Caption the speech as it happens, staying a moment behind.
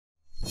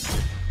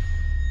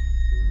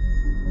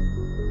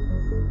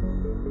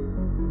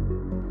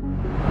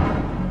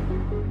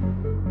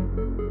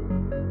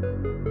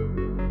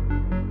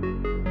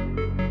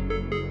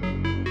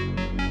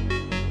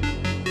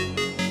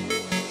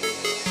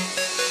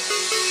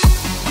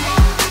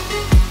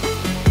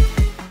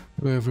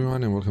Hello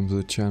everyone and welcome to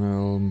the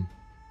channel.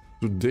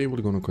 Today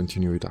we're gonna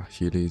continue with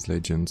Achilles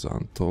Legends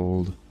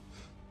Untold.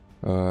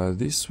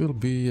 This will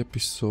be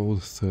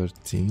episode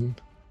 13.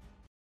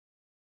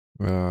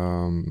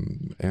 We're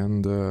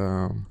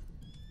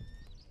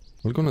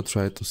gonna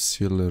try to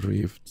seal the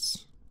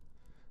rifts.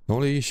 The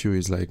only issue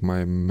is like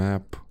my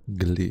map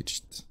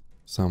glitched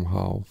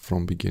somehow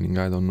from beginning.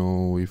 I don't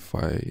know if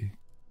I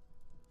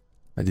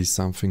did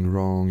something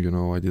wrong, you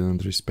know, I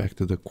didn't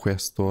respect the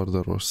quest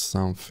order or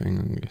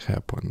something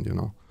happened, you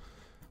know.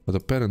 But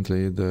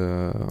apparently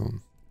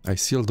I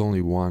sealed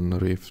only one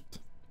rift,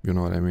 you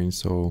know what I mean,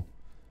 so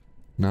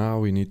now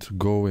we need to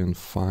go and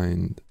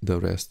find the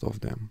rest of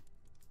them.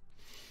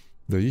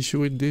 The issue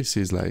with this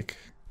is like,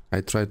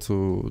 I tried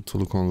to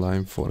look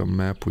online for a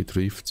map with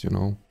rifts, you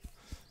know,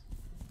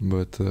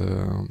 but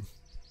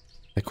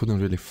I couldn't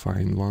really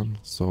find one,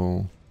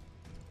 so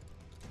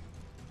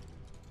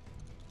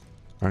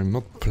I'm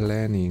not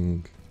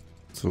planning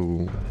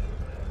to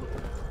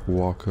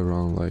walk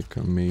around like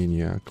a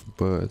maniac,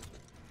 but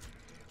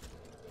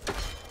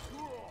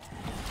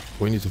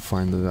we need to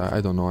find it.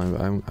 I don't know,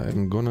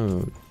 I'm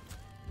gonna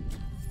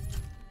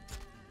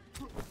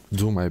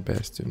do my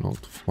best, you know,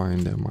 to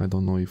find them. I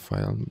don't know if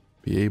I'll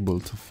be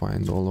able to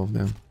find all of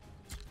them,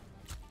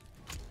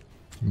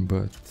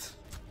 but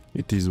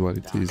it is what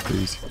it is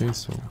basically.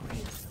 So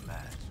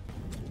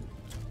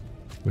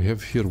we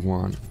have here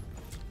one.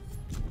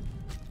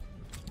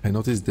 I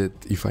noticed that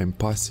if I'm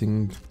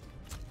passing,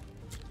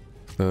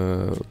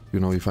 you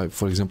know,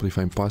 for example, if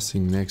I'm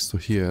passing next to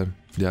here,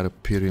 they are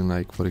appearing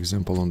like, for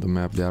example, on the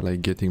map, they are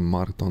like getting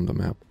marked on the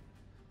map.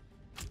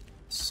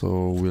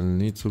 So we'll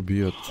need to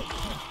be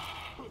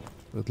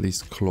at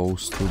least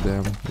close to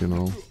them, you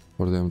know,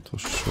 for them to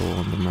show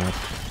on the map.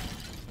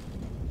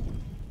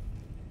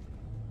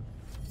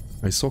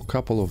 I saw a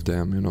couple of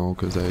them, you know,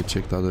 because I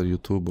checked other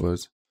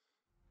YouTubers,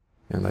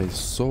 and I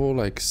saw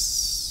like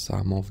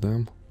some of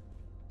them.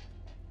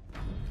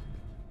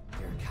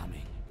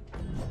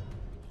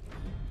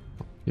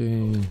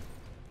 Okay.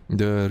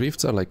 The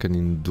rifts are like an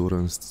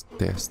endurance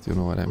test, you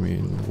know what I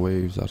mean?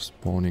 Waves are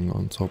spawning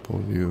on top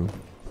of you,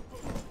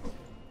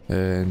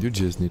 and you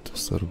just need to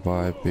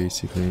survive,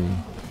 basically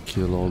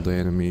kill all the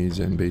enemies,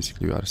 and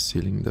basically you are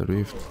sealing the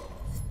rift.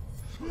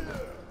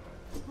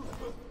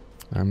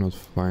 I'm not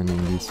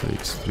finding this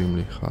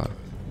extremely hard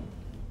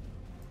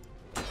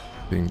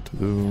thing to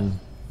do.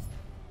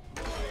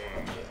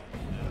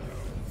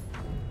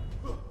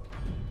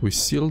 We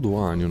sealed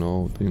one, you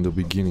know, in the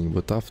beginning,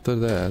 but after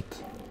that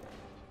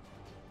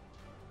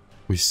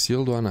we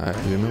sealed one. I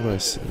remember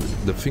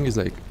the thing is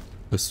like,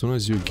 as soon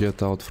as you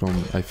get out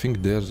from, I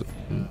think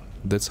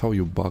that's how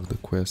you bug the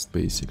quest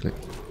basically,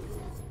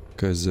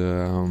 because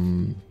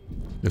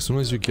as soon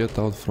as you get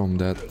out from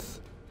that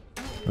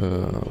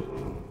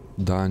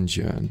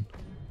dungeon,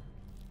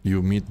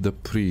 you meet the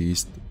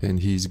priest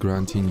and he's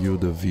granting you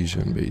the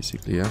vision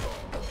basically, yeah.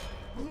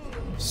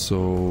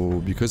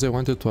 So because I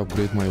wanted to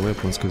upgrade my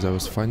weapons, because I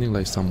was finding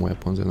like some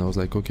weapons and I was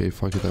like, okay,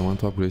 fuck it, I want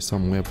to upgrade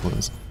some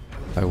weapons.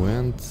 I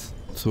went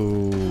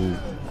to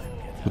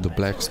the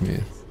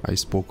blacksmith, I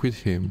spoke with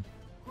him.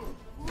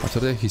 After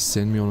that he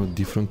sent me on a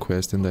different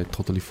quest and I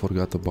totally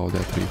forgot about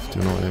that rift,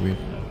 you know what I mean.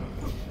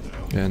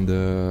 And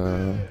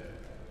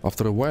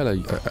after a while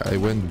I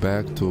went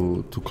back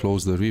to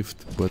close the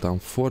rift, but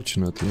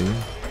unfortunately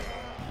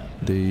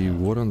they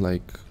weren't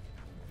like,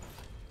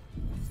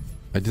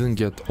 I didn't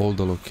get all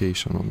the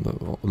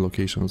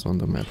locations on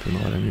the map, you know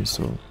what I mean.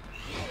 So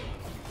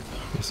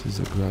this is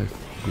a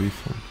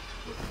griffin.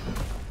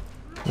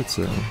 It's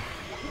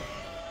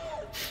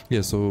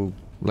yeah, so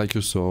like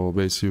you saw,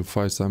 basically you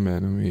fight some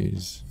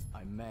enemies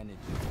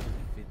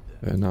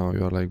and now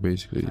you are like,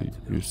 basically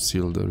you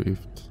seal the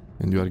rift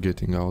and you are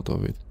getting out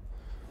of it.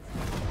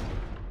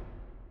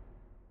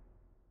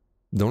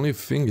 The only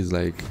thing is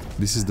like,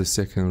 this is the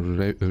second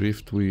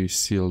rift we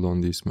sealed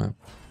on this map,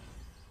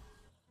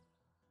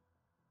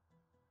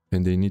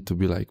 and they need to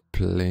be like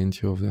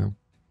plenty of them.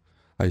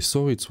 I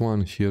saw it's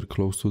one here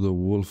close to the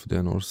wolf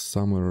den or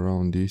somewhere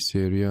around this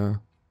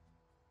area,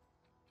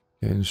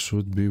 and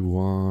should be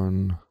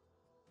one,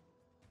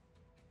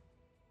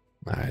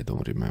 I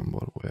don't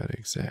remember where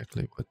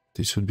exactly, but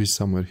it should be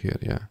somewhere here,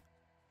 yeah.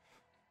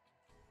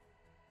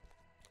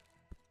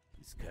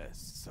 These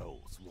cursed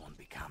souls won't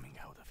be coming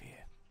out of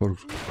here. For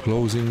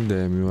closing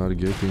them you are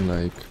getting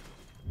like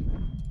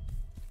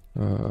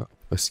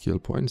a skill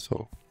point,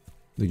 so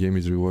the game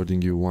is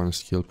rewarding you one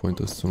skill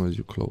point as soon as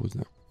you close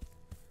them.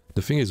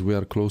 The thing is, we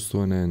are close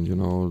to an end, you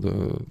know,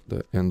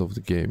 the end of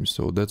the game,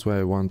 so that's why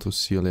I want to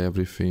seal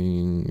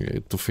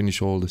everything, to finish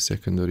all the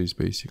secondaries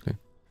basically.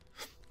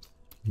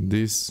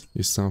 This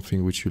is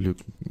something which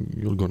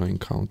you're gonna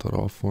encounter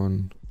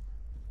often,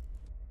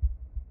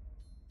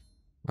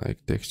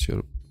 like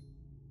texture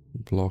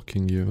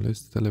blocking you.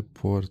 Let's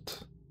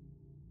teleport.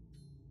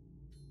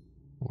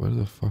 Where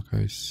the fuck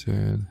I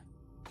said?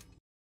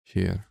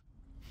 Here.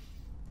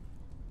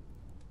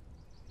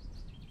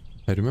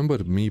 I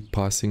remember me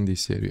passing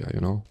this area,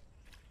 you know.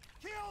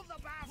 Kill the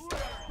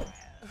bastard!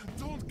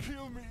 Don't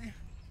kill me.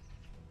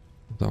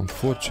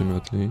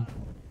 Unfortunately,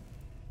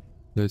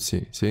 let's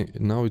see. See,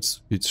 now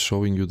it's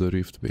showing you the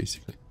rift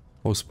basically.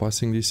 I was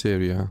passing this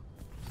area,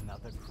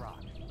 Another cry.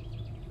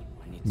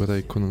 but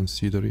I couldn't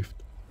see the rift.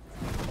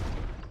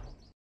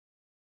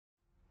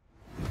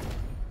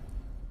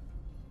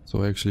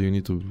 So actually you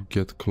need to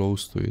get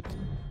close to it.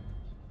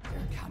 They're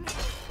coming.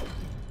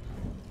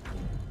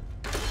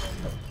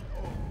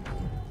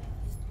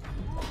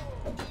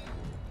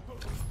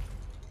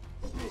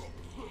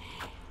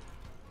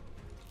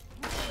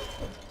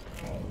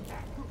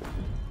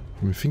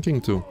 I'm thinking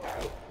to...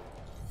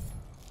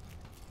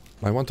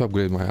 I want to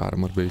upgrade my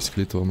armor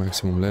basically to a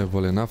maximum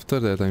level, and after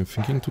that I'm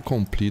thinking to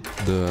complete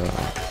the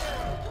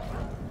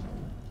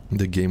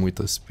game with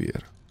a spear.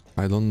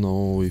 I don't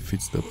know if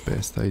it's the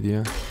best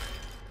idea,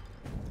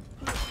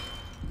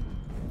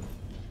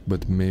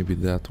 but maybe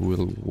that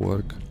will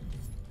work.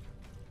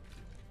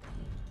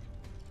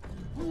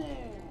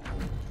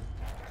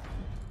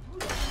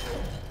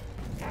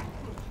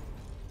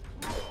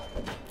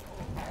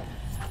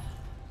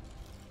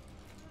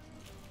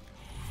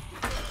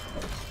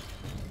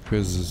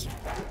 Because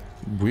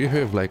we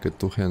have like a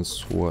two-hand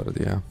sword,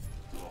 yeah.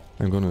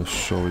 I'm gonna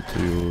show it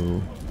to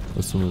you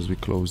as soon as we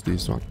close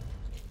this one.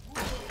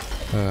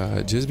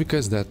 Just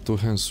because that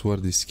two-hand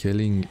sword is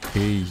scaling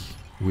A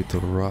with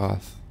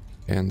wrath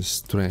and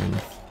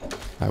strength,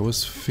 I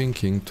was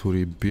thinking to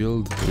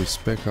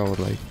respec our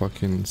like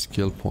fucking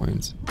skill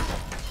points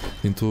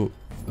into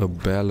a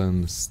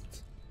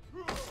balanced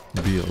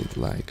build,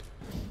 like,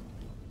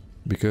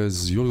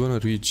 because you're gonna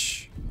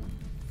reach,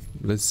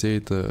 let's say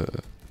it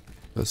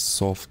a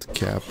soft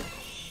cap.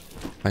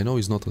 I know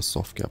it's not a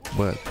soft cap,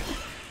 but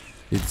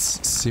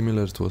it's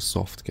similar to a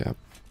soft cap.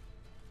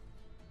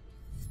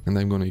 And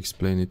I'm gonna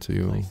explain it to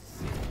you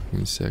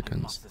in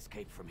seconds.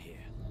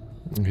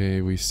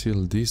 Okay, we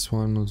seal this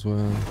one as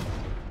well.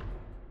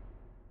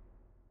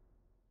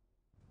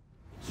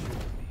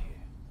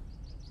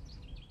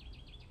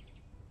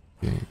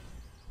 Okay.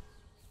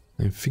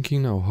 I'm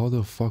thinking now, how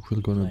the fuck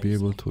we're gonna be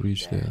able to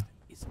reach there?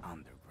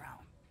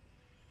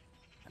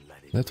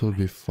 That would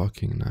be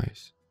fucking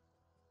nice.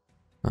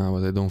 Ah,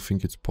 but I don't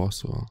think it's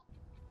possible.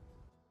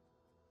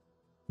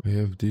 We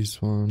have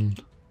this one.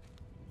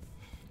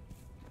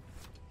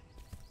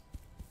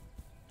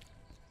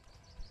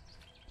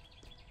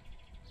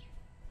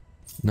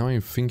 Now I'm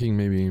thinking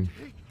maybe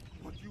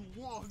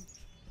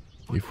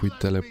if we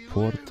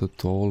teleport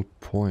to all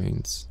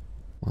points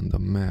on the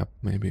map,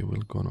 maybe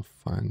we're gonna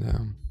find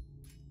them.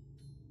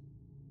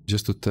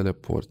 Just to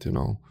teleport, you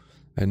know.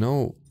 I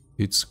know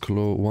it's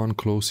one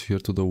close here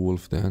to the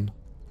wolf den,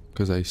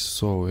 because I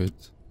saw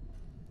it.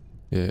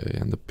 Yeah,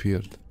 and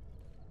appeared.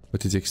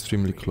 But it's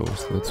extremely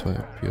close, that's why it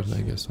appeared,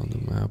 I guess, on the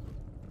map.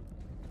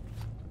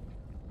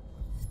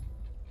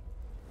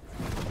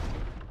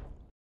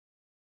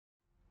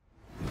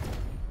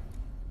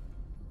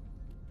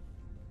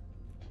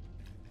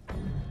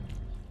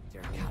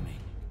 They're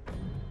coming.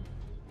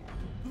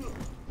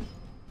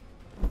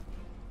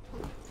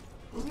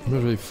 I'm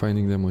not really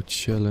finding them a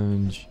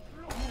challenge.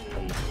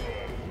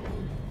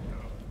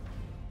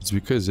 It's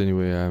because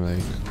anyway I'm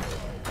like,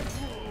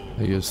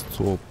 I guess,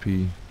 too OP.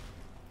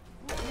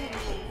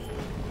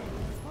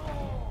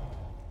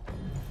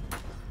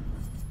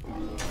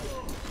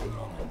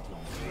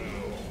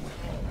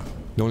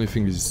 The only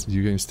thing is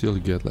you can still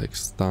get like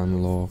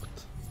stun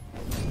locked,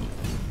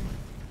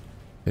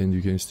 and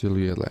you can still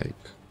get like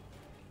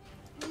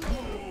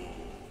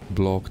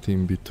blocked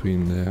in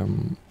between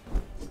them.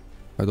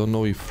 I don't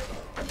know if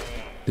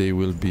they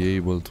will be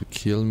able to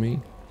kill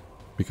me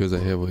because I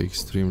have an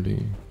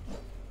extremely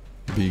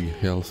big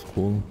health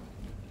pool,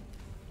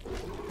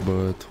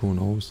 but who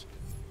knows.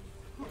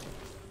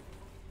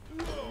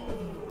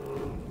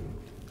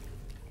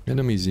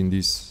 Enemies in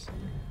this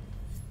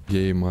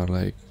game are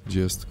like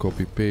just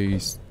copy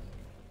paste.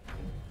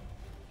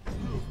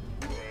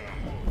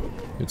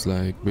 It's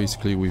like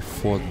basically we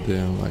fought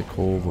them like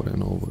over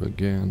and over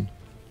again.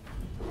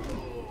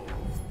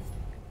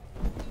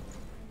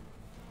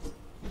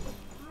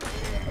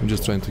 I'm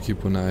just trying to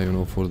keep an eye, you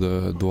know, for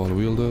the dual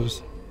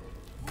wielders.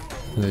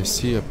 And I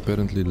see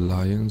apparently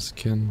lions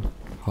can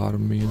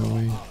harm me in a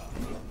way.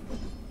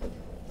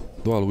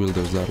 Dual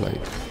wielders are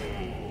like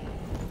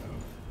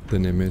the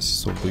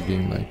nemesis of the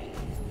game, like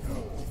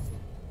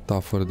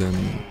tougher than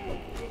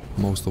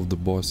most of the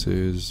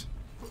bosses,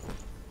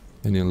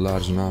 and in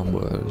large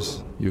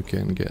numbers you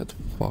can get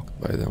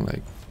fucked by them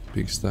like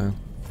big style.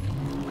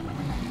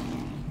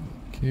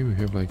 Okay, we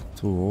have like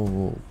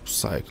two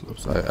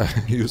cyclops.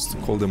 I used to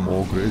call them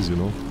ogres, you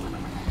know,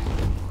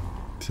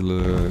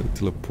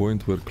 till a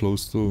point where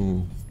close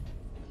to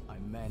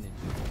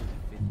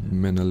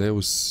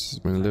Menelaus'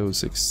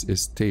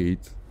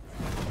 estate,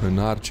 an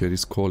archer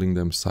is calling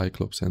them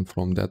cyclops, and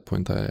from that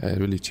point I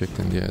really checked,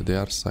 and yeah, they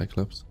are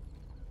cyclops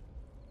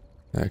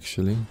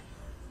actually.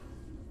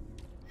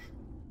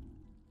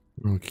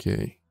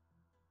 Okay,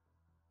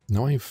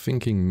 now I'm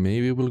thinking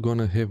maybe we're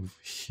gonna have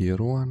here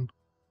one.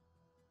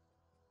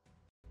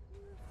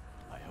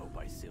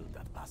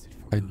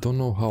 I don't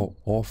know how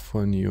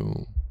often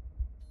you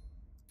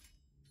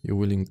you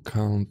will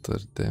encounter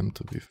them,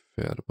 to be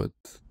fair, but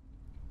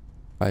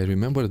I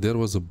remember there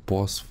was a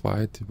boss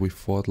fight. We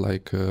fought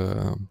like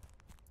a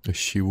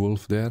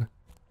she-wolf there.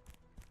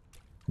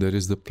 There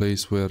is the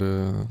place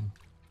where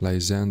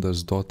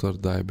Lysander's daughter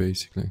died,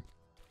 basically.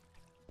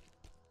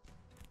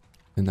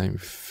 And I'm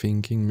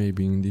thinking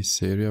maybe in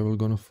this area we're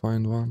gonna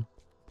find one.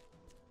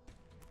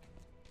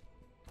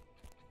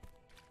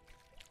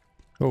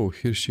 Oh,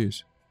 here she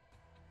is.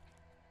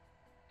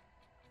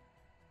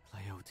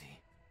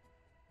 Cliote.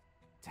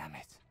 Damn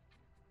it.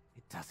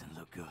 It doesn't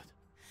look good.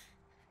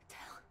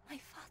 Tell my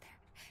father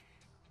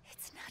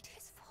it's not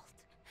his fault,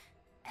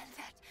 and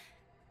that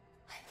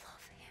I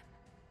love him.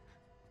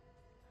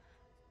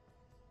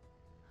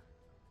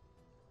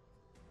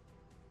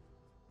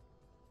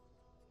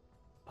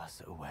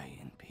 Pass away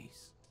in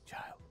peace,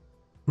 child.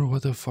 Bro,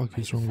 what the fuck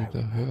is wrong with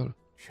her?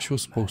 She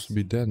was supposed to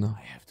be dead now.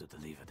 I have to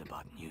deliver the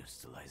bad news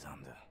to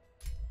Lysander.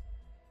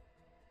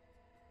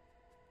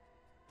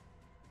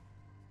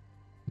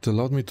 It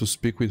allowed me to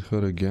speak with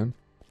her again.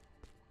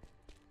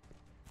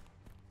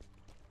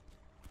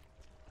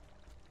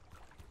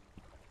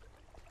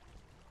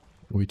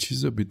 Which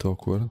is a bit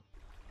awkward.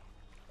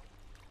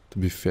 To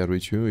be fair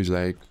with you, it's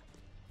like...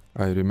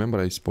 I remember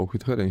I spoke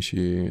with her and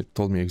she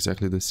told me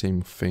exactly the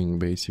same thing,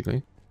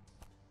 basically.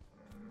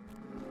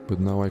 But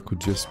now I could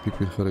just speak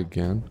with her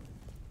again.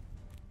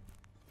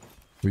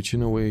 Which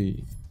in a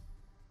way...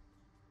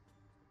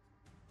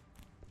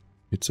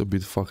 It's a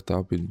bit fucked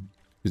up.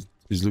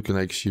 It's looking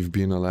like she's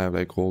been alive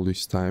like all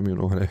this time, you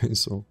know what I mean?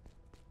 So...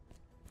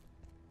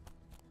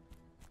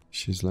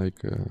 She's like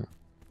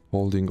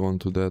holding on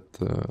to that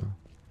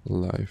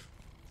life.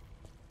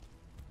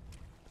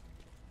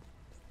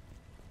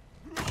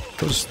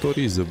 Her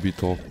story is a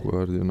bit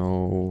awkward, you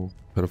know.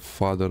 Her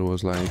father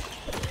was like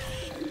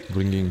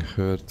bringing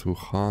her to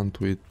hunt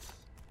with,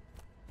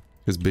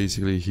 because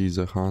basically he's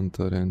a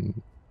hunter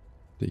and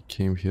they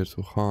came here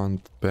to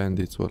hunt.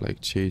 Bandits were like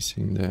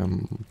chasing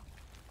them.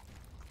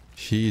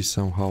 He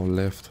somehow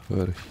left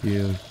her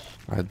here.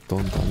 I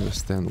don't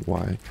understand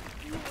why.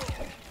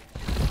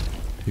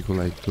 He could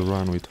like to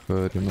run with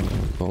her, you know,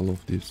 and all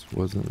of this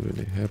wasn't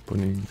really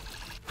happening.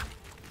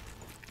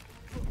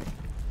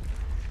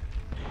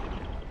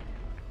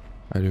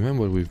 I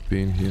remember we've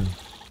been here.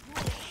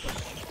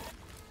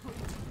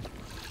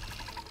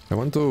 I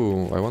want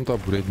to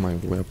upgrade my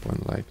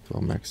weapon like to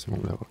a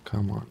maximum level.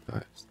 Come on,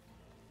 guys.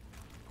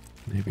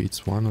 Maybe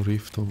it's one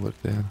rift over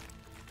there.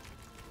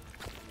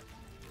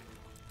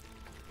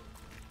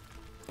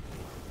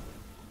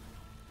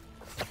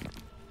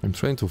 I'm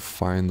trying to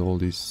find all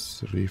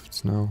these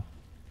rifts now.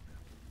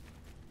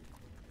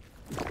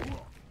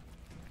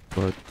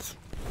 But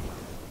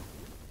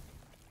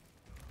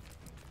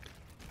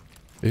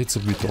it's a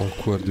bit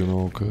awkward, you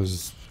know,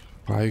 because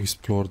I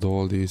explored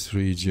all these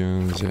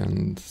regions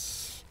and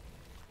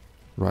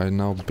right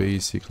now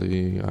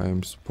basically I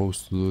am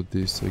supposed to do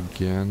this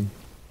again.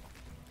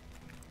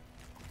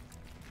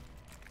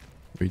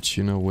 Which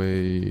in a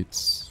way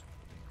it's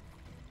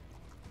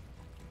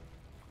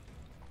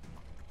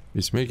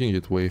making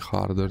it way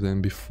harder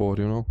than before,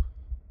 you know.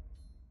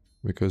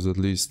 Because at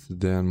least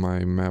then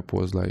my map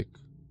was like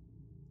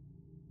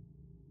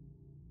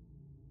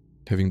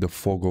having the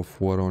fog of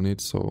war on it,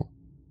 so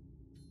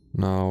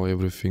now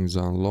everything's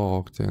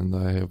unlocked and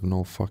I have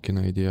no fucking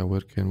idea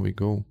where can we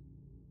go.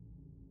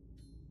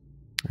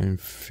 I'm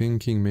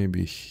thinking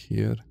maybe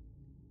here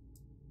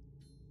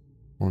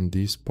on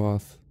this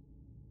path,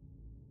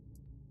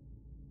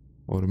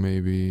 or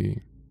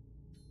maybe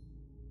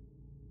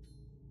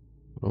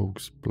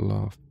Rogue's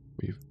Bluff.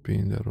 We've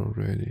been there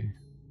already.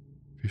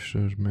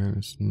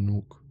 Fisherman's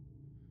Nook.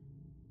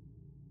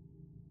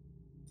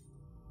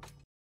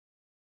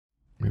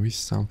 Maybe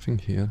something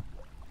here.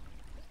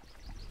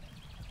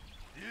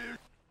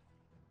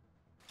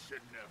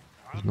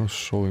 It's not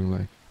showing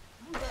like.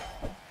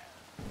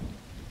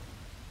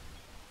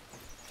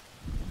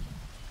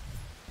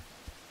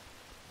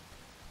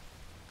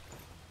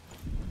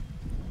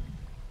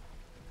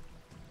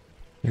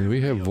 And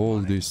we have all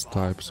these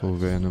types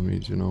of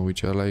enemies, you know,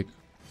 which are like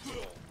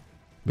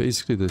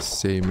basically the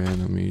same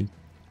enemy.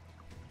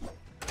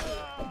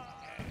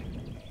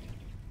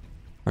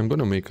 I'm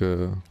gonna make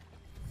a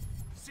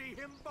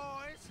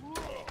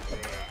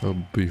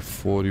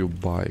before you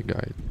buy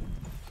guide,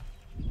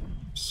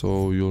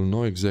 so you'll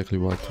know exactly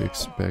what to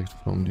expect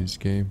from this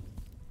game.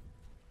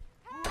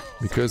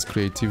 Because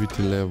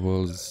creativity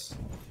levels,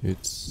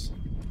 it's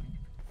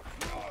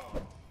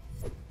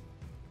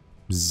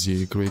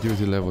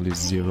creativity level is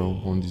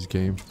 0 on this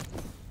game.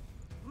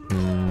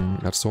 There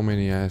are so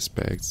many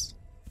aspects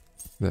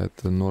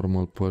that a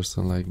normal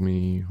person like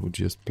me who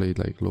just played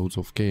like loads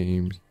of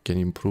games can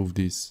improve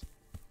this,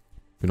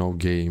 you know,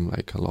 game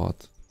like a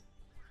lot.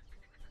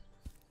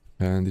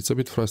 And it's a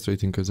bit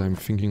frustrating because I'm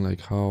thinking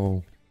like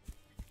how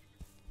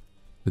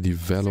the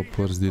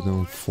developers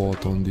didn't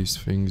fought on these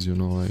things, you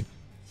know, like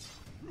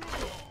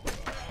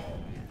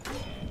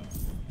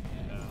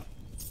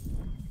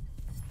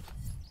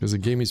because the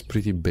game is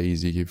pretty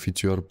basic. If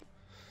it's your,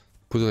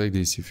 put it like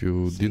this, if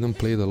you didn't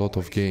play a lot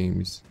of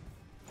games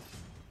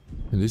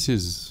And this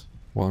is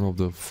one of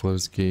the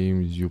first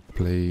games you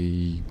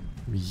play.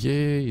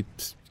 Yeah,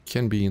 it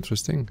can be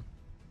interesting.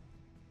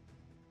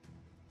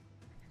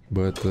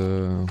 But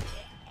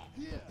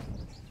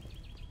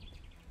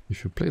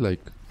if you play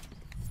like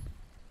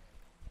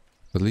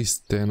at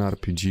least 10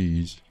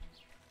 RPGs,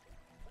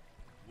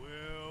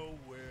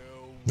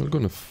 you're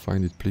gonna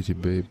find it pretty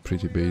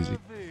basic.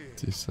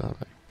 These are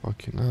like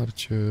fucking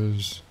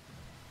archers.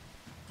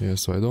 Yeah,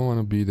 so I don't want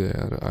to be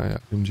there.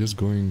 I'm just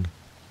going,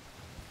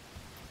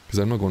 because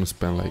I'm not gonna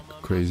spend like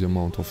crazy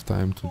amount of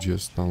time to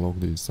just unlock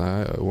this.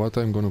 What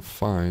I'm gonna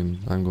find,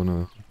 I'm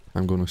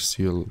gonna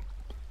seal.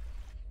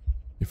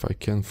 If I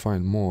can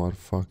find more,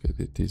 fuck it,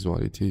 it is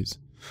what it is.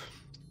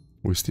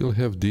 We still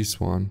have this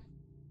one,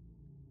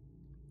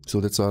 so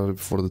that's our,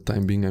 for the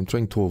time being. I'm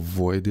trying to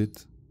avoid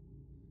it.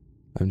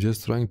 I'm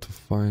just trying to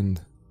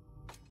find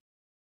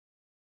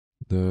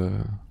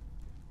the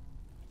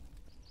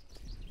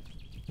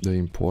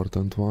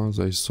important ones.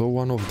 I saw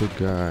one of the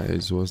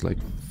guys was like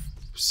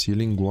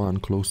sealing one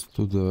close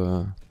to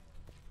the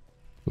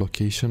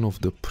location of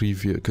the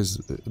previous, because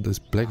this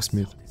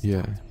blacksmith,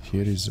 yeah,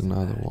 here is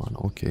another one,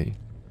 okay,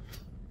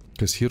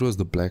 because here was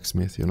the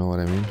blacksmith, you know what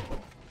I mean.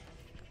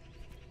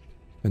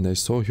 And I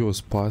saw he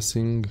was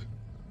passing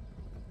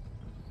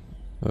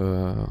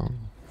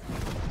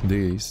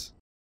this,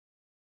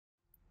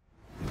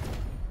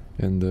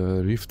 and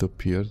the rift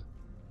appeared.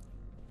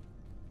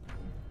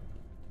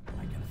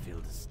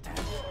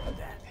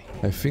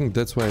 I think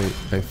that's why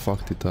I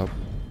fucked it up,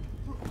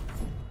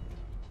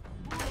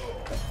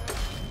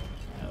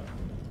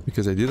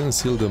 because I didn't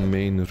seal the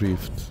main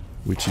rift,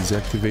 which is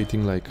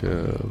activating like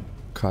a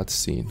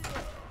cutscene.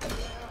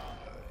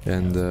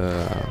 And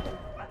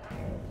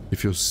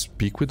if you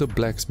speak with the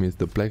blacksmith,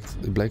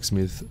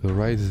 blacksmith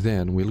right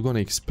then will gonna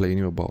explain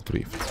you about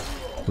rift.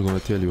 We're gonna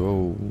tell you,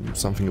 oh,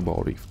 something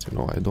about rift, you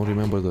know. I don't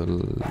remember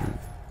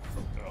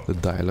the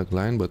dialogue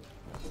line, but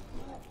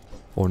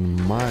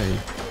on my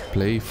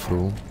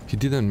playthrough he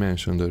didn't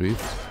mention the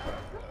rift,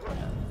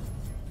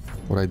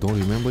 or I don't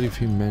remember if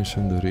he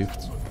mentioned the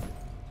rift.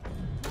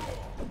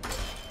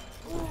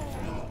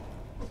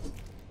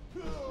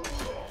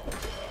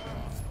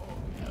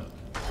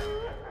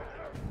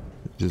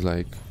 It's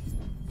like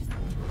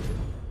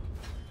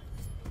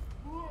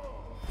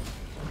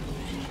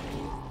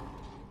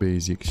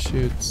basic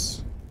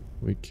shits.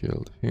 We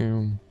killed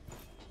him.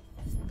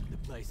 The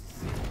place is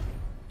safe.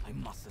 I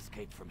must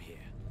escape from here.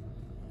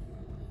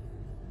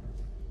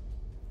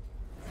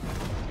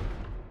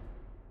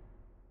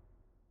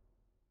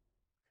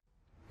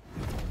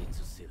 I need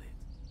to seal it.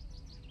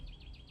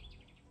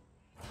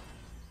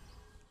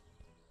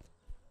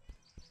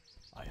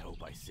 I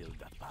hope I sealed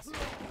that passage.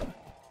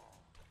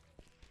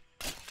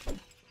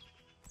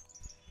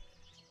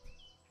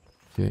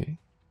 Okay.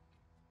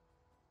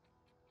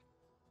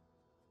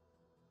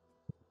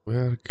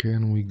 Where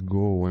can we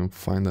go and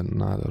find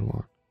another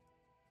one?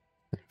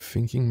 I'm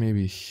thinking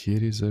maybe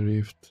here is a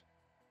rift.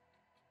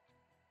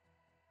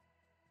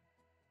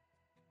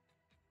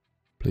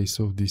 Place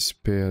of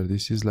Despair.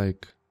 This is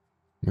like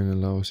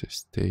Menelaus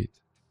estate.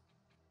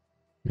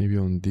 Maybe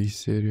on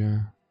this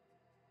area.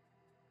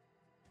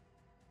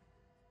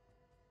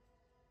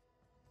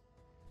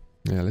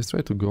 Yeah, let's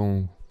try to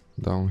go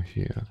down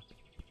here.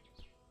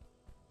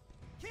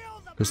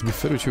 Because to be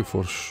fair with you,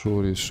 for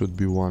sure it should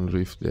be one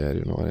rift there,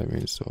 you know what I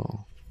mean,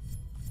 so...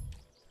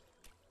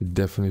 It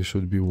definitely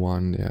should be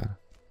one there.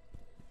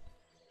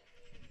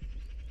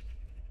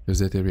 Because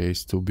that area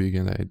is too big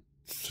and I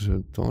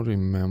don't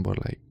remember,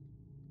 like...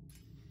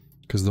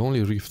 Because the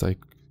only rift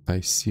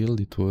I sealed,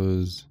 it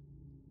was...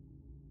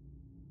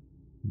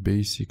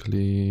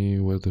 basically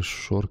where the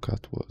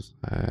shortcut was.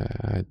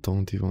 I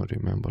don't even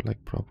remember,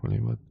 like, properly,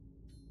 but...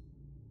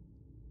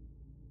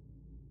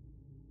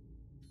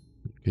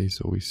 Okay,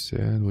 so we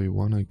said we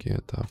wanna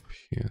get up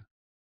here.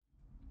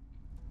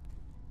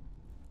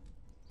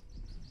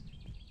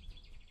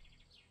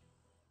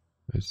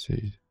 Let's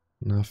see,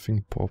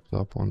 nothing popped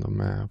up on the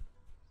map.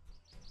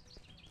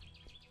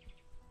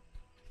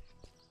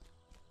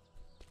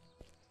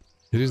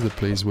 Here is the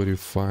place where you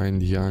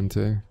find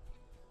Yante,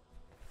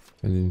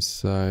 and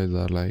inside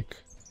are like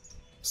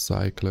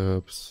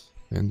Cyclops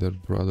and their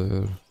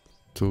brother,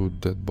 two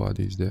dead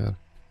bodies there.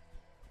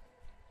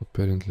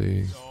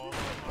 Apparently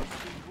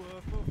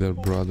they're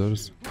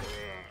brothers.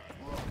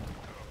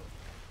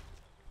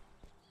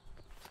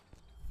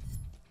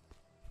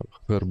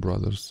 Her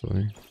brothers,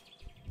 sorry.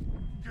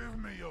 Give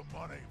me your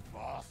money,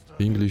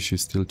 bastard. English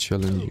is still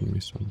challenging me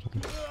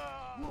sometimes.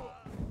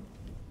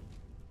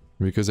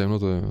 Because I'm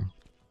not a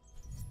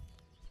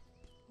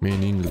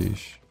main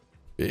English.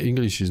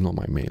 English is not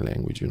my main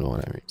language, you know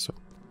what I mean, so.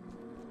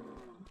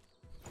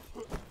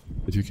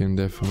 But you can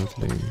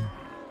definitely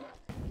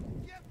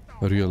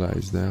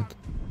realize that.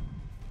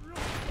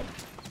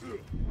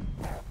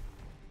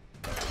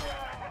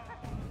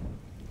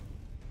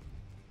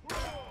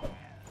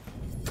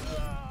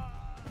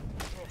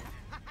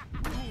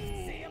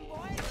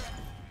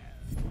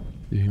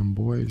 Damn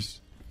boys.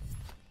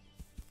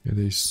 Yeah,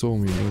 they saw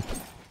me, but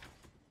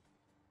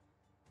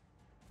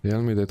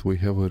Tell me that we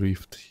have a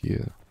rift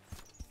here.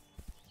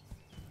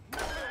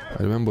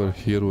 I remember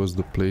here was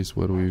the place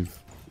where we've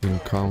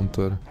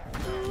encountered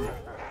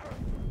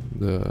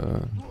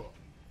the...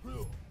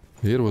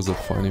 Here was a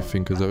funny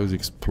thing, because I was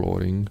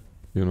exploring,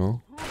 you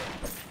know?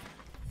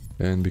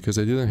 And because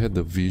I didn't have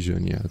the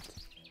vision yet,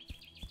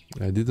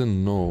 I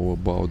didn't know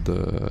about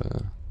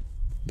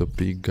the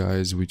big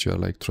guys which are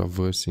like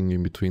traversing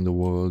in between the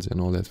worlds and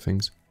all that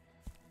things.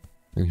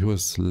 And he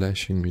was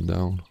slashing me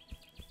down.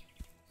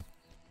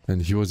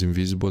 And he was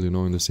invisible, you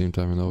know, in the same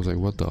time, and I was like,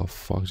 what the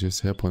fuck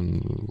just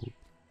happened?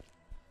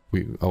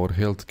 Our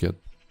health got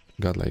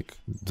like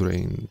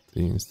drained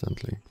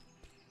instantly.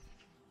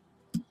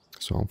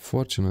 So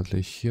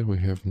unfortunately here we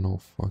have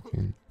no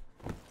fucking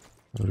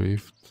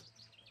rift,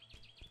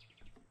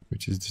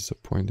 which is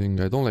disappointing.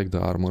 I don't like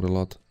the armor a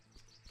lot.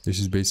 This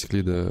is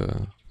basically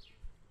the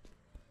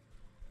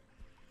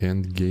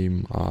end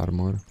game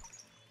armor.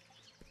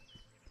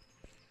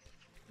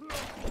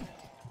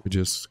 We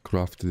just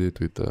crafted it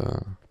with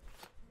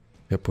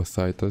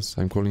Hepatitis.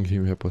 I'm calling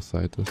him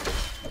Hepatitis.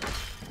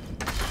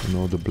 You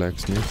know, the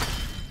blacksmith.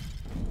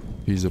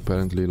 He's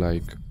apparently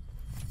like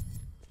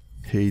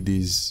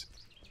Hades'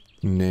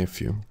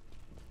 nephew.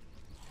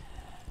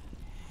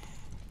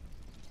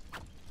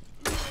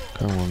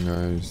 Come on,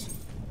 guys.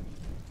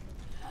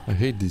 I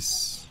hate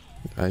this.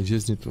 I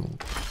just need to...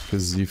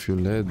 Because if you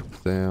let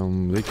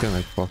them... They can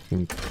like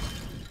fucking...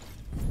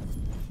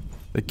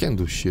 They can't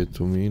do shit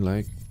to me,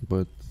 like,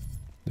 but...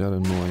 They are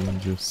annoying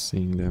just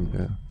seeing them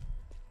there.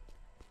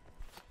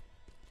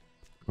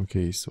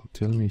 Okay, so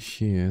tell me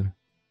here...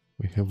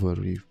 We have a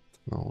rift.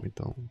 No, we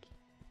don't.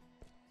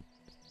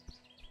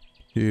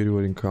 Here you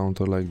will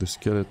encounter like the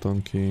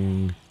Skeleton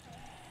King,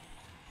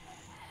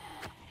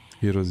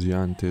 Heroes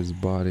Yante's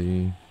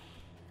body.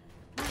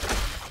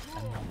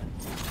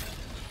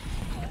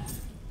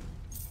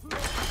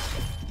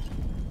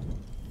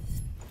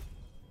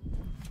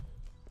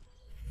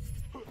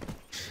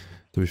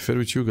 To be fair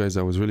with you guys,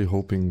 I was really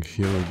hoping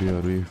here will be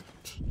a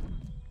rift,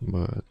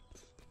 but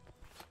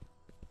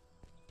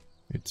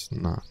it's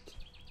not.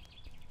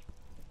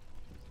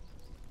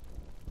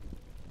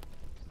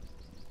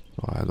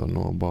 I don't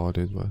know about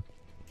it, but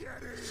here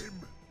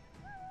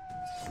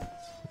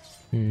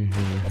we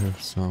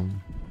have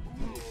some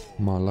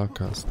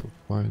Malakas to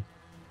fight.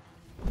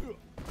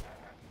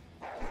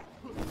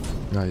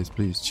 Guys,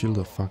 please chill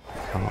the fuck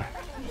out.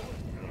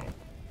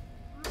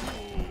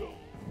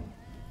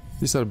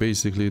 These are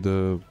basically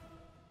the...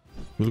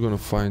 We're gonna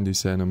find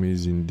these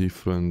enemies in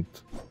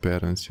different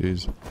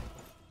appearances.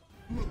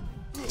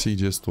 See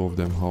just two of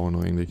them, how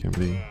annoying they can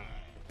be.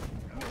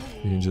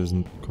 He just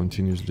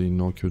continuously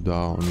knock you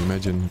down.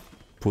 Imagine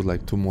put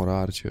like 2 more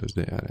archers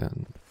there,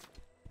 and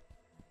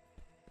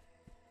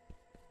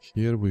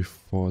here we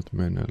fought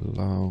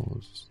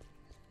Menelaus.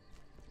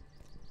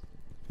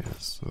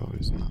 Yes, so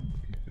it's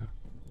nothing here.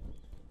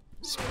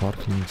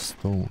 Sparkling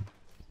stone.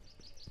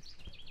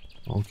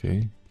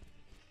 Okay.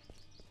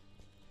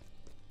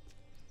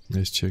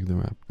 Let's check the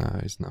map. Nah,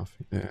 it's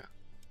nothing there.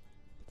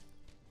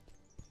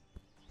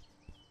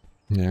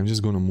 Yeah, I'm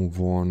just gonna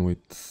move on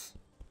with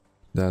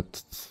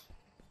that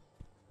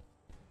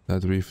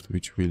rift,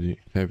 which will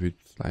have it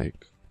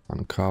like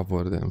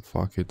uncovered, and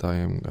fuck it,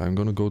 I'm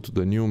gonna go to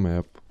the new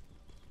map.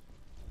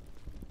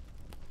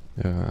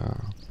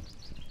 Yeah,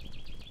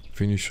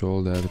 finish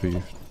all that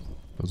rift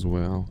as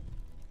well.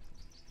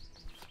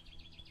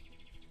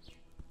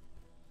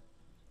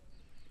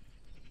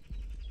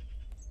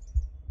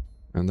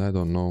 And I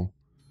don't know.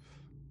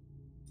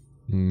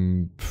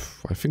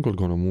 I think we're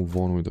gonna move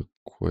on with the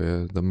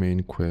quest, the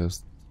main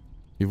quest,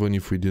 even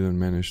if we didn't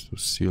manage to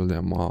seal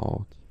them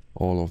out,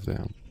 all of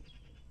them.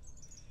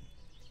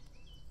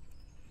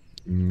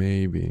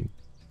 Maybe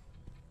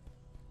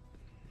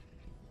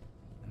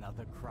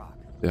Another croc.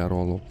 they are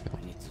all of them.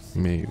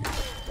 Maybe.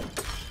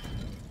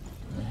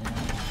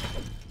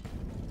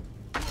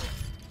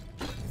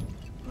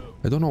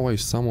 I don't know why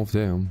some of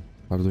them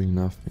are doing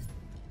nothing.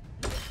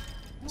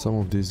 Some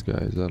of these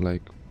guys are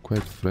like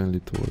quite friendly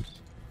to us.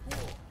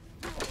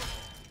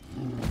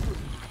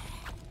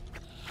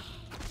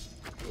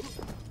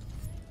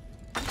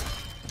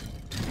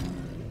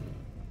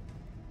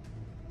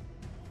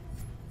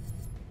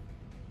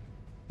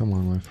 Come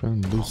on, my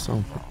friend, do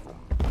something.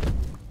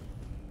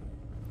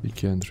 You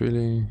can't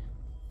really.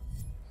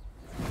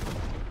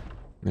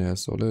 Yeah,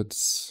 so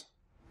let's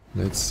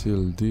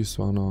seal this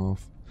one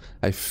off.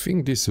 I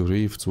think these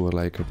rifts were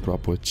like a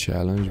proper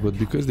challenge, but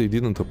because they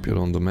didn't appear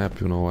on the map,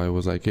 you know, I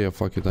was like, yeah,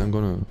 fuck it, I'm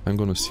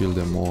gonna seal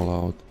them all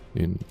out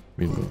in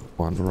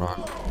one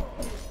run.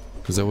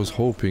 Because I was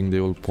hoping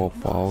they will pop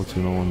out,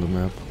 you know, on the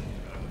map.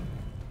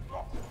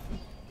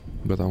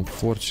 But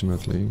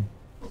unfortunately,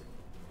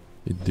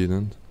 it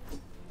didn't.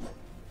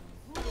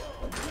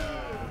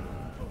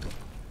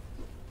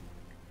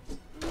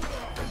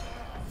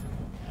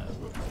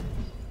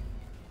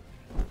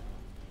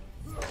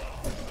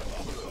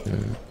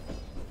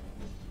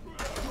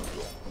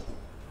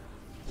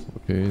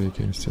 Okay, they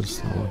can still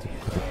sound it.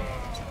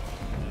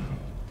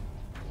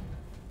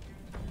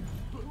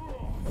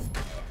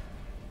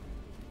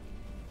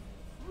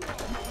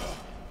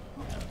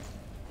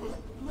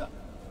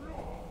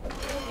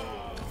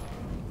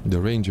 The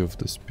range of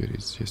the spear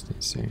is just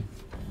insane.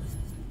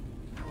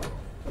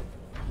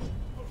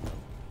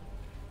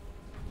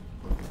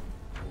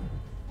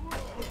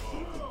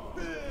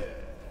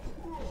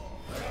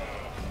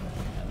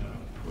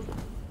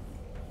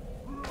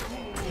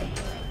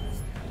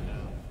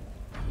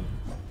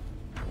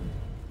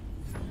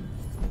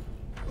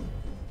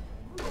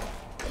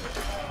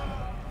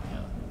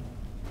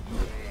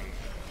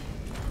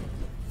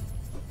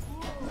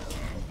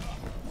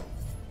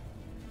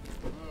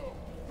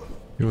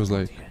 He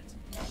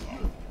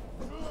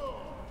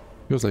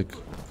was like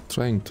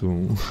trying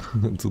to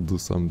to do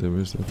some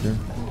damage. Okay.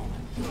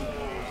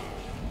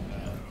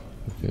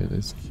 Okay,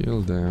 let's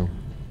kill them.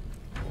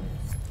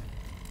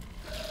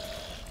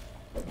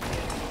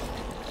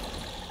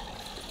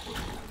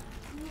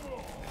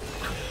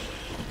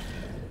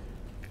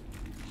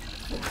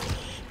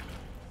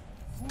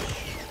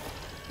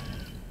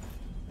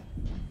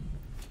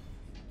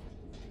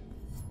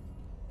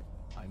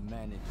 I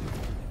managed to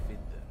defeat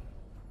them.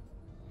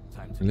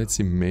 Time to And let's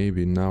see,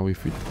 maybe now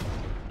if it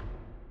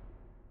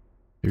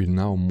maybe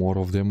now more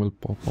of them will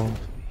pop out.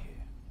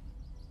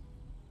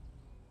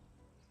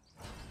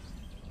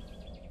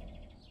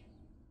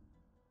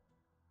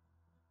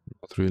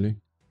 Not really.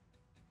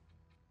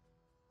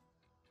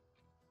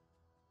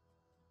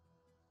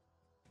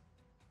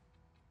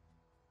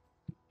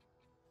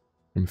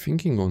 I'm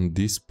thinking on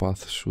this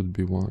path should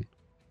be one.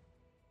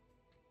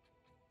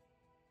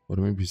 Or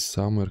maybe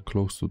somewhere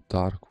close to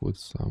Darkwood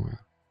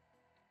somewhere.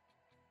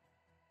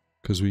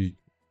 Because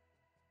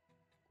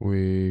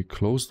we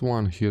closed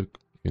one here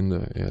in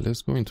the... Yeah,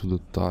 let's go into the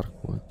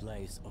Darkwood. The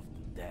place of the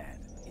dead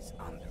is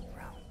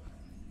underground.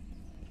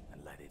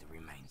 And let it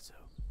remain so.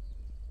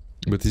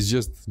 But it's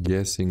just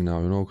guessing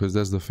now, you know, because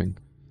that's the thing.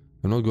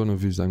 I'm not gonna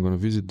visit, I'm gonna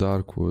visit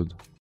Darkwood.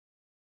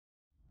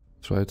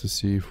 Try to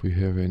see if we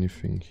have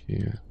anything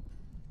here.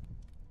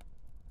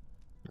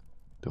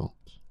 Don't.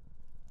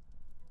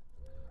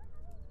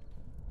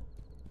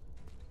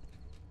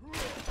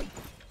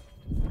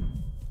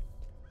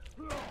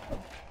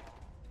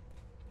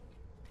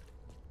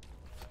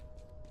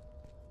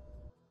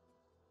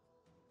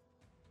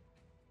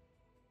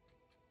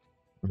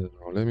 I don't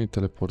know, let me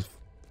teleport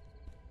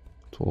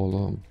to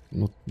all,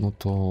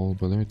 not all,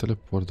 but let me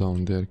teleport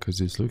down there, because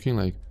it's looking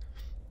like,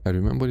 I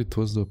remember it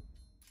was the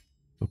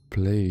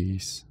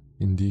place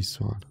in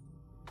this one,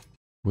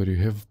 where you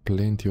have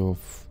plenty of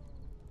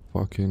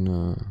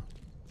fucking,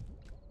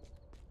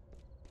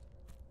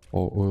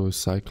 or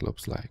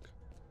Cyclops like.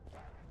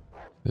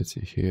 Let's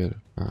see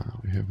here,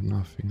 we have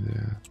nothing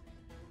there.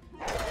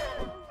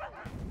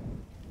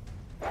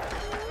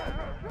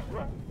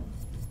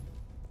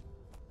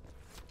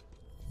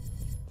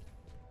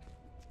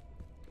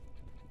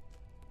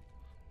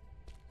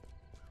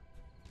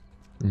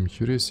 I'm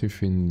curious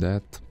if in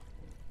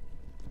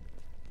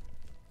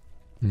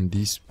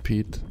this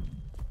pit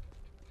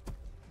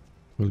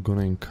we're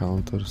gonna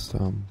encounter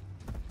some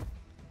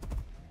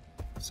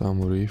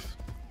rift.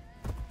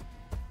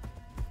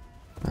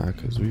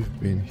 Cause we've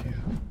been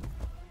here.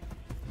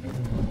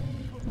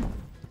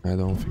 I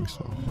don't think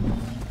so.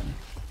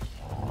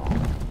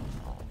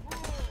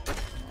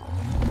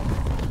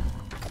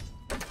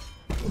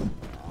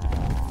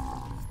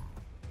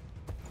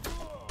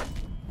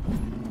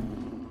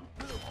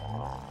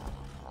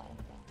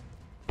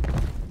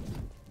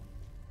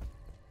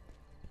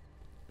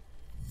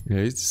 Yeah,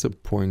 it's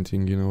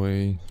disappointing in a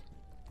way.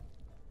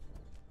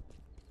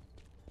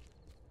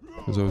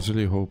 Because I was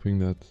really hoping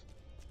that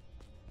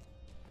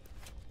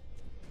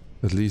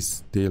at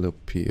least they'll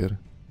appear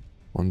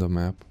on the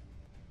map.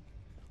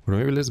 Or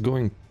maybe let's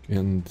go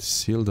and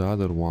seal the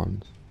other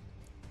ones.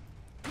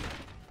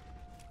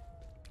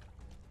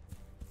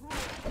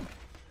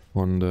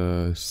 On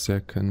the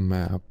second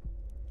map.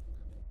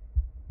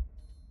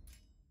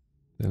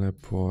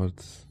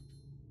 Teleport.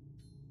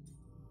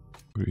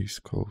 Greece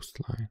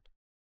coastline.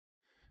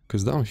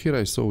 Because down here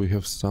I saw we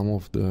have some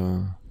of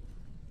the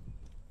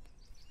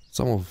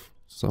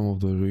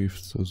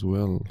rifts as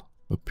well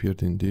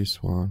appeared in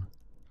this one.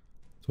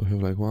 So we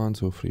have like 1,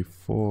 2, 3,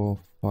 4,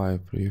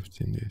 5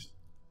 rifts in this.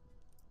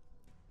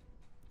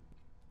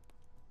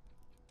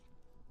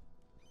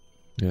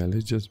 Yeah,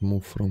 let's just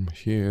move from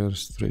here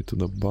straight to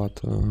the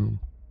bottom.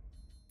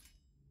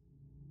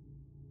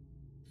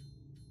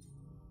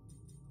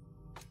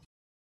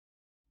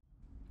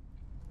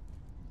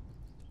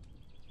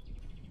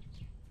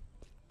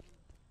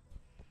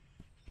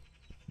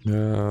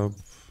 Yeah,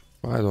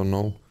 I don't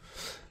know.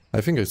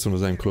 I think as soon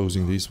as I'm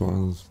closing these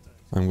ones,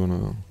 I'm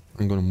gonna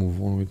move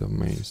on with the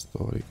main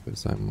story,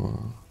 because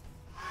I'm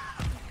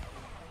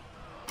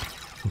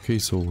okay,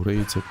 so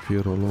raids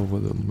appear all over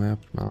the map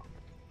now.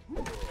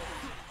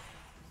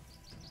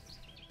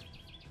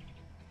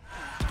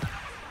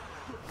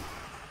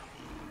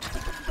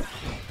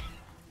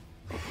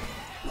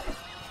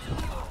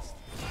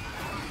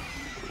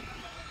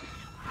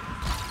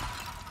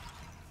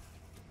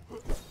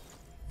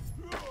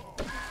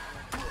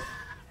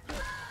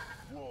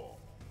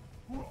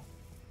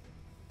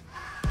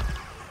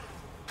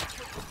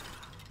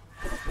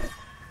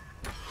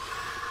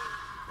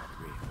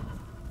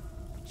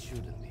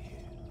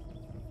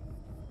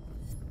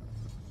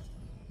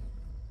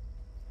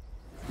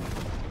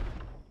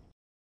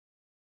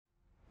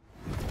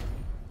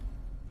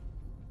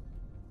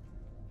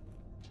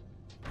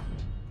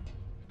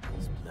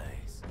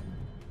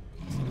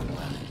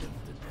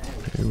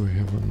 We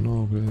have a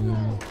noble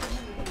there.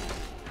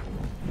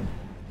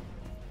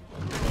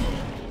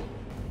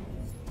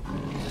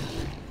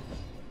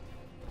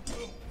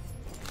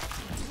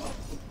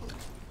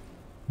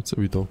 It's a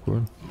bit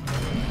awkward.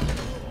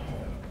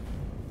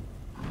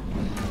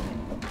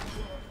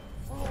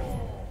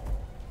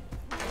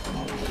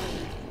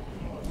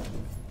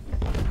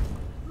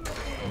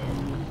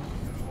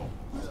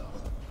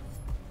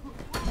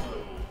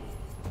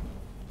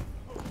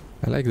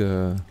 I like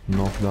the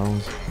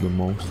knockdowns the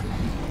most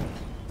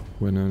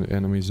when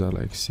enemies are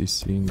like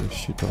CCing the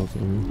shit out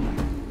of you.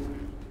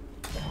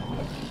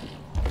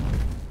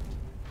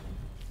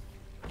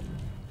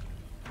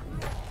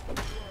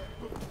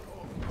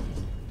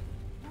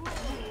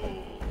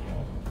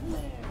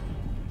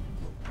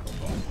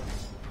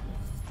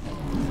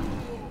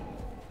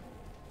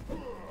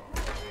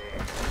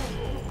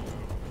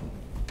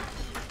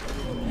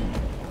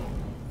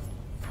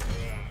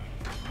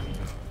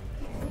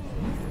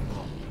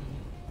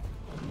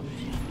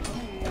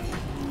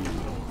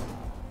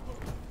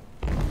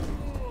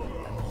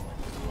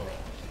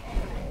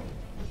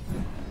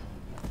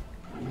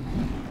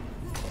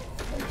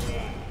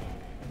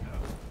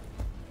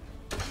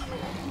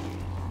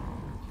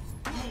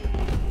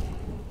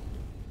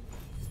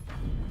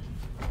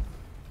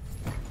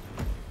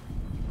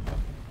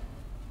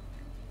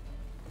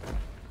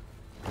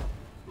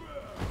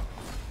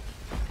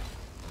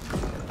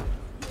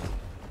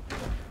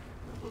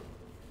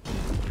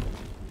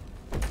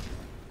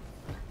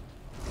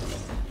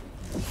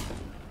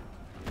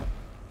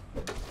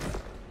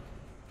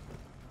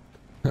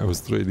 I was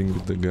trading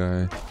with the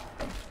guy.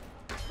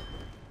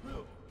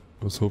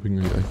 I was hoping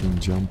I can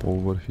jump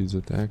over his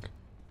attack.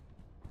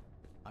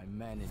 I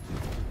managed to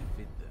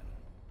defeat them.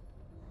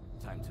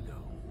 Time to go.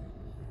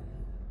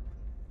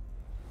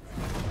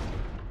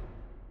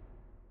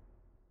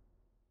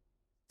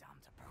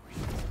 Damned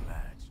apparitions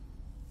emerge.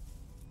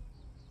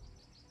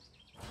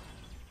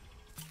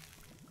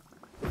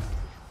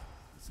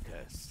 These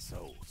cursed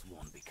souls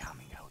won't be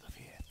coming out of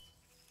here.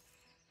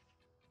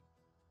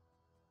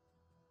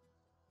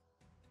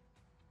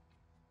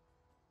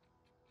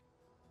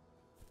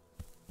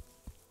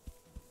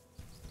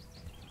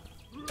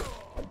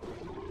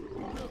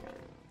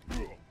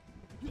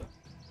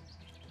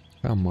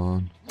 Come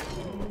on.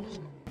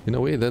 In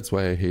a way, that's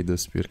why I hate the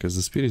spear, because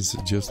the spear is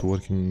just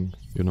working,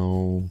 you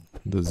know,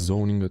 the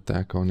zoning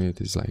attack on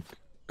it is like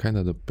kind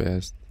of the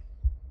best.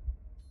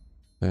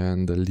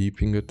 And the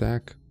leaping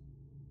attack,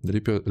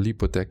 the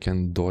leap attack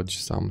can dodge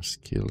some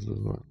skills as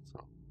well.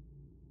 So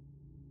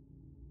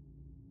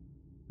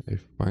I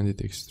find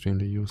it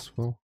extremely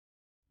useful.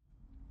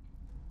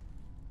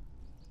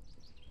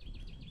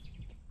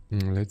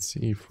 Let's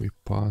see if we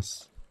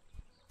pass.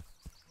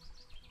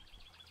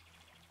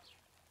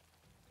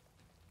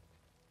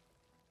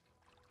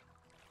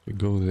 We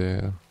go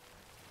there.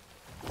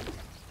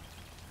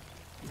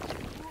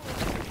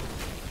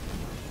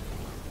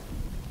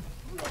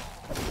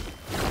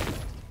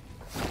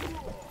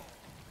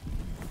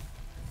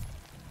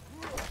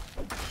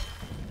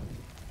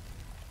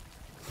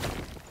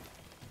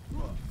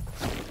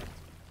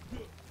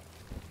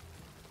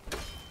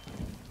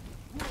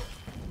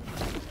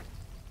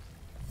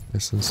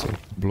 Essence of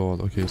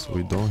blood. Okay, so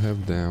we don't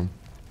have them.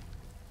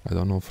 I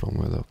don't know from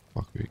where the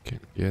fuck we can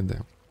get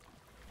them.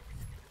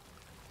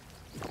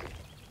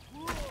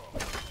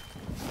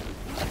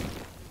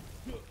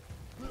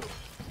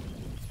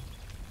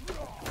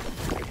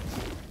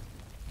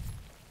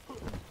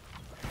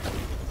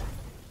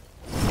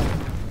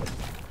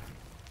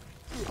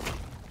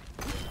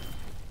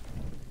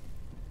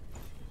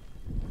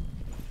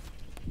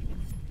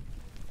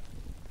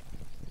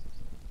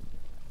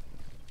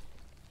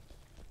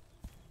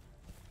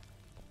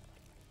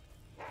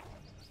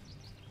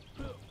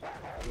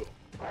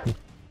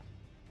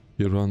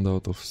 You run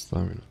out of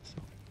stamina.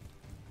 So.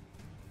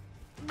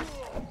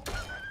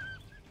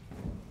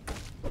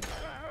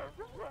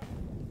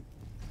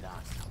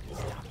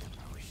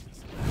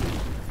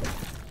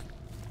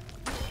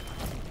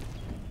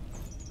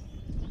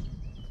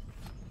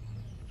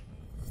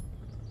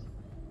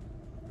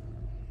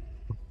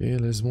 Okay,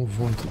 let's move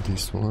on to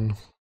this one.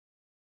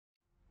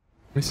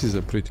 This is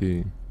a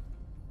pretty...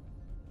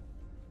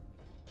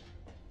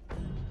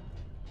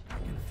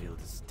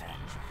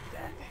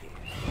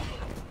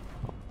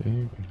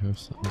 Okay, we have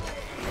some.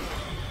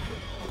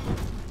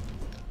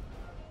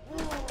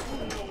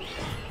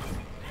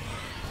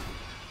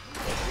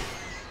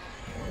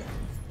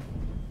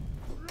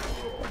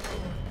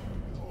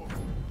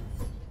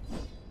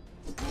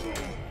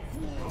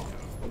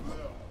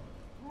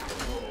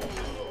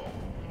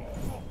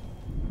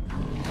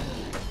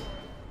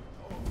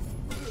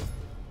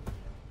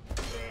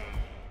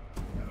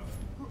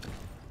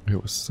 We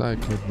have a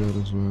Cyclops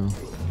there as well.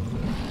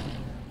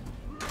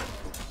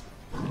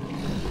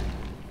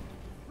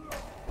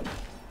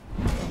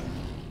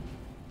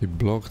 He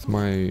blocked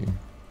my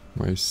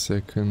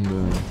second.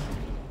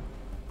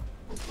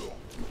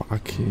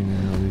 Fucking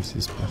hell, this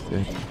is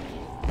pathetic.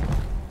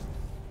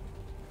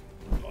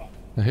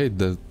 I hate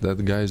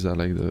that guys are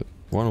like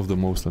one of the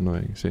most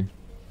annoying. See,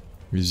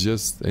 It's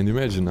just, and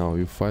imagine now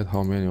you fight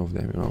how many of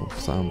them, you know,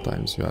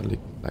 sometimes you are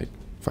like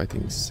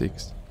fighting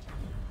 6.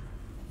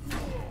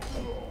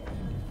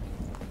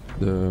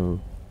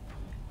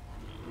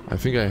 I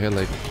think I had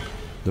like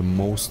the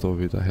most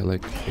of it, I had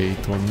like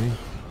 8 on me.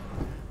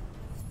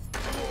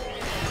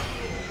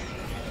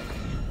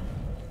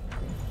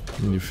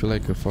 And you feel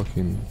like a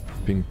fucking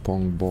ping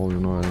pong ball, you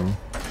know what I mean?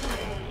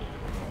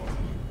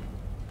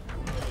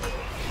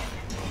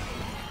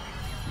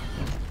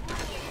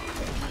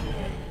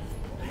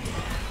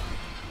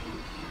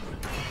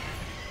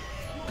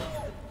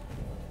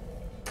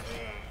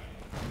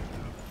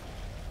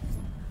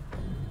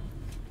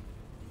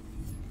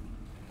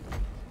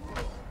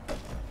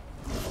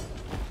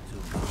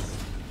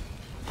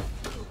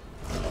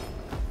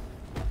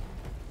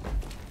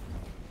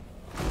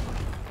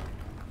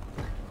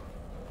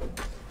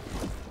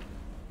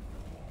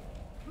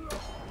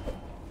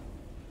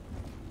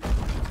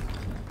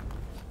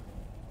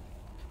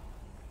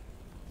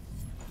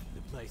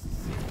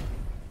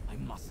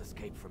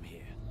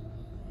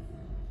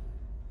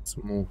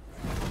 Let's move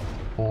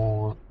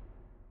on.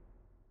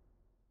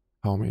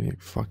 How many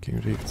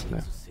fucking rifts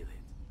left?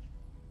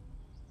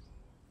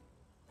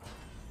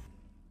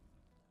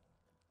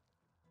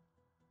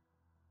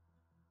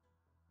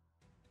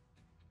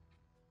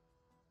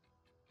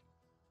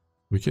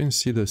 We can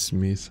see the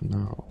smith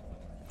now.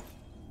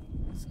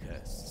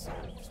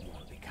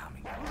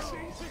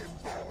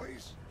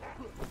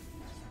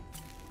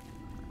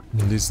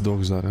 These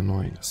dogs are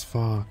annoying as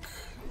fuck.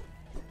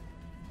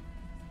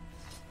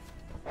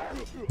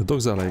 The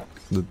dogs are like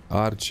the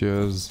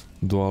archers,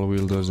 dual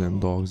wielders,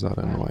 and dogs are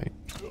annoying.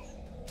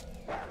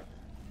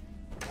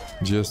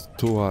 Just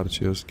 2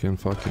 archers can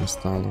fucking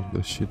stun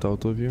the shit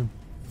out of you.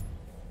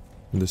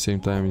 At the same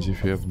time, if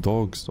you have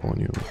dogs on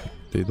you,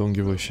 they don't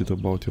give a shit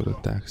about your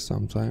attacks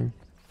sometimes.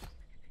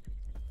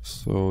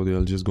 So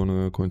they're just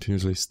gonna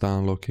continuously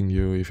stun locking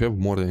you. If you have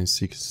more than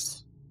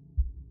 6,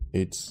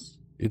 it's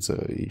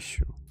a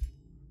issue.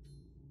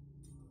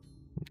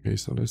 Okay,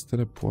 so let's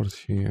teleport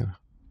here.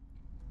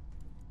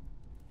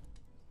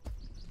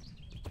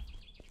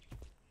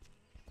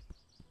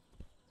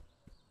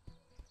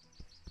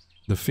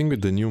 The thing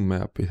with the new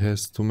map, it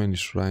has too many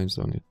shrines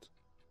on it.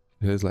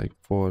 It has like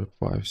 4,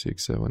 5,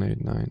 6, 7,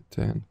 8, 9,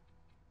 10,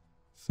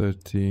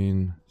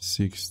 13,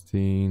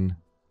 16,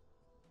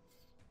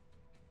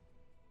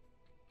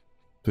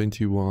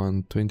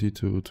 21,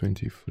 22,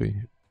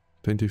 23.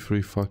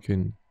 23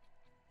 fucking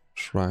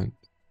shrines.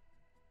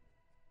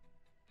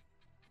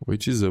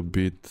 Which is a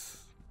bit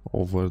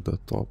over the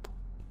top.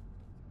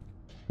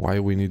 Why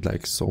we need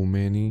like so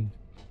many?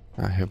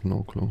 I have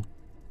no clue.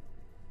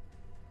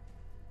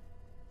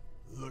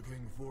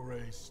 Looking for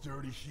a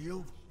sturdy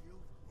shield?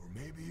 Or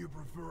maybe you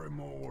prefer a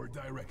more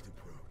direct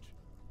approach?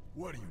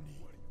 What do you need?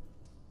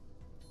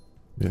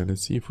 Yeah,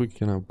 let's see if we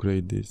can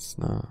upgrade this.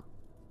 Nah.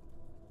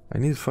 I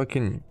need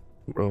fucking...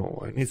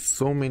 Bro, I need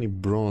so many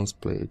bronze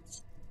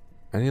plates.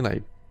 I need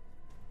like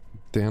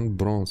 10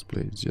 bronze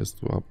plates just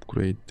to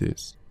upgrade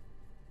this.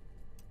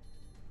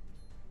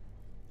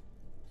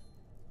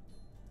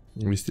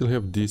 We still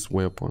have these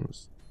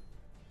weapons.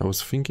 I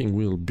was thinking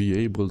we'll be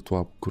able to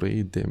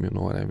upgrade them, you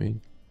know what I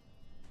mean?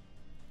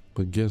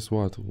 But guess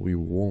what? We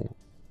won't.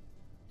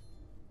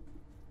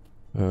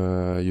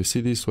 You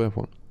see this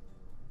weapon?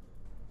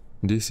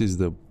 This is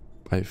the...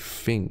 I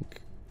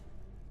think...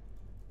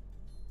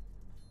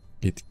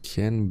 It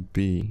can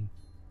be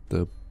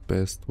the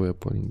best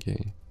weapon in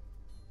game.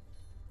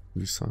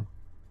 This one.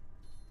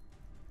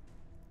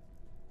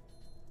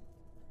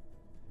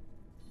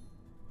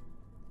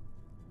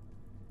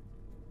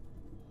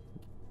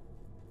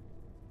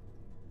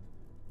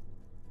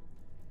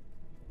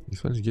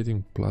 This one is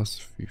getting plus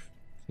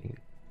 15.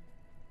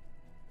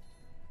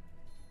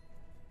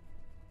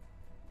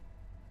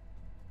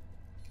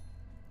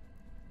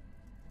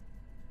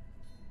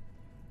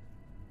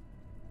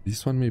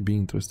 This one may be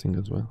interesting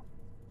as well.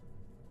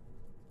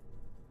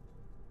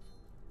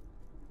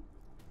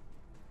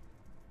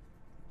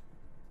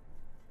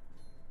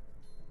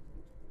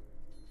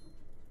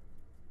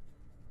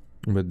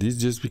 But this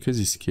just because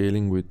it's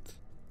scaling with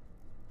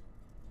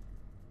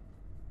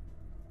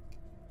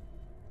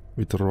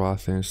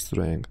wrath and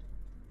strength.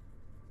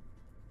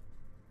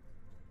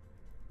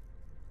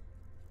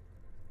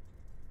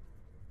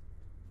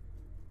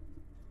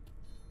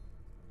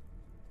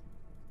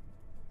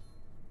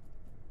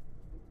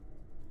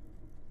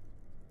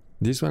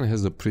 This one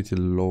has a pretty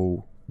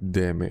low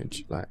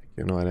damage, like,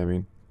 you know what I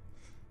mean?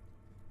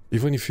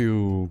 Even if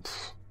you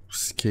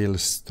scale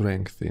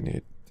strength in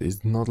it,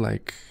 it's not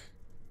like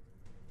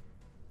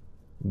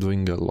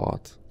doing a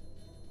lot.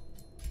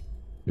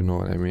 You know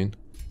what I mean?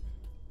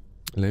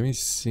 Let me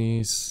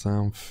see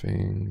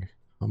something.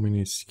 How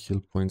many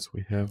skill points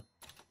we have?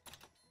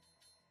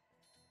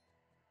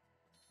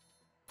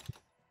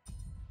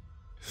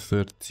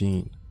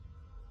 13.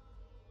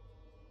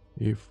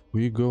 If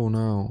we go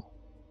now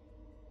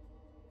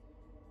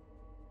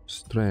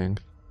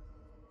strength,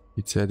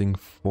 it's adding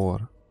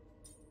 4.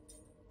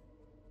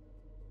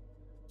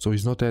 So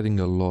it's not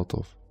adding a lot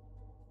of.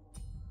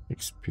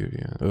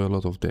 experience, a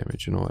lot of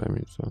damage, you know what I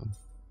mean? So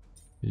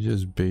it's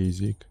just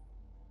basic.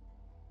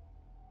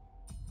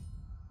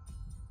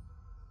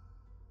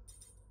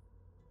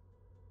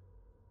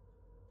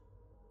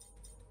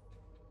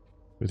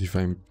 But if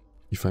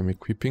I'm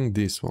equipping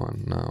this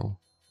one now,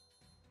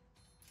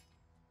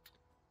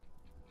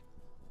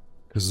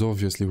 because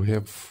obviously we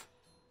have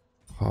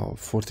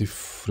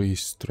 43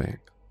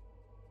 strength.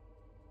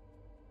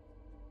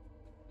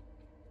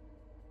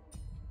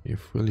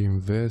 If we'll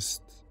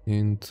invest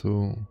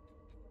into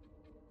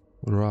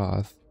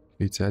Wrath,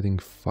 it's adding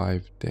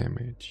 5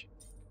 damage.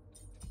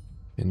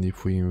 And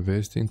if we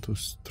invest into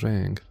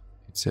Strength,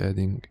 it's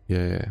adding...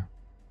 Yeah,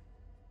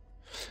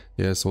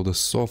 so the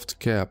soft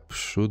cap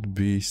should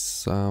be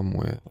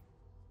somewhere.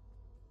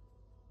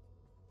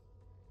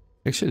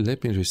 Actually,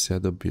 let me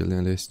reset the build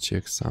and let's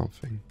check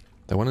something.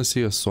 I want to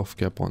see a soft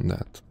cap on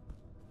that.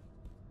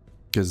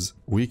 Because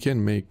we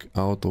can make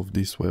out of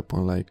this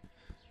weapon, like...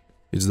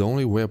 It's the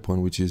only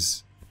weapon which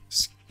is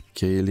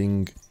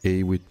scaling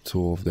A with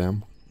 2 of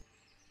them.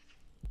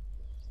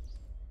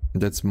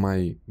 That's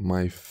my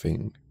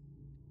thing.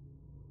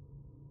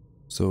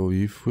 So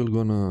if we're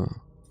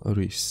gonna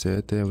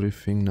reset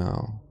everything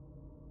now,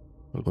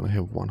 we're gonna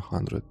have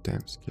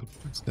 110 skill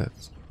points.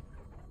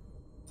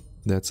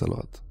 That's a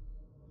lot.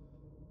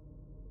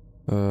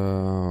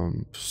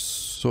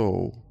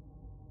 So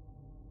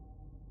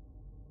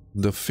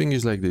the thing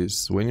is like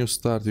this. When you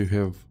start, you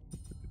have...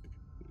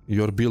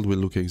 Your build will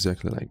look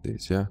exactly like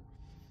this, yeah?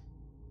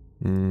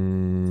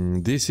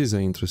 This is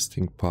an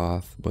interesting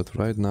path, but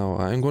right now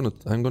I'm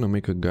gonna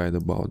make a guide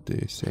about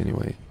this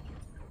anyway.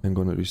 I'm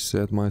gonna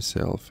reset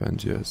myself and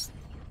just...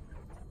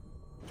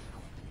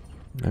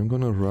 I'm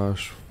gonna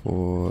rush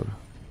for...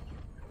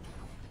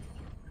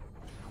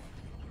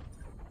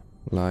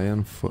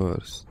 Lion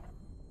first.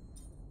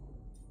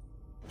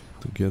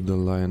 To get the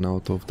lion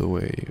out of the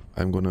way.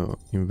 I'm gonna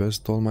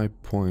invest all my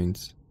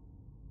points.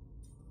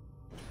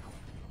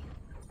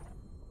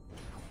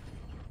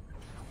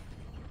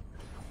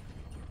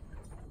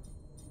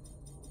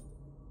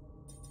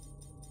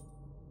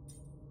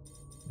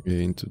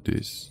 Into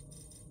this.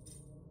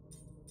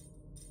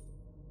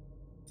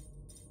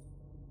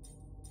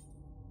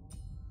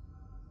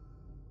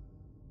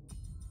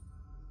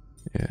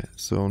 Yeah,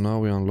 so now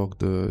we unlock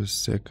the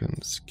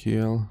second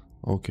skill.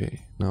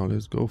 Okay, now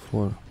let's go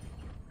for...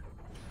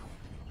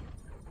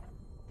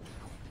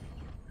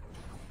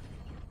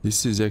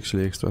 This is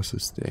actually extra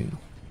sustain.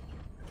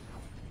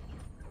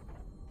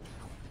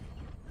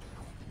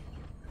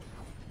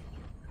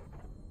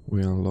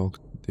 We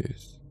unlocked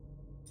this.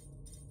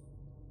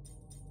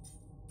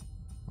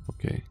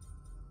 Okay.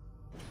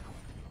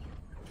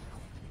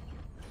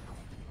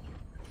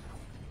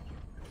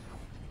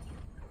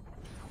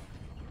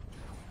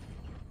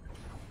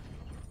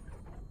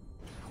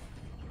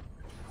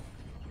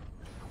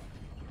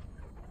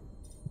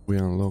 We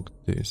unlocked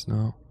this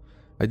now.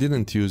 I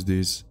didn't use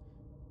this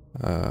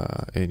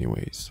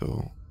anyway,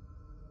 so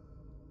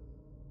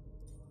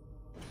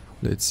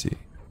let's see.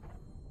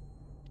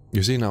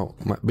 You see now,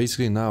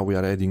 basically now we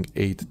are adding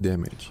 8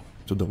 damage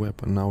to the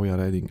weapon. Now we are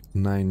adding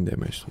 9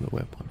 damage to the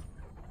weapon.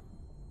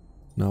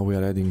 Now we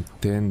are adding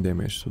 10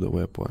 damage to the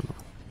weapon.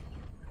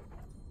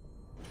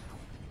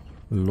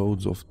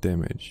 Loads of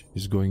damage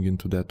is going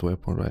into that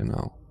weapon right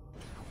now.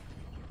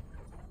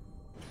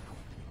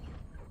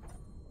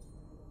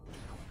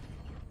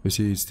 You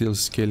see, it's still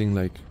scaling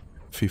like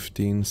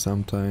 15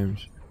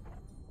 sometimes.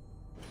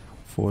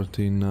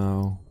 14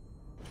 now.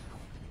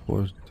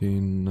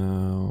 14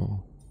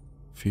 now.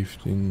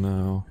 15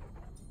 now.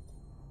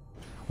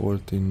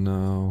 14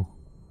 now.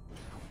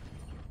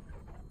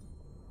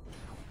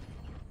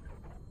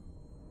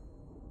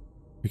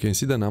 You can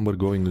see the number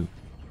going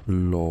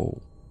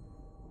low.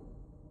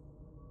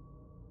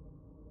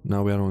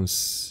 Now we are on...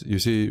 You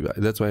see,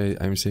 that's why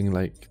I'm saying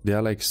like they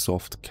are like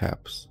soft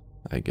caps,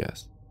 I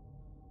guess.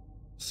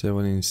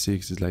 7 and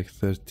 6 is like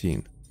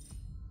 13.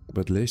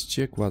 But let's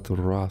check what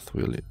Wrath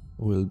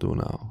will do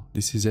now.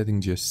 This is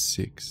adding just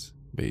 6,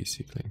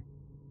 basically.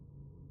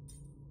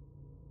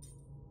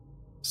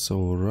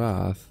 So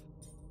Wrath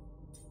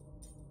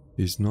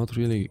is not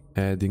really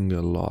adding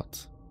a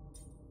lot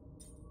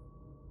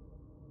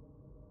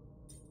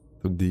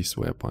to this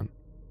weapon.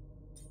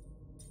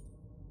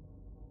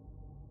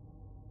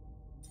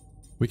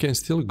 We can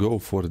still go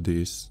for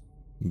this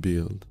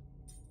build.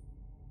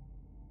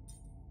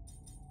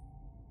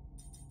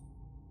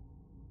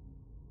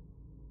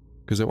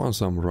 Because I want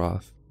some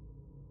Wrath.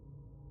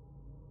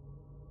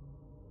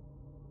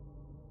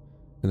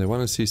 And I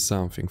want to see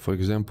something. For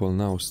example,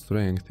 now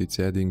strength, it's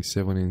adding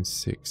 7 and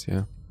 6,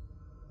 yeah?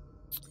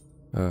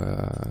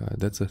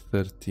 That's a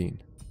 13.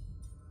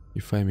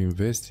 If I'm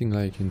investing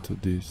like into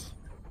this...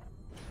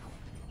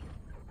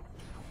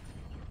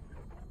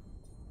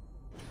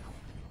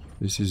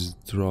 This is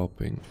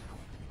dropping.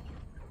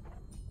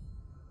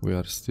 We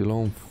are still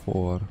on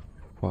 4,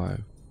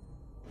 5.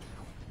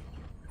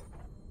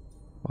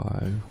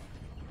 5.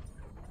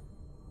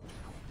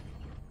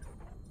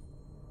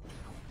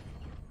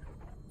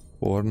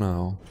 4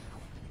 now.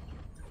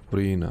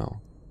 3 now.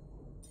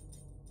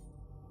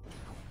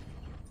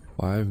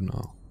 5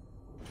 now.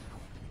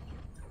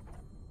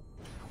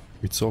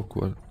 It's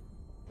awkward.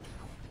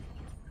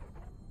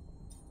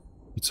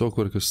 It's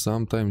awkward because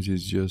sometimes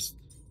it's just...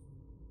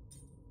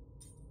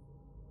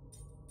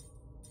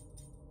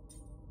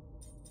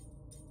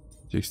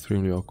 It's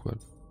extremely awkward.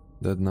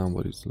 That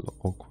number is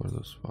awkward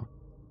as fuck.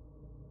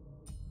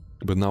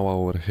 But now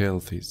our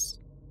health is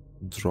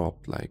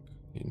dropped like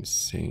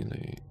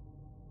insanely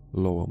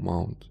low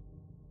amount.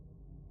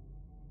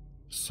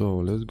 So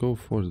let's go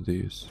for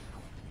this.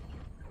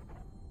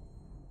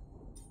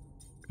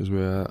 Because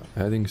we are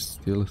adding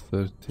still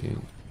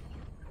 13.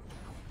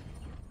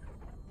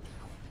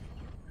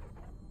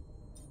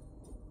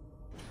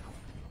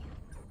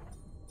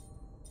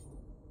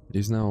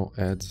 This now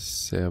adds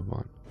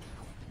 7.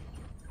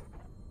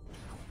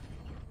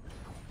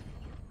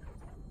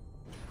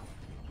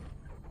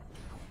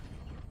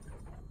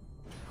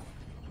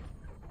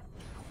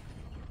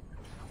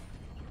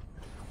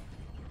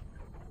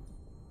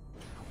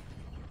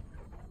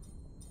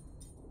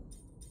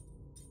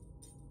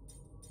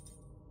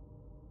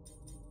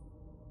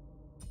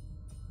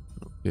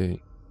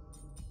 Okay.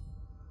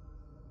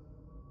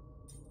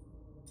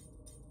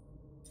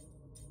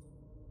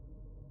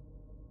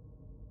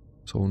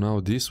 So now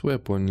this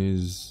weapon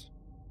is...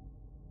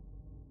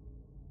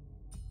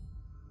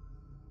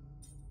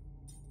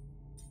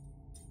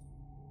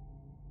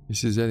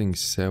 This is adding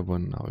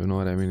 7 now, you know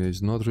what I mean?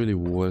 It's not really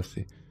worth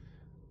it.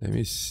 Let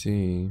me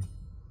see.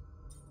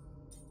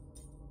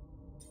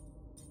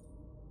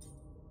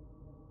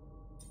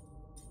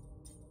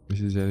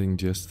 This is adding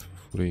just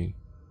 3.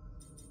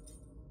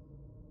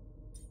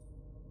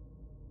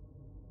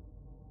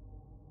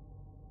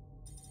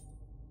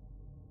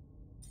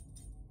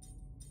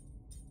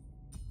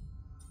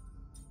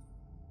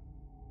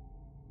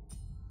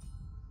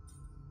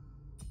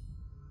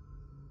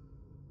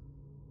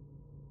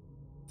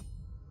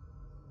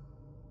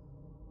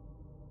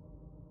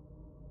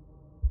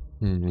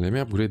 Let me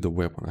upgrade the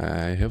weapon.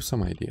 I have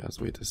some ideas.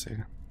 Wait a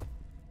second.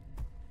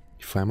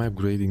 If I'm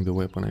upgrading the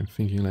weapon, I'm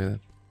thinking like that.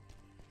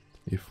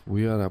 If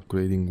we are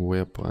upgrading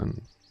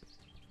weapon...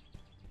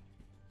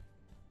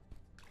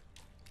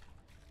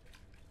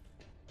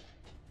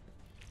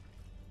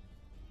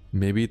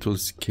 Maybe it will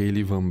scale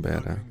even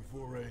better.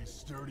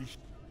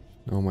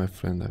 No, my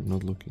friend, I'm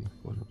not looking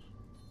for a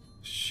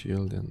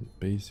shield, and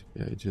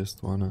basically I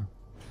just wanna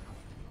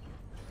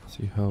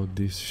see how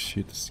this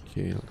shit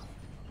scales.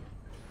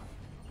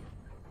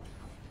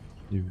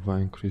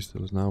 Divine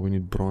crystals. Now we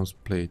need bronze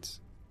plates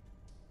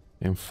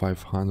and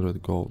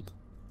 500 gold.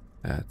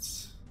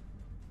 That's...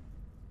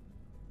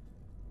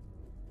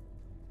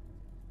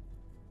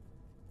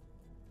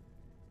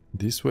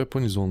 This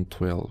weapon is on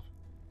 12.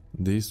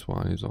 This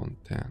one is on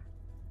 10.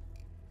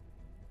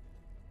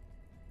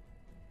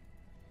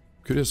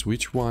 Curious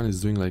which one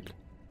is doing like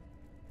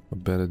a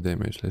better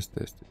damage. Let's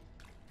test it.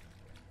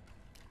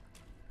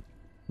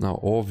 Now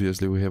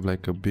obviously we have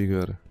like a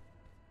bigger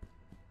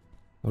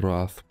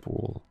wrath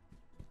pool.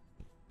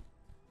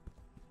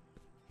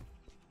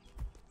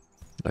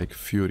 Like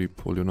fury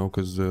pool, you know,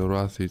 because the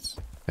wrath is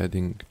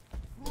adding...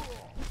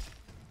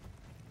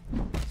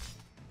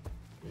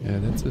 Yeah,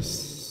 that's a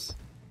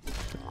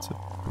pretty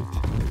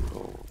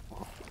low.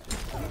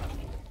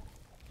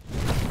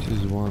 This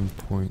is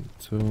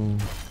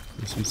 1.2.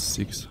 This is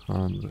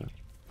 600.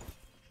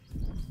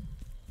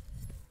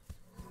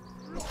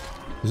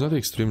 It's not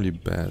extremely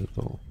bad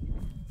though.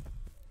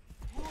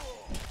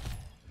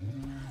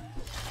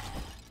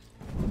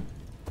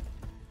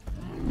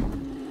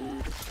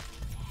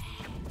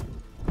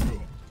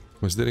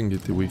 Considering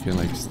it, we can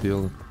like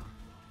still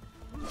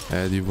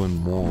add even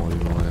more, you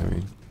know what I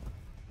mean?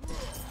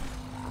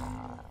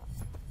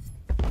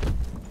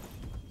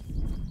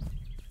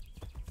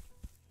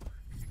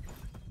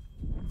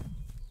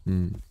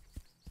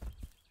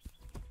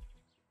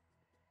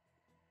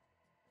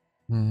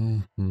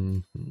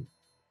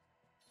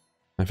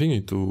 I think we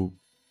need to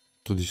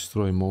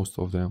destroy most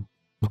of them.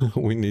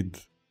 we need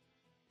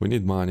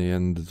money,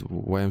 and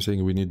why I'm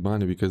saying we need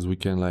money, because we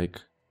can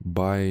like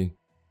buy.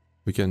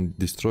 We can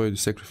destroy,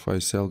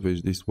 sacrifice,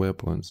 salvage these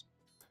weapons.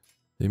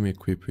 Let me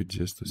equip it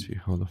just to see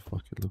how the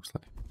fuck it looks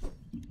like.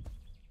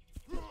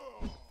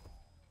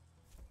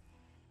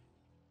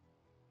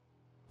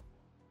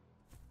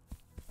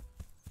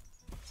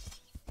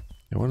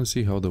 I want to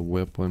see how the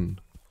weapon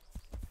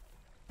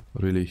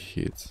really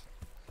hits.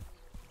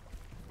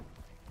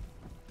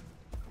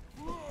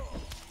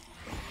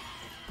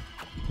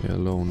 Yeah,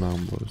 low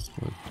numbers,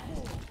 but...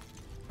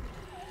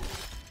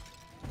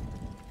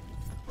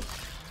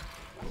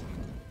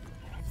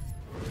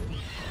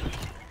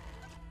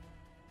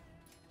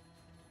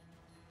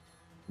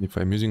 If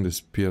I'm using the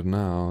spear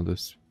now, the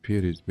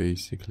spear is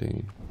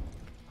basically...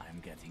 I'm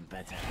getting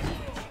better.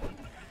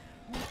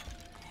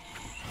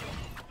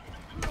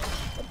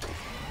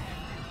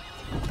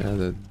 Yeah,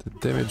 the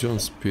damage on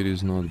spear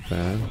is not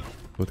bad,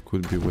 but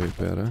could be way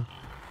better.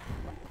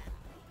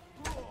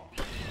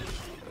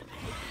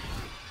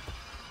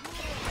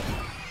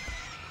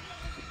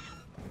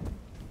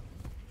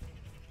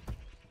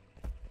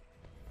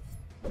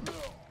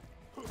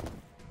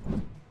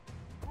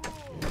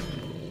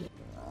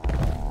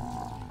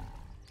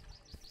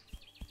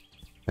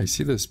 I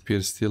see the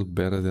spear still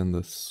better than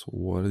the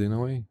sword in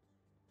a way.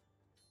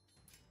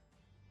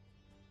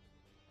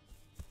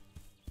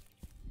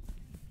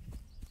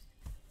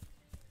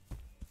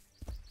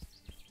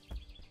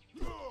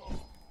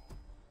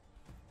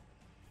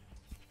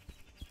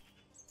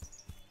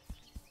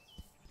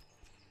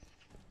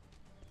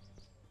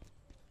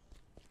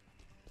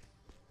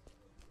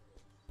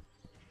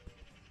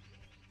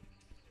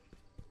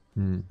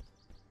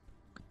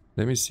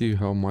 Let me see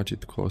how much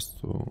it costs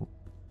to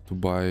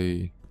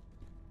buy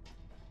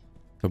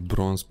a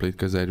bronze plate,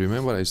 because I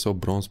remember I saw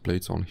bronze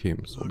plates on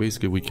him, so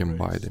basically we can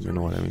buy them, you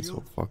know what I mean,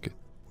 so fuck it.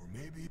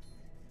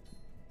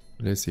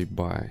 Let's say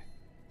buy.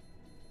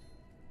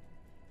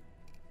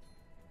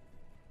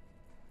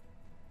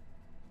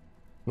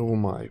 Oh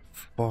my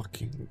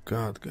fucking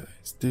god,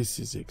 guys, this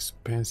is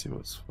expensive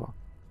as fuck.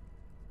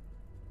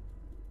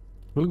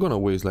 We're gonna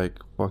waste like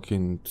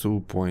fucking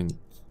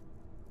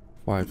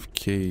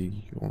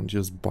 2.5k on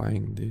just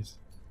buying this.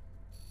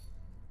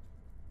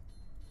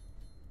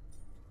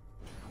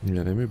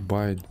 Yeah, let me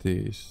buy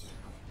this.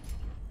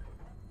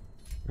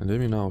 And let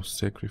me now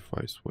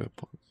sacrifice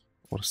weapons.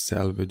 Or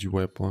salvage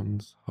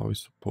weapons, how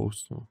it's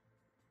supposed to.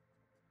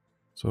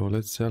 So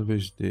let's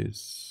salvage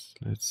this.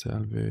 Let's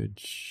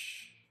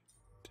salvage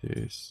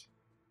this.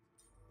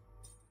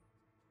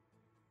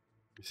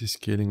 This is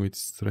scaling with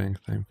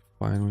strength, I'm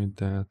fine with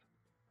that.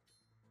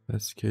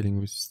 That's scaling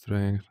with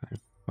strength,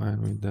 I'm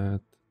fine with that.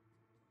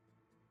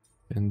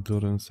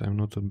 Endurance, I'm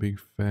not a big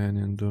fan.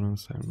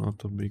 Endurance, I'm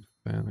not a big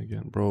fan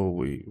again. Bro,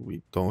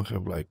 we don't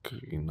have like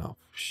enough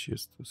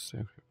shit to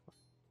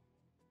sacrifice.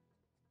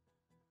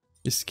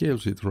 It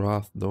scales with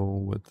wrath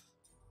though, but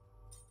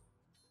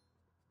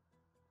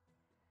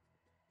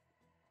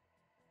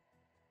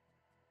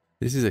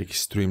this is an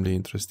extremely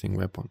interesting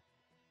weapon.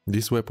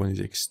 This weapon is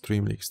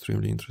extremely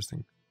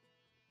interesting.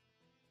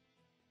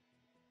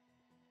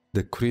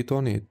 The crit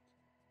on it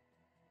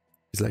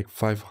is like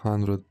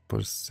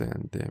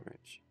 500%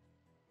 damage.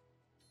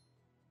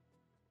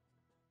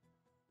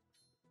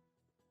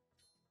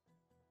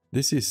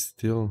 This is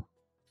still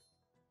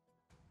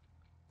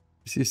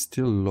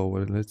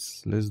lower.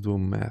 Let's do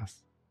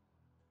math.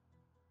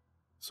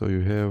 So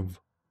you have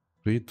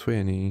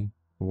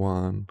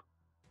 321,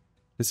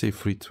 let's say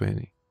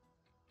 320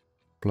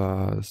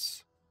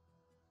 plus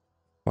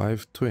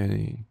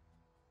 520,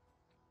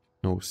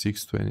 no,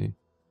 620,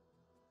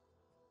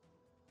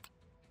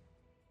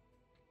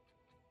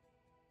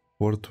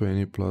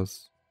 420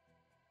 plus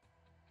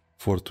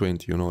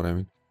 420, you know what I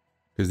mean?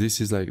 Because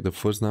this is like, the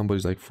first number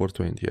is like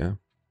 420, yeah?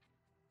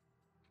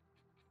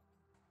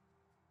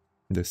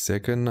 The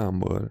second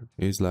number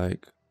is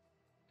like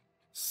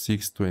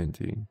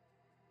 620.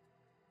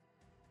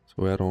 So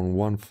we're on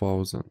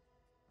 1000.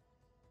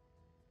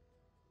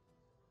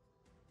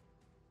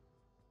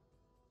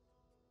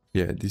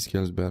 Yeah, this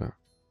scales better.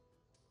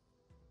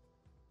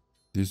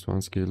 This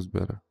one scales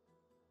better.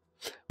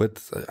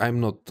 But I'm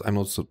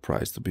not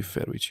surprised, to be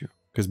fair with you.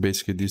 Because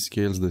basically this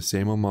scales the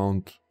same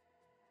amount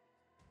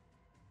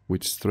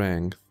with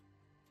strength.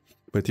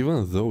 But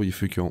even though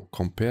if you can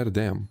compare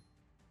them,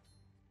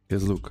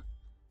 because look,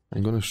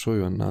 I'm gonna show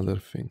you another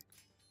thing.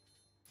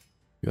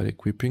 You are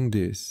equipping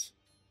this.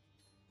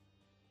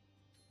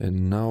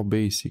 And now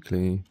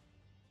basically,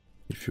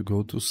 if you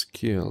go to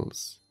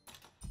skills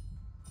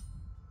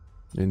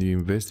and you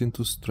invest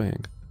into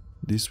strength,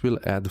 this will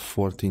add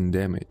 14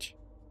 damage.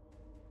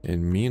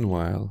 And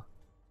meanwhile,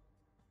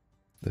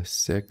 the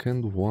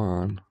second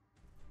one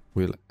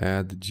will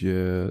add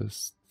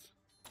just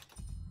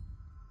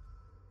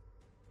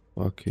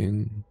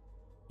fucking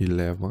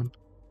 11.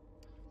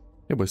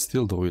 Yeah, but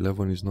still though,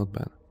 11 is not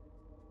bad.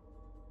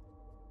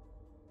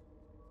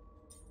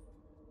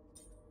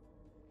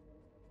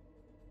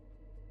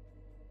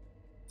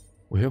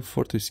 We have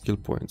 40 skill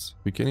points.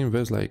 We can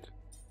invest like,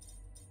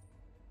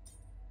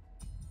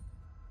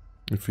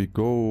 if we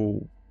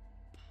go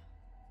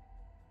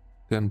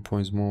 10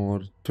 points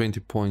more, 20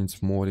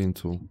 points more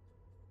into,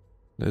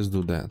 let's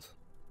do that.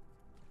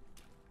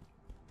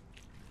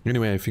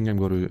 Anyway, I think I'm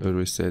going to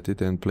reset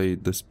it and play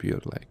the spear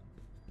like.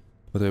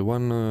 But I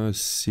wanna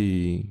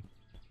see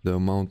the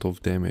amount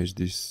of damage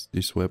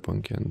this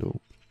weapon can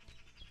do.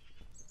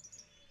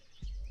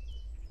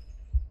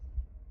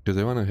 Because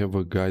I wanna have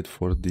a guide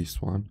for this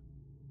one.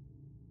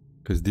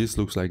 Because this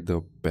looks like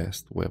the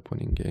best weapon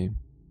in game.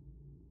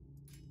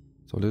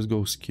 So let's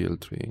go skill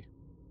tree.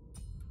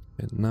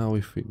 And now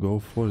if we go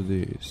for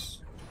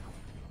this.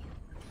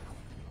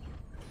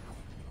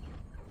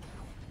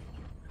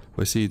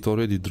 But see, it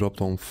already dropped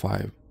on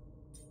 5.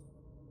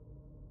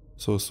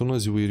 So as soon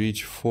as we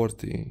reach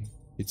 40,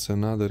 it's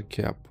another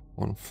cap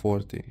on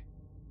 40.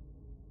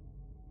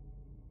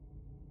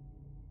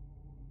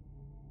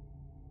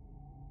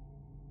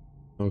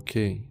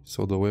 Okay,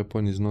 so the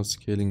weapon is not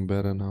scaling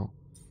better now.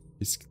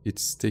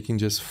 It's taking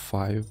just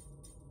 5.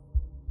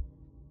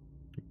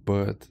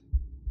 But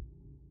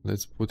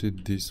let's put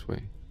it this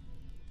way.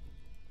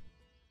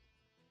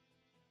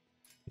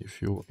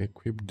 If you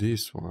equip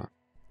this one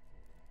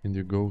and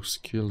you go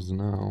skills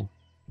now,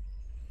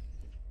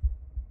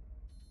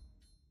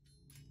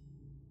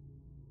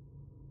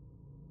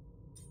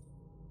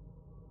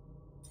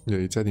 Yeah,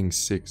 it's adding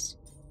 6.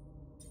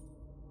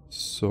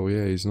 So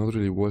yeah, it's not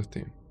really worth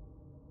it.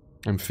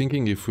 I'm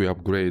thinking if we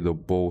upgrade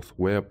both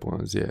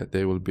weapons, yeah,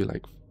 they will be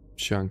like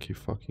chunky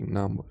fucking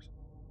numbers.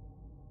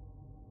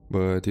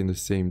 But in the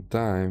same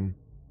time,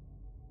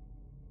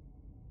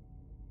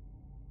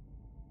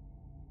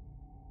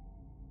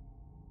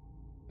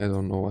 I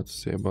don't know what to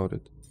say about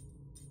it.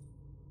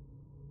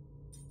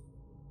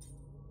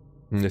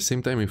 In the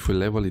same time, if we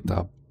level it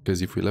up,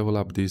 because if we level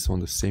up this on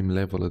the same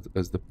level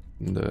as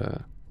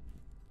the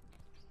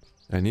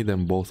I need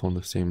them both on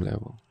the same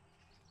level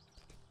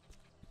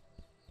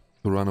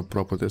to run a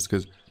proper test,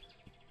 because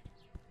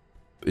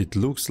it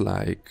looks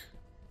like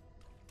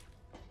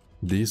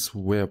this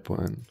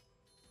weapon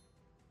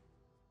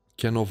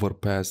can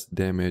overpass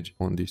damage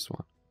on this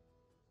one.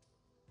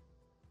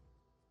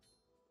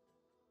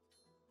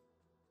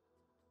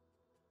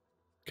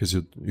 Because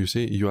you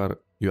see, you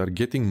are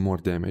getting more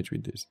damage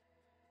with this.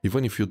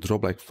 Even if you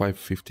drop like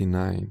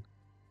 559,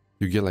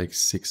 you get like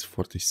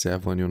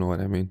 647, you know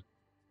what I mean?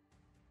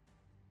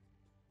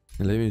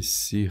 And let me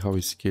see how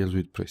it scales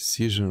with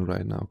precision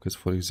right now. Because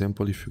for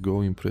example, if you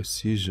go in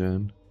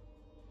precision...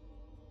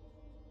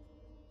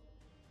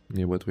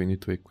 Yeah, but we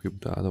need to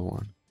equip the other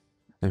one.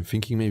 I'm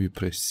thinking maybe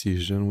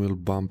precision will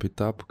bump it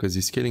up. Because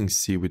it's scaling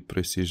C with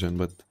precision,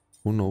 but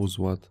who knows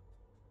what.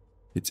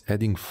 It's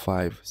adding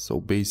 5. So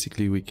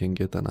basically we can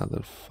get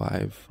another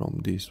 5 from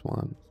this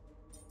one.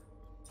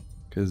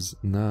 Because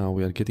now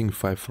we are getting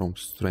 5 from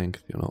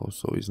strength, you know,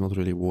 so it's not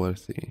really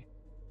worthy.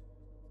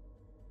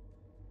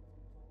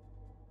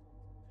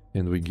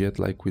 And we get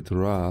like with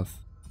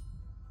wrath,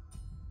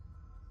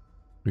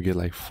 we get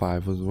like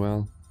 5 as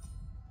well.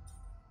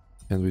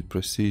 And with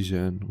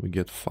precision, we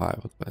get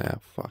 5. But yeah,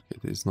 fuck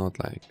it, it's not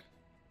like...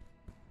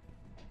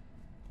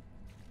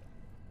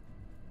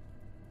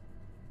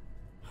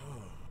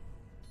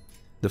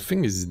 The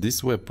thing is,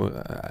 this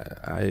weapon,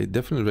 I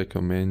definitely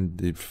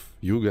recommend if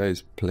you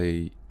guys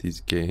play this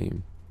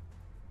game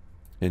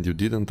and you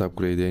didn't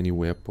upgrade any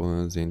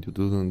weapons and you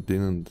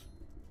didn't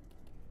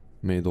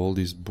made all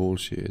this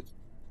bullshit,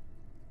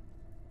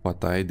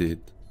 what I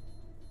did.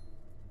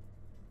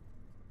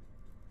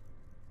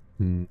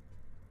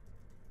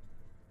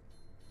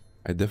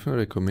 I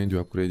definitely recommend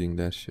you upgrading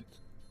that shit.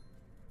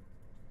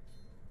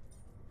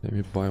 Let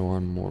me buy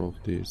one more of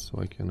this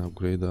so I can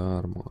upgrade the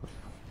armor.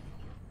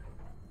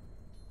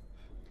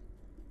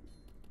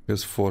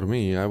 Because for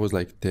me, I was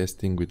like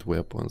testing with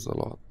weapons a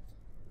lot.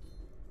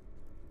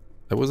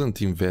 I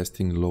wasn't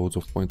investing loads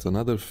of points.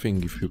 Another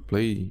thing,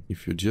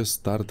 if you just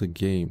start the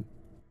game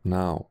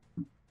now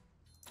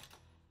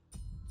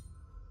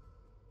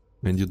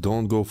and you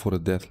don't go for a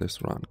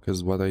Deathless run,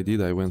 because what I did,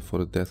 I went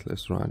for a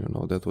Deathless run, you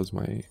know, that was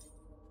my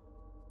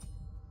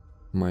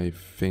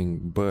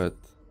thing. But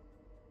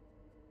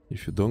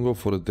if you don't go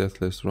for a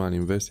Deathless run,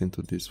 invest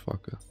into this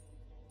fucker.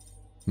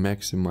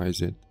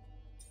 Maximize it.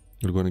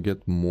 You're gonna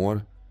get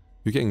more.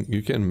 You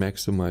can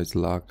maximize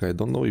luck. I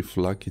don't know if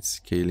luck is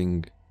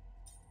scaling.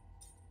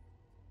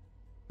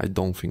 I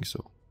don't think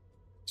so.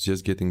 It's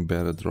just getting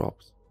better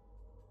drops.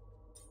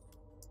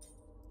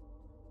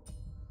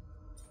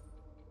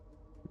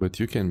 But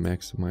you can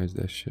maximize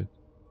that shit.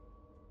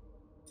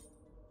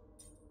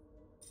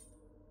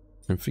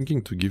 I'm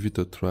thinking to give it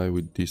a try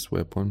with this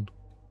weapon.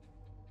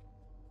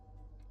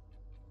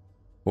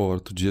 Or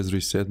to just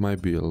reset my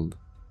build.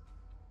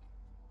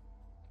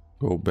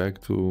 Go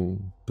back to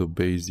the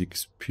basic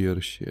spear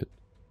shit.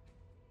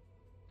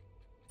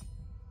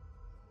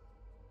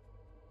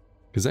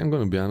 Because I'm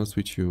gonna be honest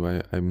with you,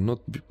 I'm not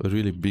a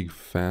really big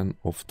fan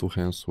of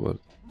two-hand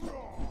swords.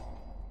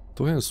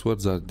 Two-hand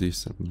swords are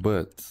decent,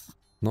 but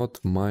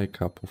not my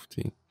cup of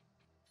tea.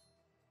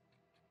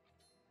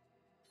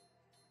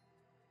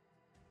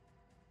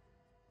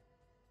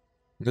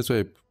 That's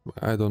why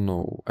I don't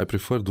know, I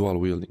prefer dual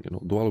wielding, you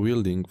know. Dual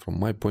wielding from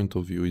my point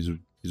of view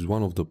is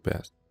one of the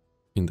best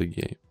in the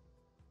game.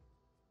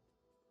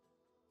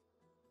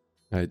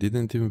 I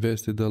didn't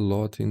invest a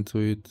lot into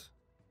it,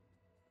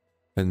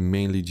 and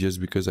mainly just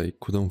because I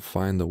couldn't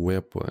find a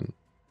weapon,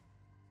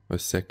 a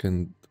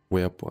second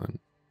weapon,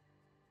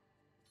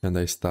 and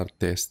I start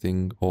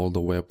testing all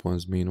the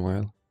weapons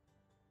meanwhile.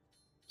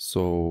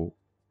 So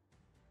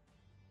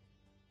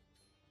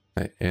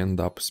I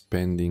end up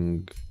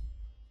spending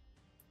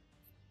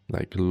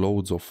like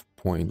loads of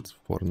points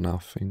for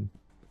nothing.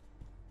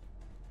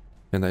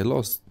 And I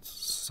lost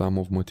some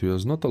of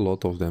materials, not a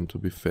lot of them to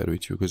be fair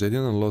with you, because I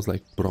didn't lose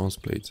like bronze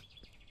plates.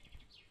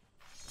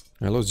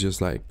 I lost just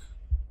like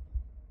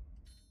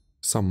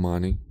some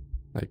money,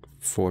 like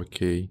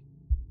 4k.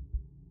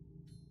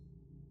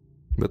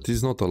 But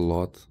it's not a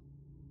lot.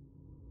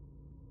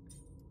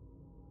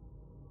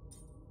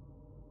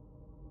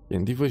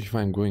 And even if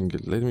I'm going,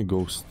 let me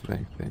go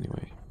strength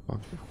anyway. Fuck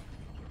it.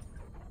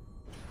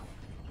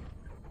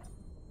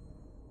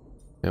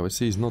 Yeah, but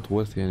see, it's not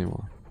worth it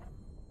anymore.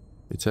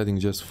 It's adding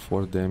just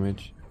 4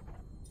 damage.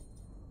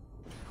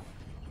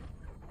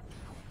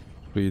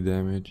 3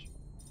 damage.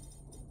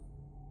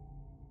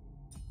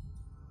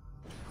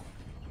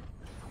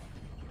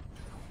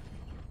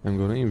 I'm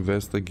gonna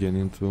invest again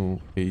into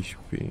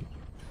HP.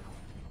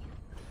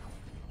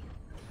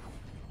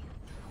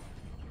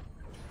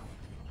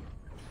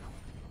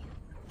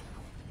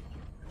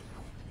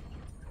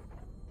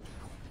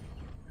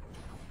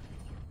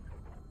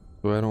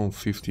 We're on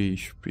 50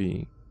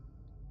 HP.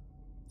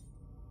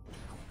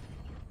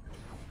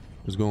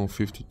 Let's go on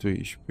 52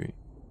 HP.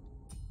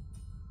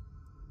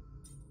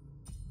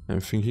 I'm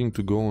thinking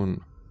to go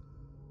on.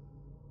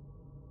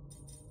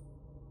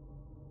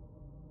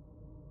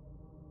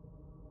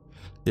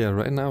 Yeah,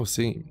 right now,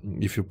 see,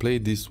 if you play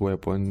this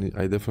weapon,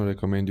 I definitely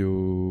recommend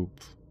you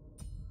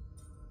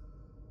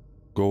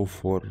go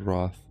for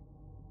Wrath.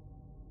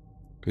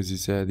 Because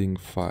it's adding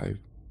 5.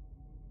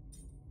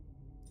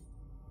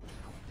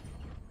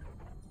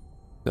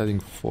 It's adding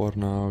 4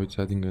 now, it's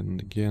adding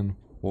again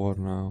 4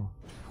 now.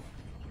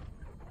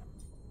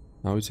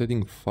 Now it's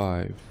adding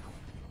 5.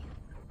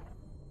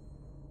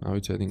 Now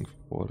it's adding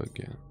 4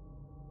 again.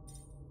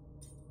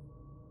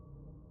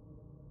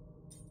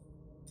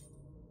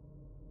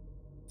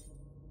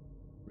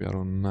 We are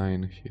on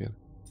 9 here.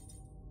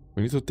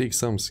 We need to take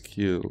some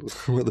skill.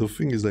 But the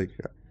thing is, like,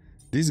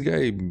 this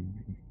guy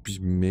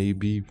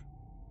maybe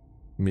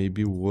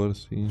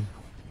worthy.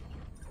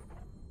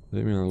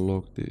 Let me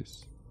unlock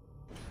this.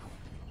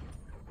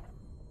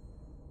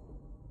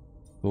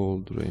 Soul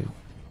Drain.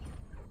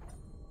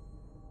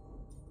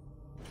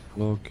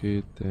 Lock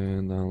it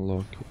and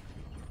unlock it.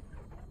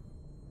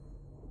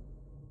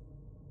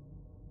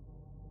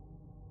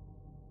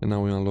 And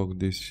now we unlock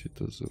this shit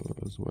as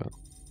well.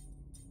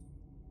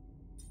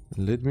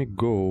 Let me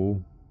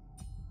go.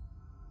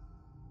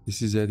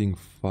 This is adding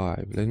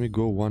 5. Let me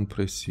go 1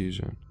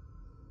 precision.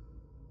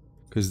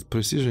 Because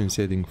precision is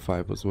adding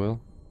 5 as well.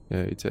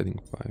 Yeah, it's adding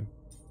 5.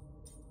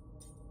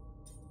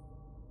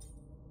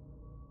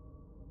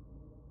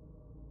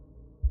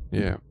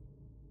 Yeah.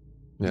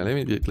 Yeah,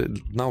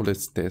 now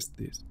let's test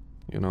this,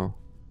 you know.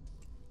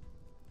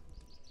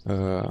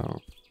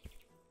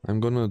 I'm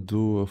gonna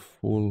do a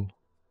full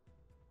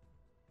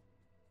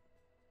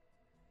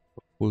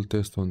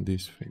test on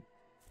this thing.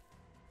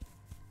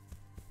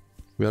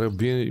 We are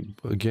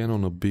again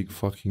on a big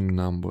fucking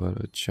number,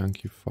 a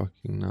chunky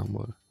fucking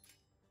number.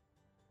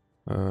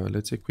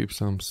 Let's equip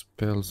some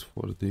spells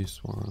for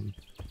this one.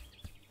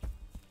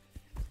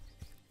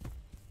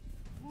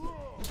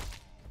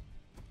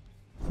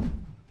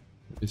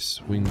 This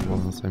swing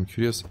was, I'm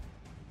curious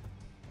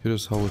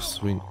how a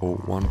swing, oh,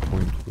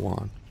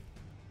 1.1.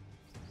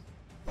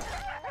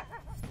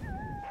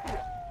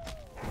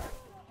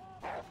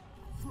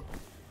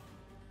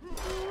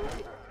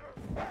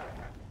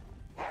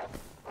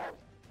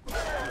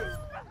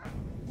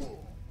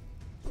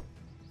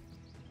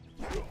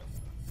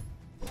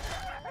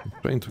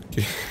 Trying to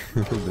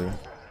kill there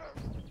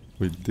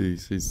with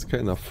this, it's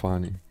kind of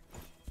funny.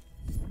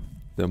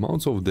 The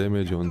amounts of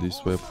damage on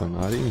this weapon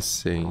are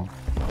insane.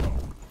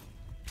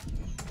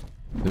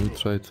 Let me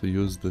try to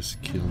use the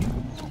skill.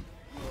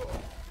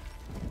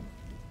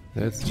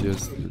 That's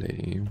just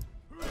lame.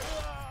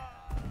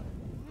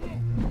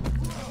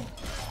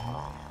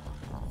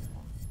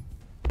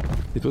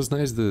 It was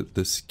nice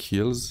the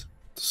skills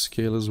to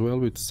scale as well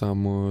with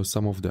some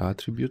of the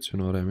attributes, you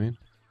know what I mean?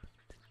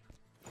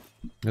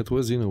 That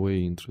was in a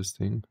way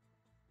interesting.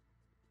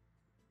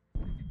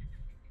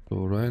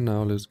 So right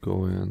now let's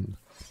go and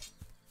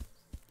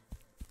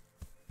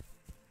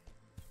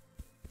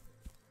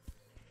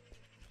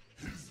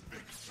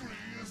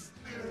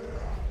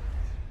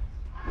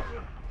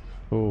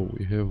oh,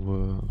 we have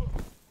oh,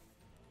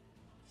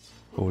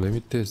 let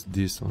me test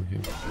this on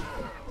him.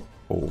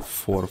 Oh,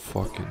 4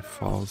 fucking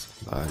fouls.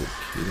 Are you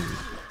kidding me?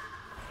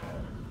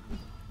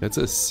 That's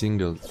a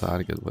single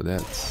target, but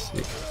that's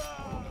sick.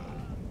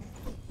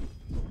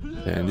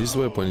 And this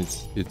weapon,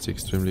 it's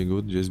extremely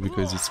good just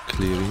because it's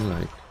clearing,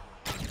 like.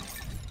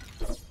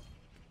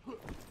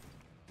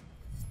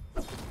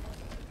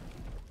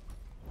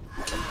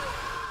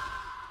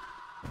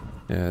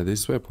 Yeah,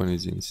 this weapon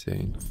is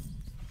insane.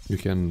 You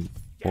can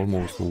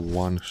almost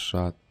one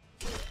shot.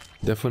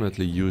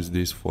 Definitely use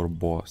this for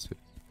bosses.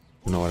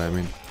 You know what I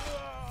mean?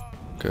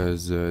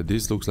 Because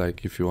this looks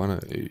like if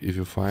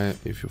you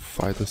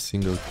fight a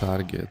single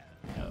target.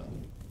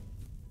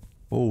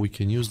 Oh, we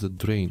can use the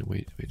drain.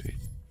 Wait.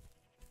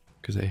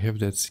 Because I have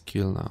that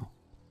skill now.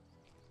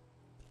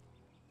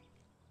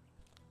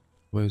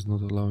 Why is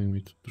not allowing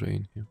me to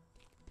drain him?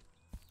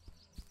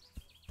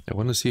 I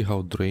want to see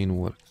how drain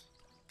works.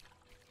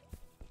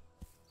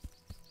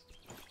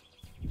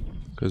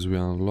 Because we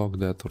unlock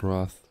that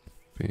wrath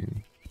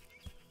thing.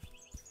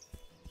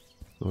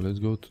 So let's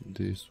go to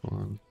this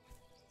one.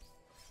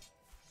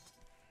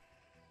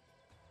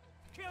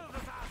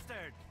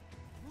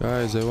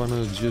 Guys, I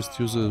wanna just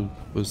use a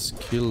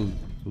skill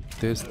to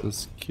test a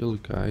skill,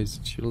 guys.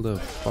 Chill the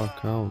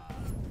fuck out.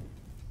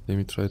 Let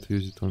me try to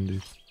use it on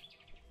this.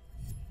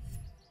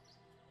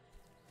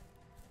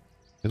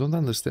 I don't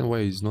understand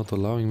why he's not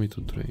allowing me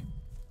to drain.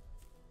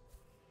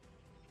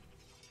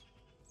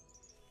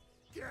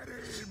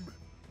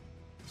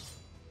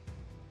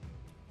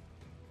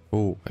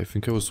 Oh, I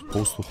think I was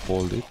supposed to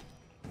hold it.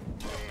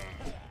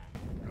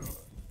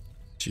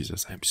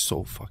 Jesus, I'm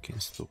so fucking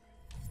stupid.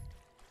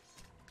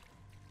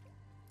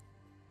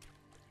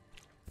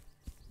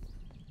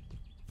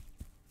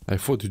 I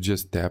thought you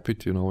just tap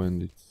it, you know,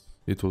 and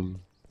it will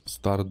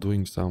start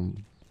doing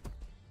some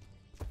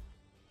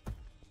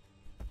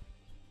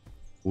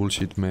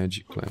bullshit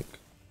magic, like.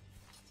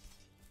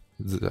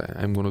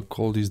 I'm gonna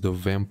call this the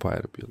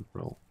vampire build,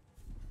 bro.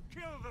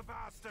 Kill the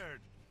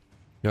bastard!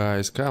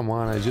 Guys, come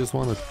on, I just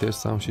wanna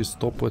test some shit.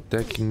 Stop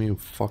attacking me, you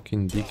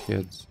fucking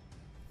dickheads.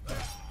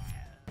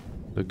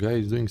 The guy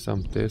is doing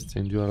some tests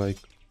and you are like...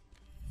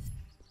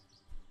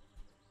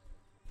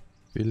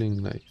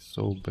 feeling like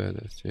so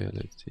badass. Yeah,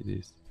 let's see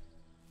this.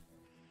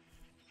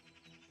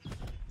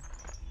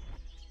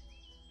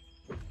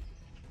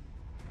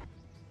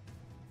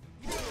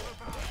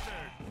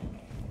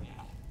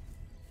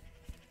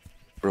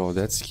 Bro,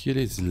 that skill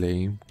is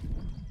lame.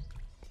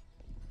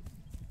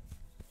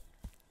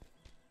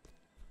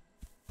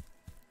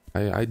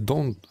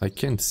 I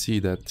can't see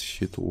that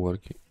shit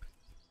working.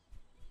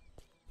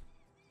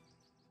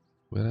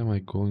 Where am I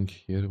going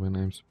here when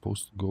I'm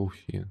supposed to go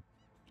here?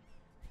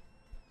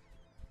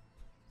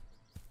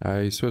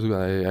 I swear to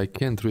God, I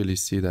can't really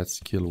see that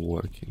skill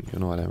working, you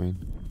know what I mean?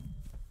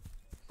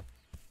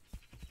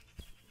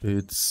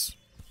 It's...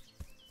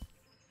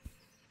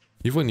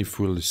 even if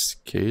we'll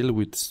scale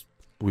with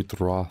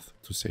Wrath,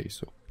 to say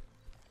so.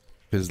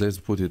 Because let's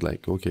put it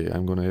like, okay,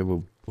 I'm gonna have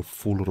a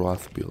full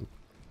Wrath build.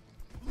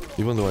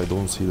 Even though I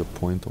don't see the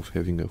point of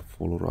having a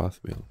full Wrath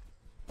build.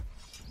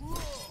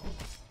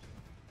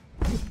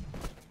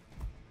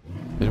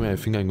 Anyway, I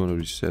think I'm gonna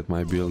reset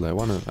my build. I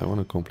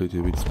wanna complete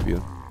it with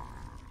Spear.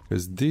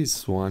 Because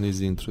this one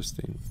is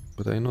interesting,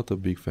 but I'm not a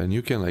big fan.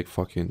 You can like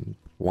fucking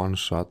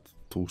one-shot,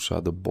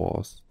 two-shot the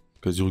boss.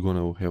 Because you're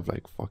gonna have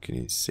like fucking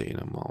insane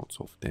amounts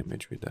of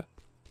damage with that.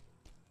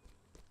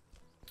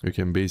 You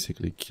can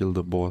basically kill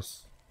the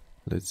boss,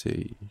 let's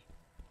say,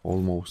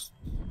 almost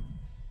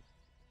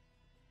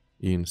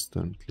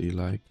instantly,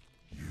 like.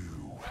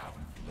 You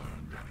haven't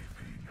learned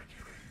anything,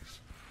 Achilles.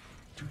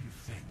 Do you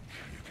think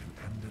you can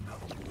end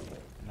another war?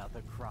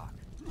 Another croc.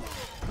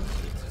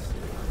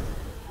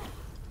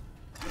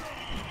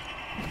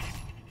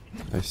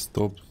 I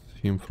stopped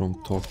him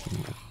from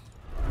talking.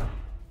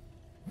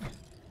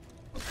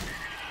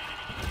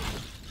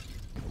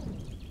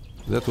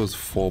 That was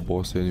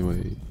Phobos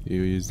anyway.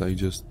 He is like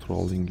just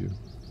trolling you.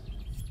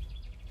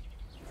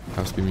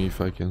 Asking me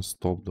if I can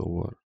stop the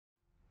war.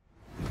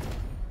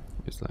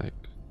 It's like...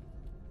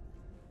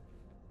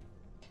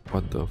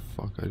 what the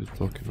fuck are you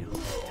talking about?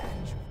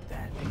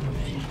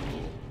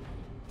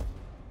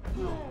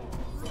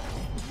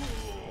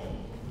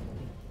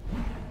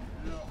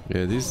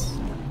 Yeah,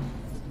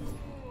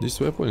 this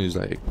weapon is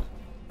like...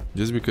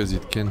 just because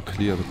it can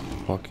clear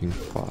fucking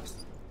fast.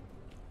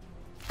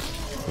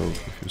 So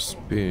if you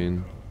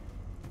spin,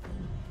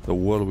 the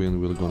whirlwind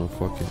will gonna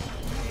fucking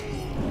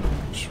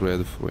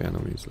shred through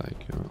enemies, like,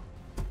 you know.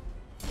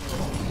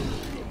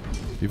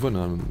 Even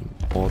on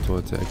auto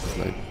attack, it's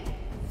like...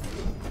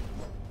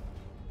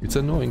 it's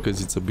annoying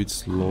because it's a bit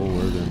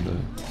slower than the...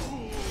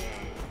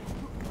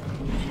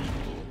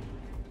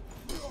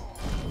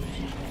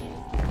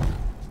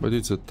 but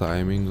it's a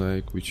timing,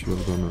 like, which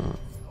you're gonna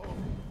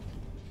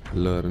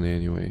learn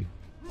anyway.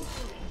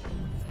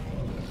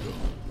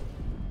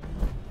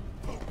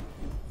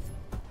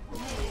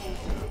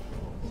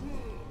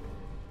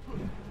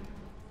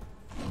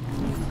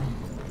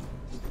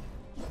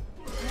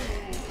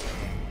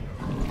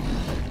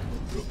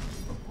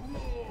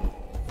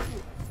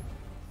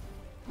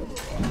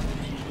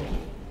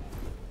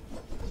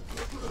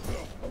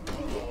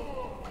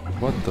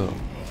 What the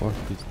fuck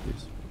is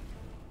this?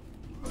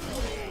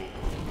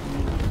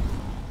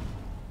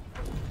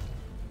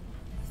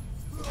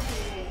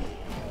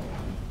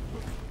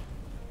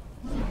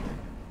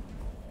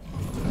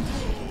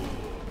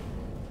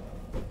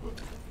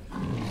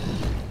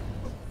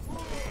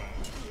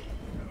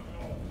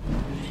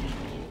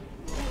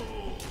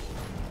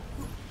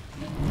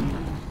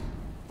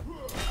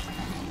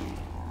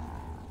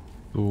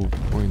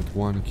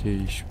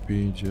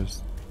 HP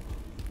just...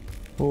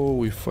 oh,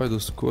 we fight the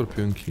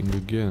Scorpion King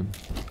again.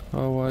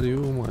 How are you,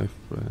 my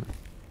friend?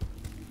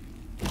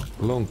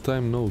 Long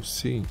time no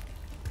see.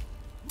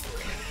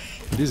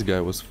 This guy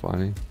was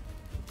funny.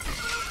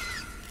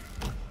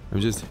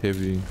 I'm just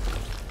heavy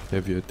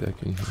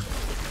attacking him.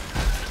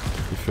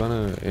 If you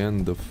wanna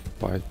end the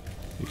fight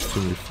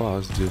extremely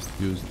fast, just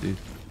use this.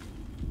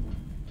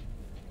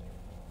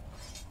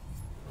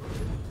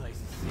 The place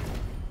is sealed.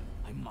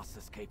 I must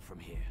escape from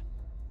here.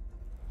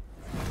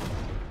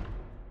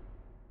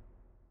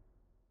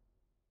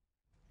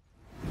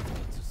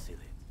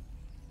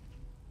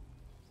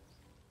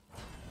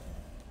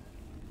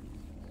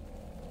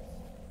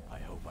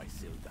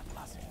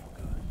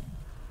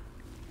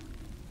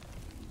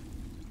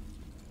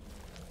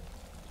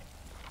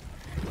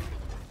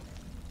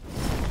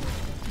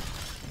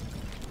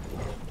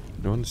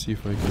 I want to see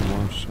if I can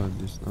one-shot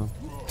this now.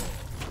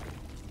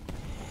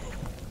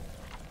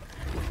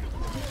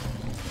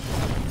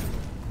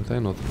 But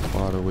I'm not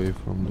far away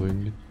from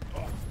doing it.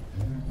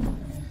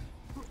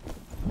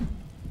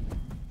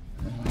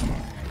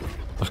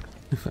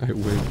 I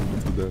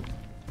waited to that.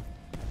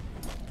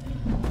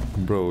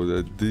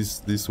 Bro,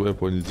 this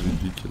weapon is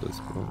ridiculous,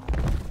 bro.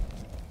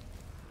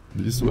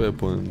 This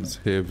weapon is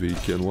heavy,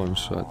 can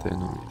one-shot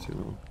enemies, you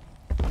know.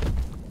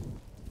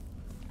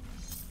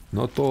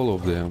 Not all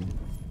of them,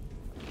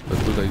 but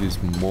put like this,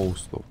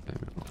 most of them,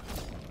 you know.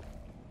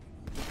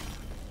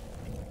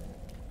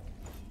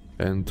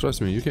 And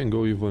trust me, you can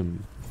go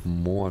even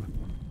more.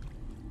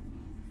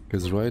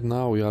 Because right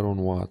now we are on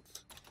what?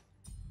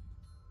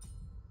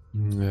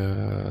 We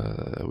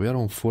are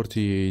on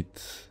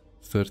 48,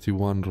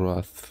 31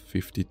 Wrath,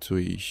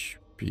 52-ish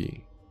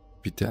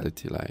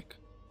vitality, like.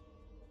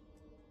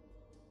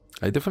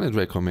 I definitely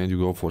recommend you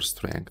go for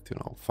strength, you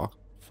know. Fuck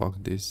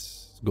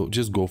this.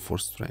 Just go for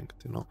strength,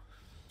 you know.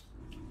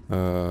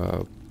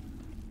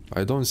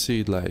 I don't see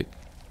it like...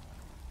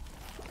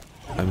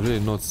 I'm really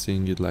not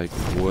seeing it like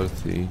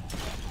worthy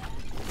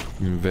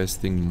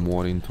investing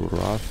more into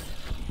Wrath.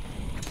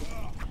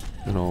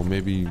 You know,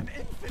 maybe...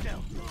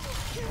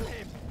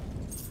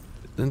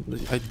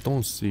 I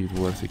don't see it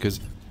worthy, because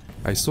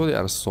I saw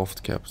there are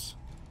soft caps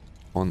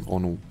on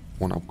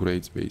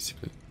upgrades,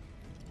 basically.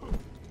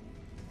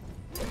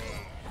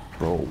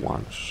 Bro,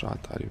 one shot,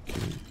 are you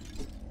kidding?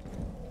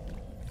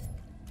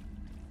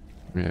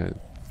 Yeah.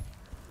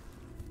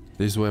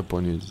 This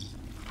weapon is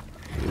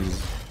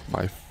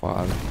by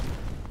far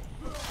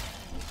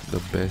the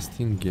best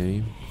in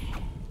game.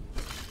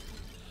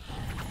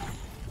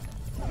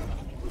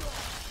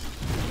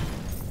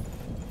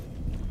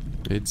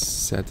 It's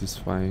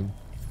satisfying.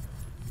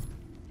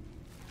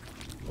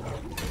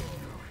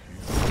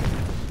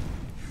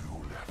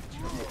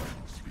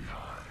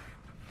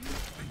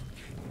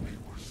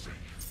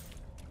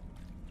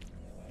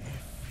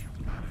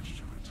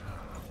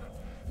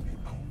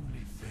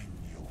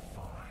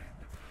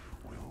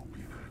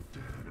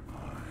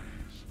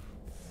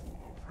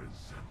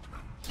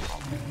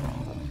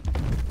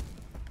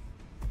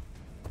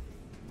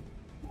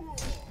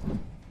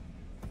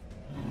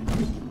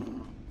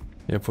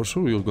 Yeah, for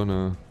sure you're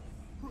gonna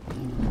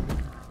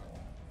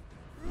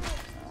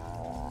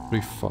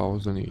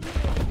 3,000,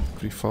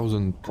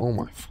 3,000, oh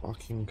my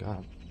fucking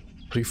god.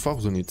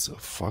 3,000, it's a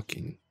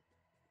fucking...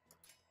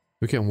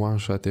 You can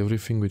one-shot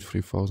everything with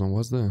 3,000.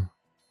 What's the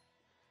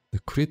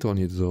crit on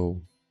it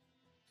though?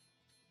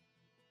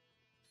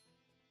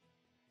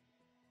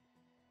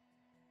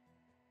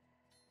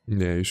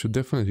 Yeah, you should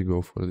definitely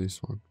go for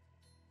this one.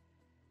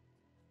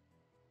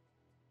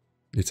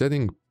 It's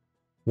adding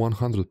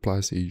 100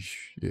 plus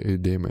each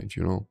damage,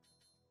 you know.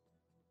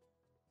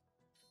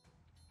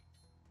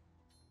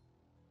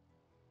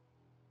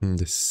 At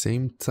the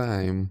same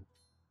time,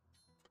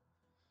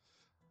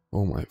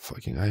 oh my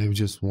fucking, I have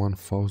just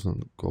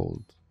 1,000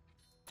 gold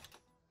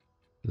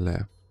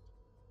left.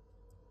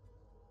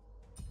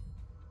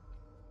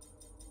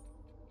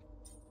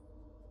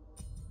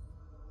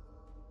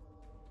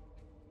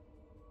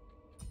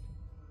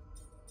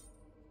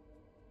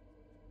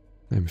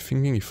 I'm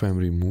thinking if I'm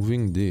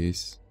removing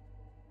this.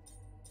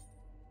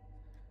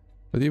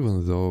 But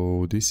even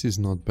though this is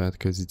not bad,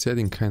 because it's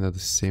adding kind of the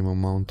same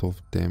amount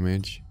of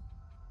damage.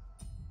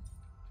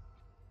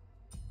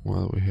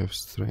 Well, we have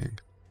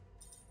strength.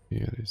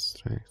 Here is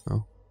strength,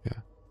 no? Yeah.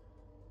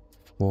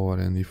 4,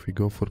 and if we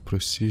go for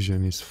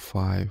precision is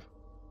 5.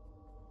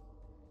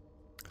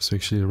 So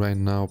actually right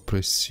now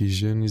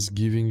precision is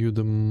giving you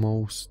the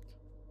most.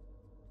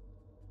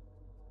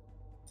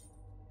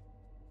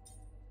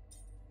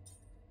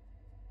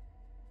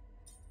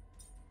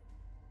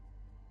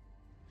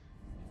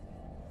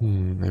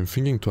 I'm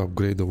thinking to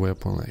upgrade the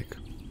weapon, like...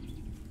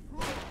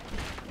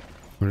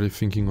 I'm really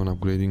thinking on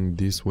upgrading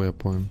this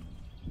weapon.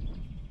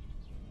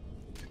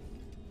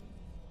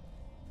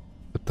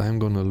 But I'm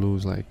gonna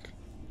lose like...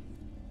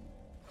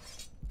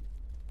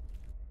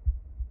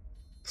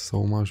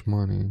 so much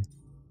money.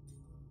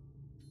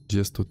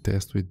 Just to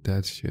test with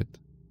that shit.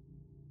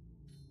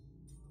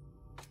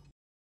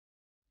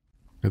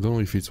 I don't know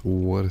if it's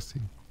worth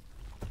it.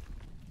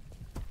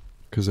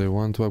 Because I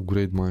want to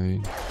upgrade my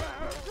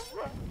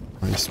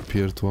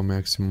spear to a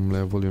maximum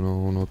level, you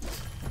know, not...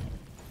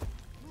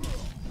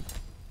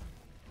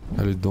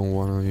 I really don't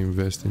want to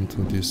invest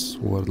into this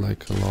sword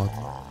like a lot.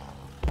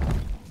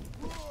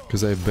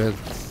 Because I bet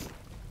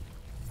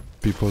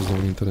people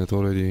on the internet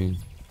already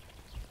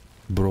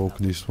broke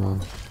this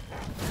one.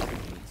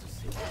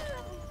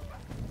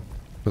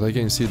 But I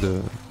can see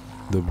the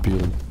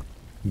build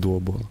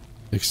doable.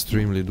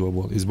 Extremely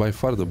doable. It's by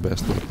far the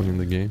best weapon in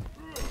the game.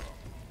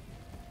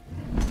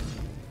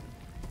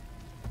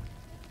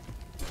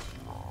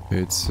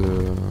 It's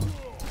a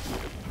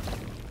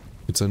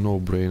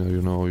no-brainer,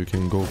 you know, you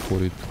can go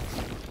for it.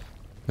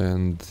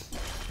 And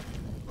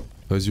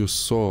as you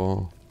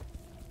saw,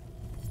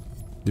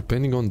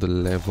 depending on the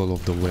level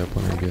of the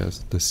weapon, I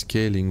guess, the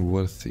scaling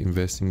worth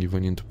investing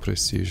even into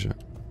precision.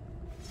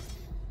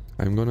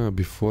 I'm gonna,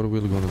 before we're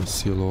gonna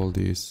seal all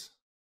these.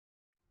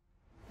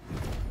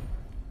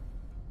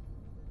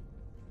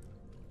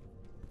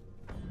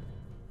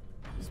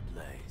 This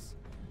place,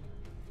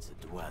 it's a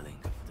dwelling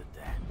of the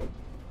dead.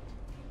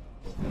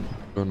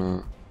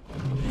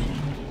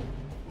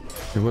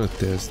 I'm gonna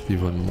test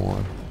even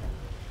more.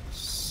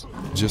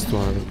 Just to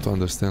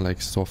understand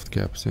like soft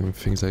caps and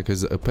things like,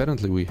 because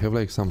apparently we have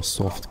like some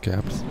soft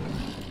caps.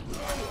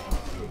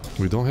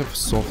 We don't have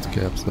soft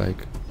caps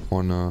like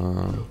on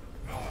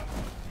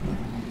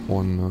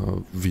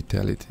on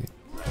vitality,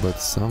 but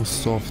some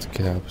soft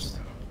caps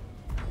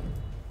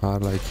are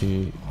like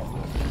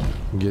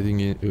getting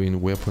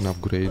in weapon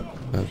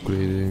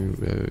upgradement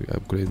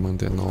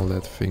and all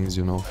that things,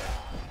 you know,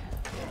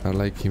 are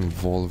like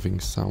involving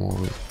some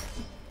of it.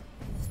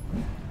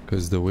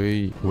 Because the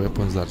way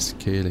weapons are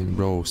scaling,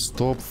 bro,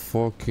 stop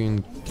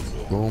fucking,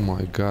 oh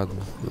my god,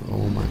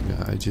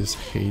 I just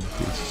hate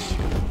this shit.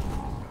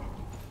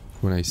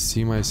 When I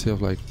see myself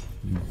like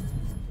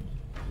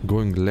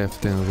going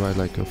left and right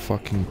like a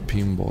fucking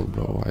pinball,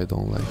 bro, I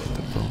don't like it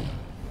at all.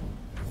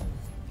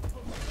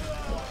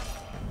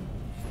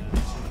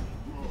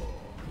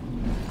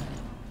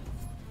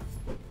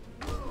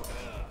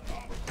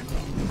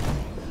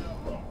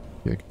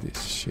 Check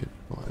this shit,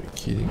 bro, are you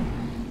kidding me?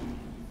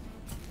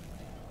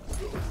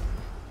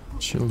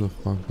 Chill the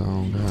fuck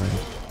down,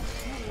 guys.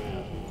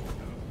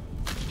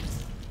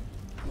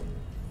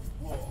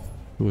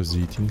 He was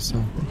eating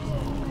something.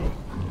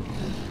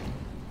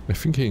 I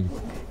think he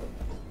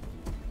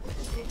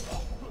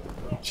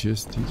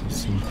just did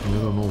something,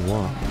 I don't know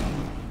what.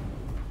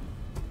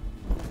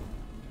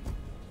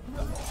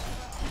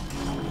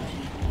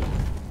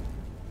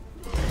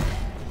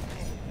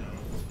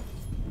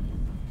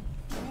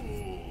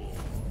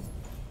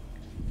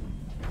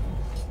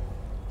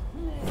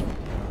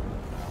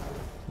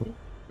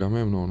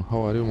 Agamemnon,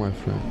 how are you, my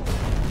friend?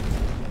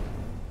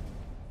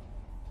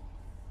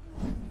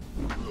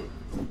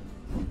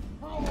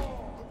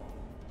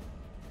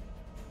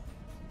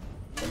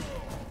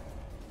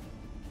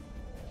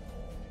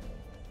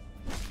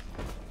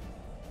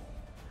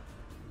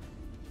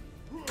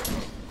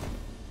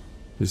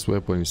 This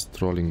weapon is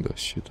trolling the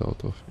shit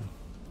out of him.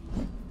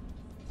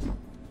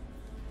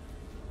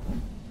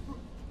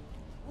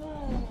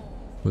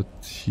 But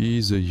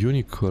he's a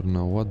unicorn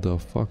now, what the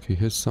fuck? He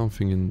has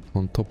something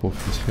on top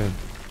of his head.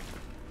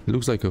 He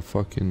looks like a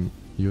fucking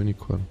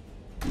unicorn.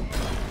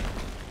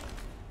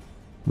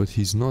 But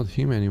he's not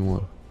him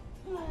anymore.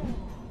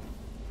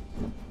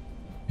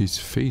 His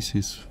face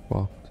is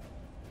fucked.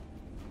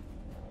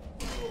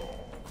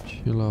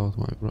 Chill out,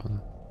 my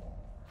brother.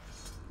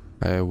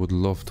 I would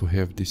love to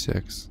have this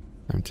axe,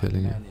 I'm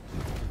telling you.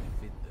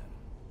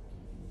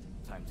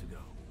 Time to go.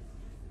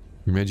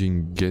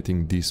 Imagine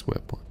getting this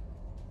weapon.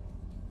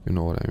 You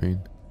know what I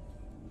mean?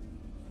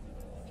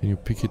 Can you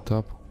pick it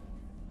up?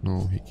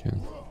 No, he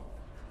can't.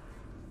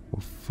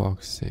 For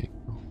fuck's sake,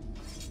 no.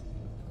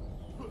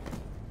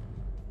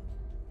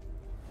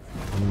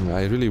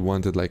 I really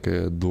wanted like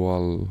a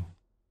dual,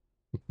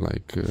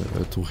 like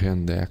a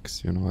two-hand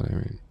axe, you know what I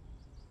mean?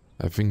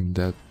 I think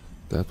that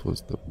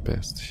was the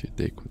best shit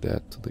they could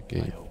add to the I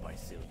game. hope I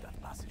sealed that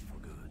passage for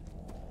good.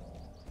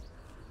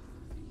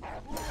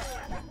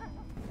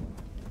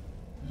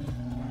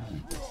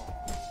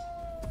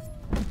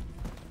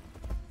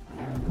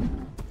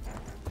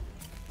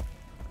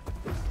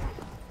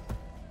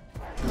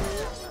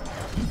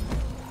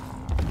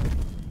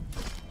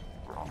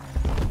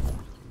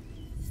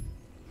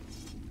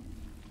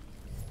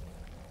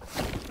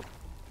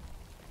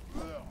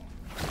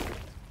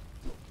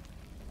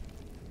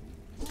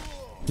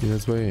 Yeah,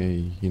 that's why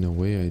in a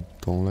way I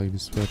don't like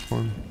this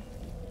weapon.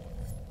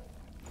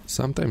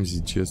 Sometimes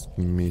it just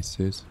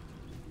misses.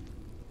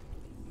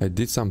 I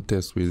did some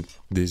tests with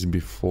this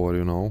before,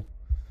 you know,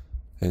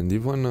 and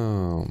even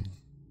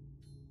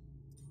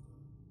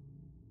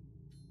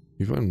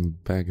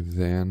back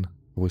then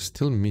I was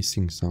still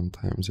missing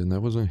sometimes and I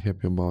wasn't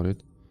happy about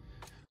it.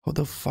 How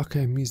the fuck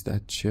I missed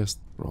that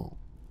chest, bro?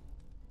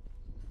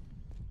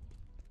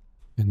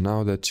 And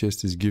now that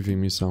chest is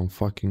giving me some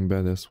fucking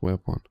badass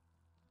weapon.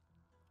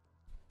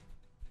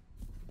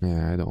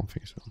 Yeah, I don't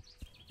think so.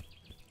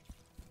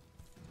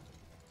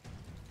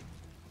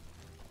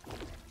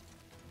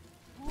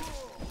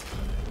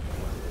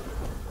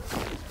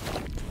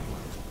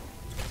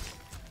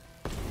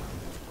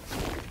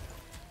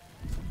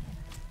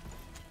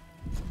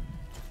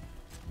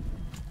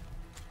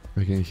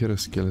 I can hear a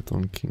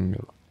skeleton king.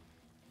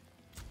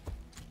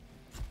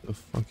 The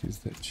fuck is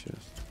that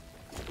chest?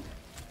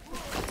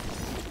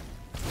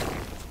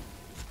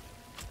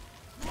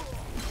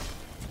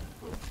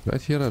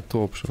 Right here are two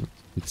options.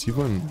 It's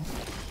even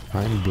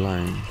I'm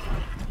blind.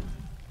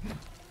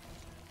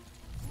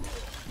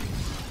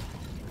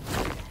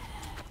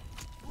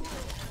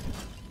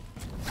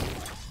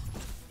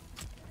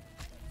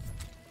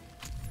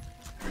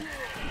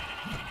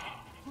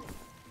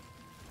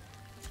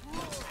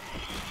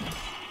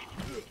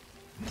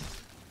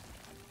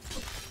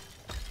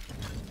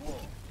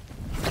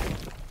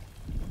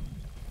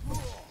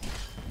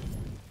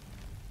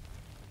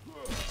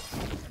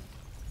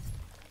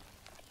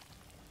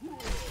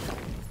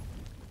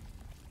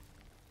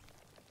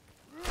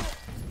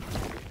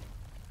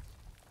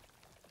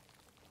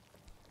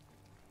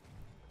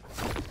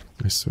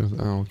 I swear,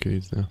 okay,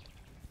 it's there.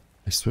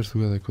 I swear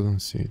to God I couldn't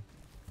see it.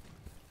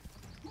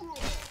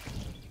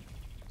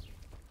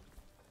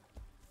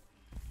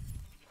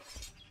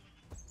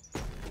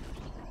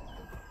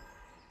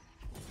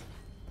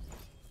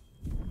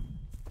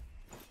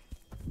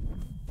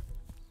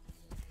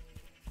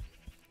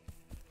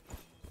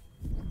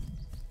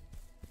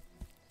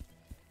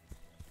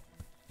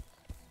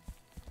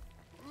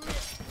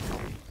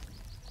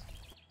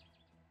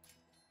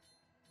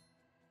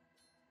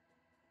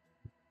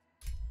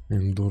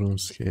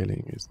 Endurance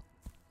scaling is...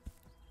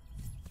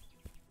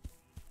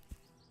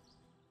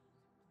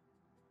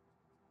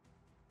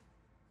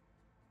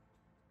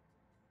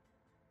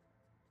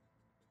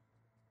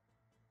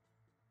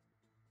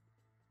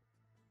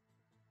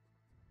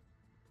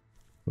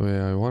 Wait,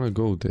 I want to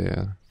go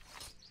there.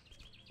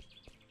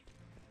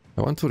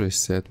 I want to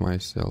reset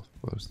myself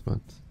first, but...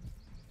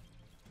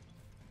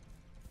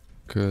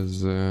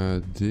 Because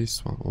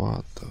this one...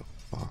 What the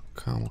fuck?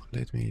 Come on,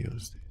 let me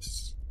use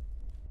this.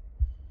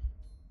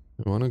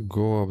 I want to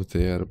go up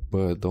there,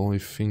 but the only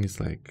thing is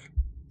like...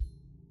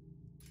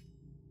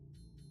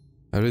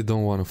 I really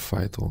don't want to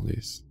fight all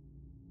this.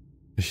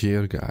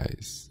 Here,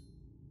 guys,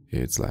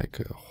 it's like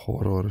a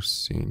horror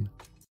scene.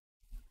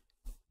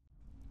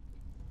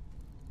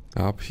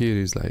 Up here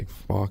is like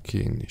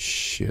fucking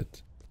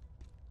shit.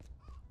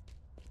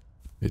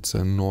 It's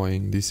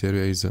annoying. This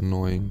area is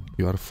annoying.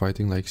 You are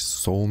fighting like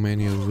so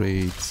many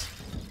raids.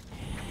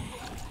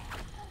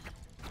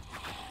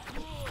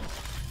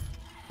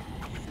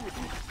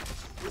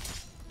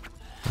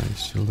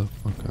 Guys, chill the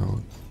fuck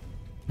out.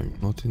 I'm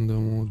not in the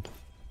mood.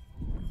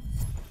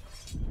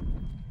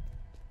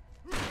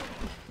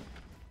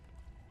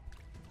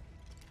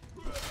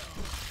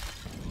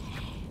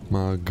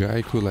 My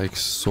guy could like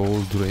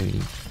soul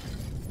drain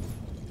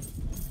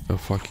a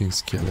fucking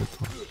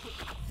skeleton.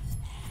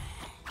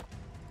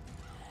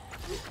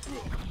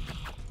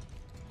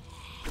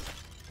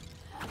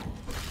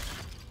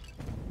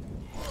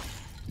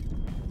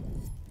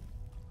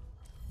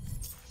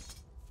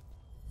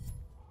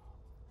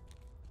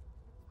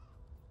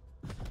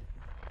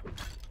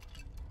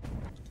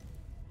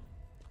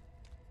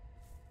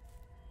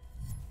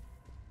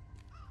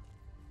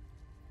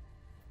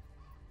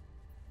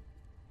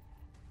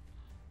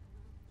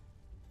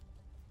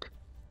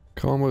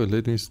 Come on,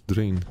 let me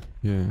drain.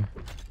 Yeah.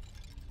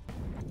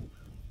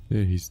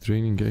 Yeah, he's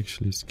draining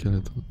actually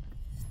skeleton.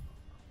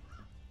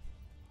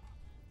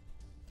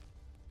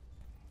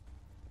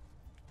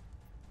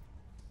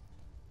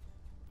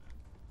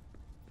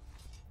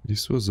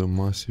 This was a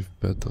massive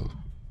battle.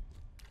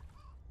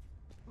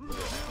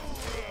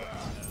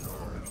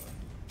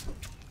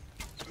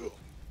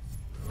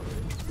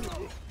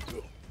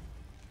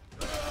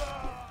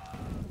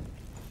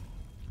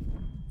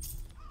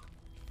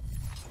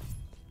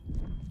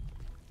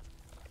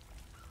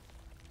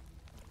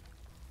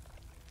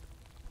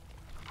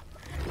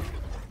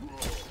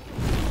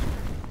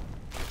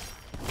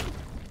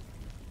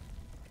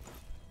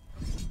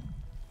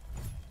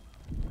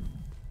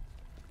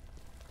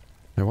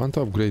 I want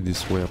to upgrade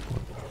this weapon,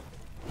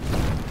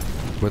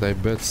 but I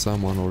bet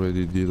someone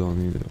already did on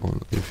it.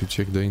 If you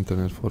check the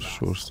internet, for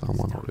sure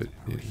someone already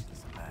did it.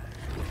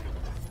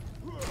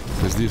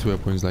 Because this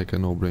weapon is like a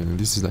no-brainer.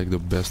 This is like the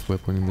best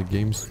weapon in the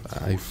games,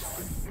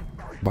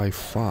 by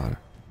far.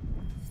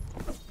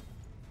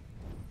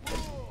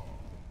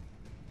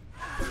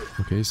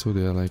 Okay, so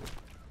they are like...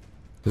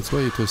 That's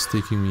why it was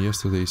taking me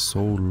yesterday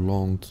so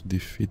long to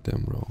defeat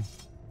them, bro.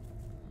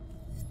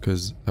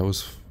 Because I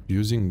was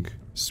using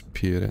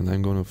spear and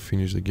I'm gonna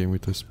finish the game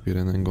with a spear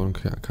and I'm gonna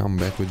come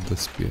back with the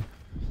spear.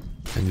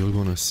 And you're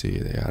gonna see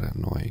they are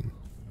annoying.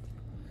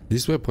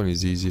 This weapon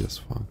is easy as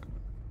fuck.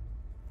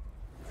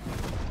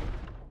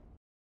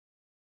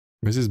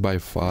 This is by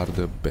far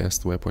the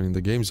best weapon in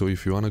the game, so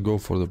if you wanna go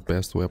for the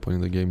best weapon in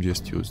the game,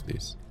 just use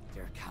this.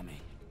 They're coming.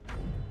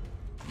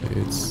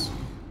 It's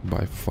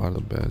by far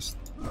the best.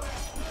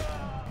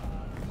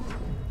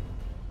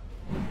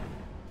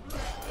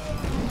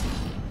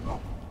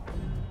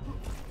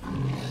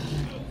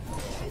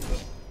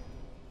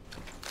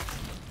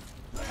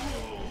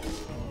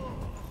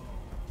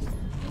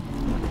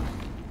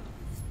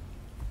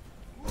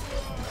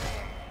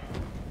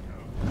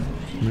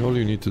 All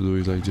you need to do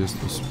is like just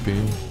to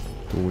spin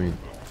to win.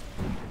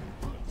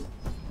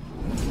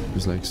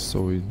 It's like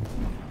so easy.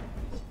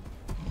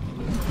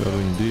 You're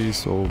doing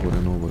this over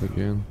and over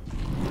again.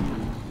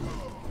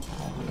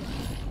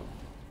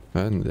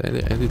 And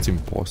it's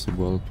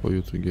impossible for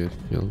you to get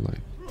killed like.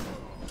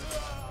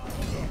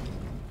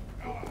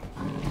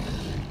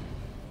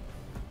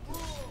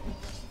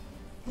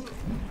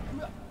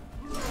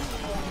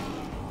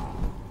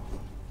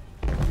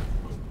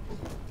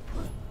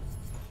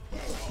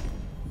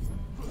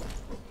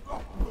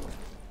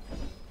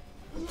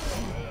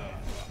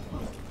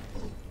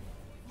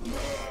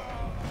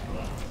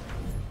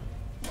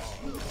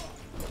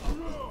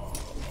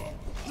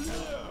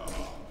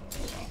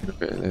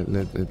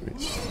 Let me...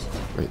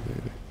 Wait,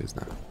 it's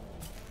not.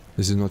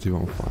 This is not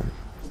even fun.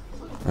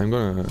 I'm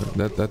gonna...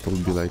 That will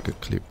be like a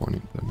clip on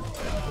it.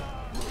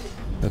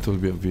 That will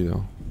be a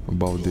video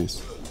about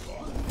this.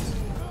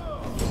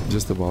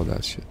 Just about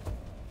that shit.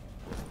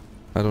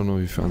 I don't know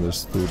if you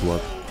understood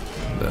what...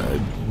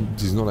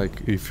 it's not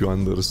like if you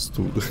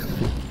understood.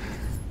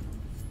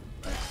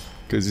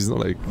 Because it's not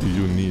like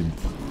you need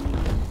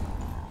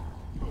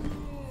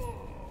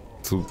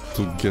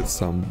to get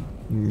some...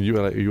 You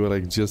are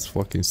like just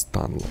fucking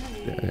stun locked.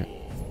 Yeah.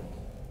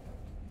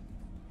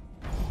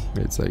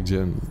 It's like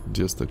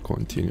just a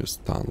continuous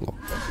stun lock,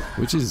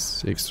 which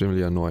is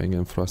extremely annoying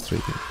and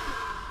frustrating.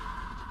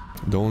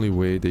 The only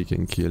way they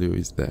can kill you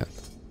is that.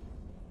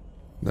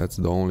 That's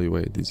the only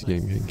way this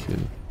game can kill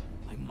you.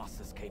 I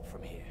must escape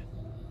from here.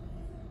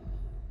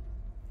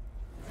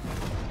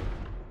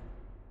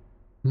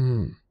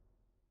 Hmm.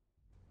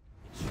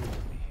 It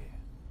shouldn't be here.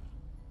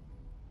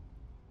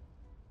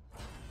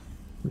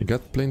 I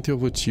got plenty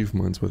of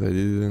achievements, but I I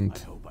didn't.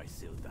 hope I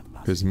sealed that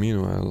passage. Because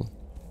meanwhile,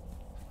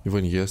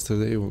 even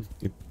yesterday,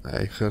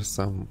 I heard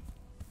some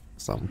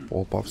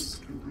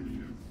pop-ups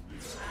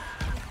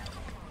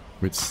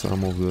with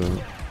some of the.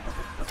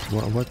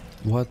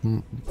 What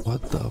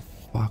the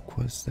fuck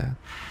was that?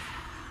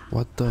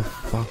 What the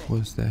fuck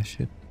was that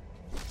shit?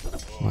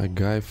 My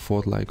guy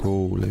thought like,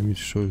 oh, let me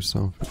show you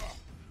something.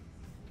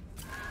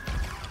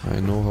 I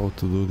know how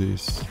to do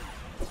this.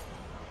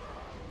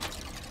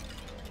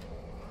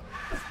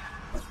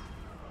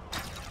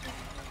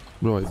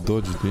 Bro, I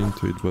dodged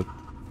into it, but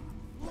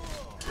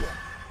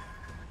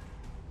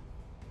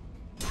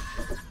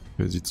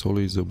because it's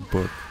always a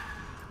but.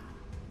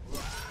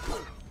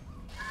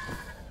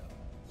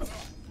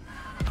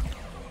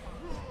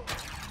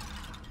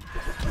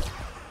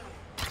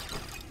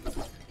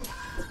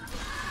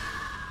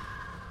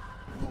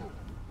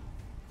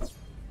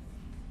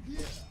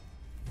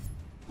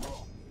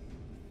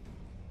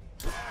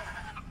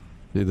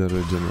 Did a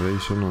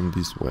regeneration on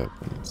these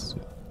weapons.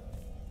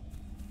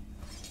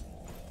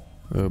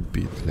 A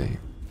bit lame.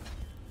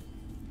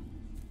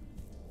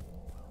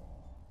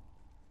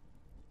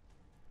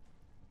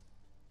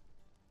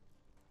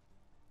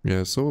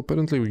 Yeah, so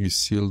apparently we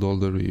sealed all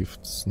the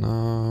rifts.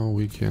 Now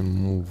we can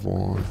move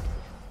on.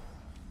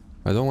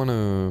 I don't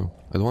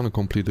wanna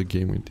complete the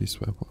game with this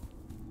weapon.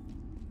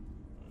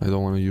 I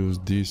don't wanna use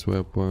this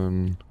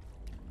weapon.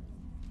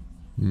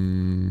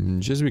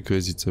 Just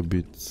because it's a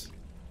bit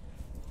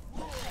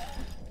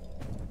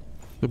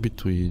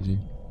too easy.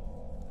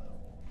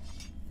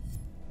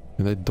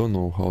 And I don't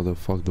know how the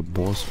fuck the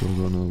boss will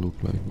gonna look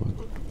like, but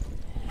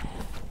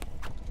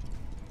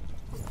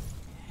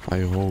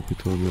I hope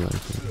it will be like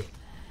that.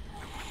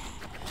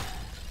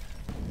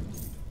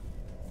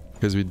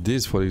 Because with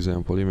this, for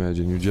example,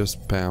 imagine you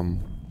just spam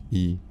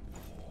E.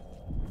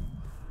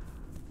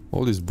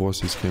 All these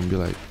bosses can be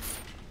like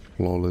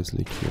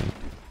flawlessly killed.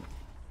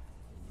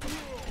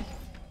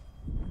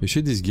 You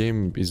see, this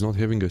game is not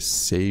having a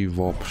save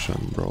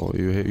option, bro.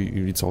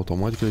 It's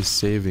automatically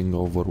saving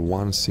over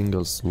one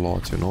single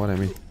slot, you know what I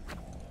mean?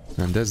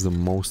 And that's the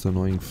most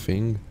annoying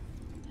thing.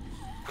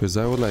 Because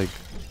I would like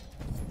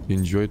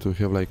enjoy to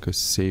have like a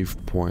save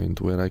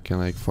point where I can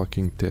like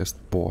fucking test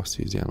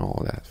bosses and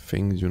all that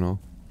things, you know?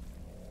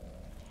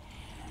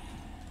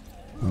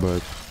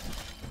 But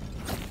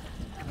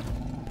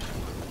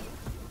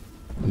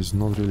it's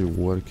not really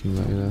working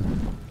like that.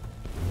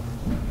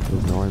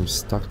 But now I'm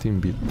stuck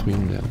in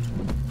between them.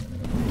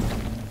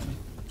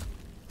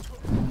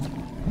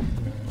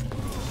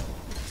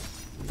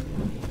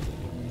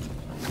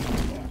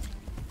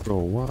 Bro,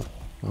 what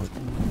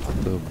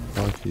the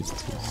fuck is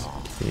this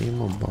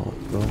game about,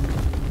 bro?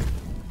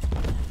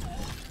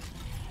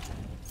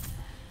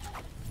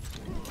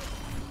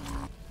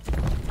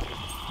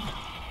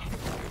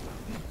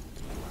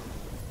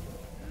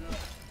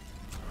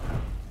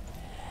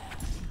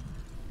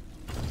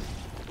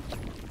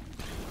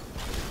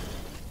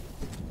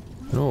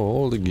 No,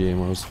 all the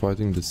game I was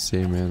fighting the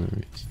same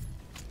enemies.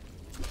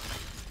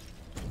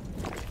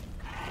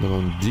 But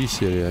on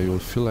this area you'll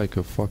feel like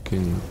a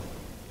fucking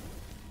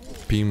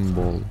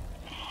pinball.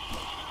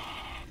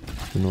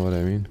 You know what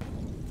I mean?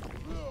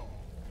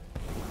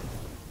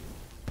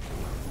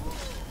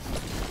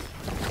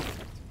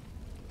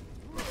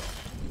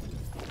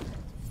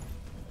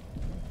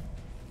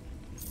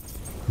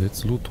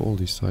 Let's loot all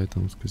these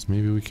items, because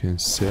maybe we can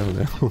sell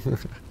them.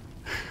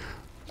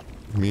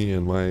 Me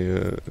and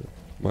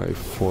my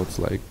thoughts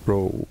like,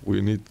 bro, we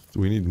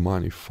need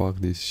money, fuck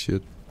this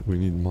shit, we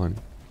need money.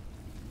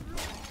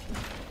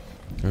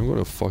 I'm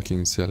gonna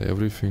fucking sell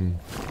everything.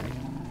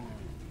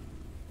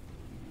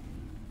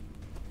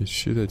 It's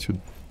shit that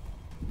you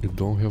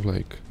don't have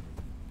like...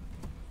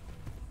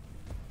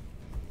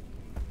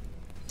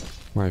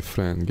 My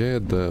friend,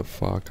 get the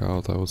fuck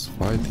out. I was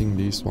fighting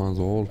these ones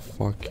all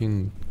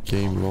fucking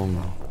game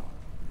long.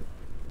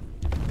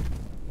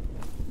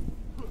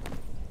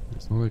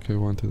 It's not like I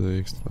wanted the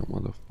extra,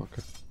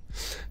 motherfucker.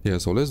 Yeah,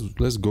 so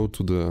let's go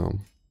to the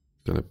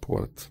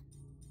teleport.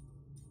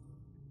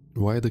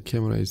 Why the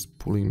camera is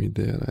pulling me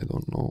there, I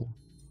don't know.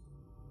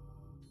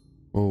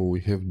 Oh, we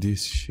have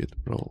this shit,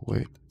 bro.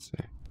 Wait a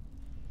sec.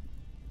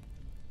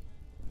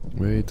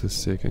 Wait a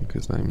second,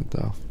 because I'm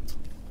daft.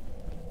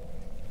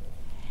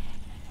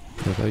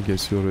 But I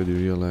guess you already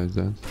realized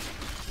that.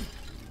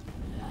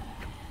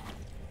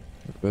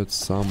 I bet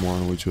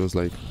someone which was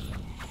like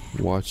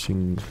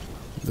watching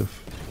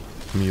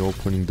me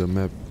opening the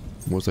map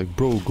was like,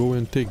 bro, go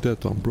and take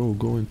that one, bro,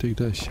 go and take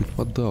that shit.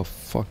 What the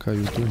fuck are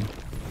you doing?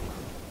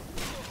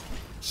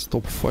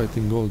 Stop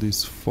fighting all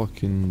these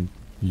fucking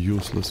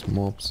useless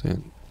mobs.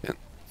 And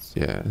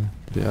yeah,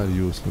 they are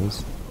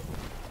useless.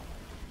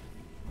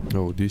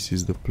 Oh, this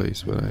is the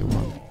place where I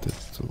wanted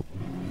to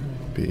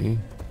be.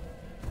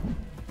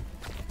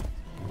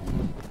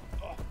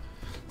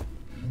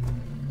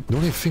 The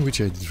only thing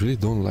which I really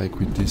don't like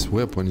with this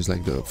weapon is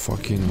like the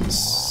fucking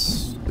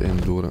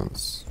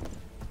endurance.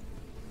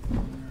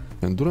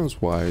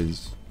 Endurance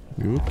wise,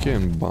 you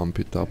can bump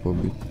it up a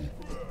bit.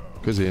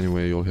 Because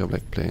anyway, you'll have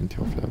like plenty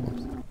of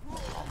levels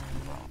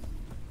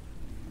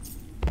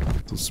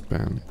to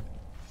spend.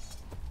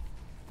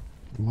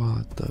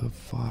 What the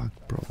fuck,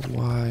 bro?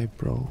 Why,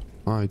 bro?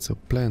 Ah, it's a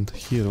plant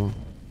hero.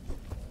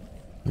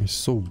 I'm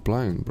so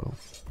blind, bro.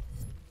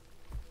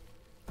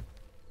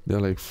 They're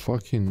like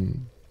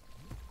fucking...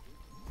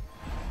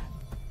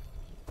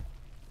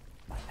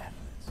 My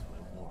efforts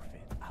were worth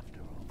it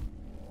after all.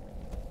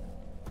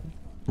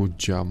 Good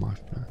job, my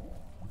friend.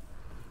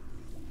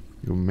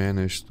 You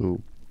managed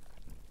to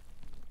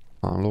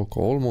unlock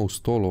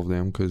almost all of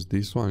them, because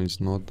this one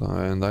is not the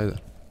end either.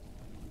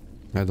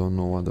 I don't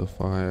know what the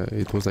fuck.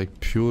 It was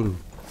like pure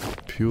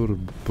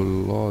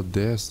blood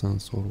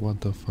essence, or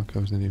what the fuck I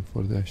was needing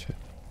for that shit.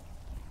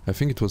 I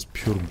think it was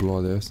pure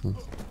blood essence.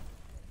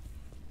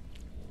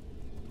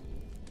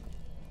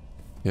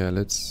 Yeah,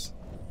 let's...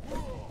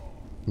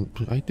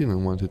 I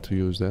didn't want to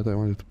use that, I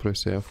wanted to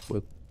press F,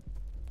 but...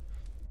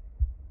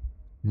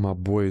 my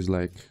boy is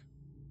like...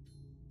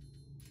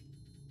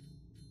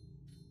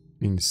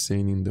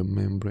 insane in the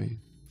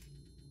membrane.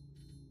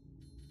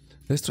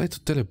 Let's try to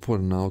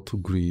teleport now to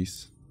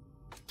Greece.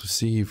 To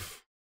see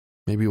if...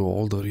 maybe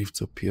all the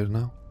rifts appear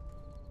now?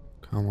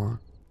 Come on.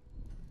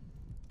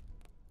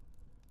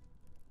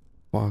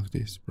 Fuck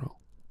this, bro.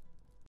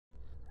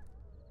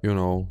 You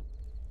know...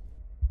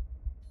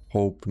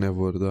 hope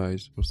never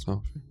dies or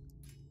something.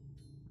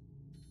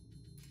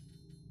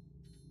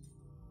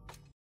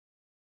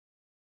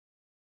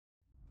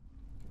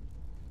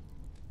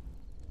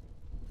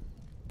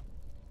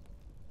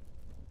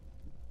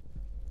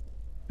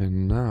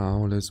 And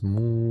now let's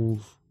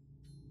move.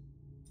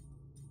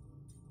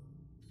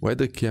 Why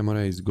the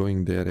camera is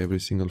going there every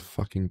single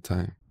fucking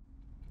time?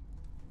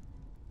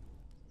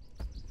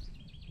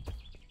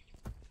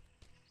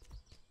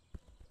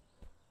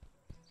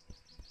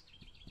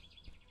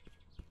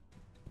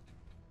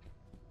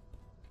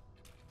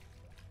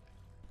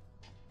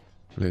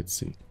 Let's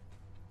see.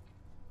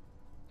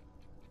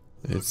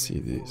 Let's see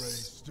Looking for a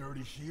this.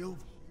 sturdy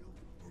shield?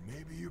 Or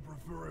maybe you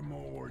prefer a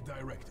more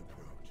direct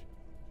approach?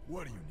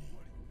 What do you need?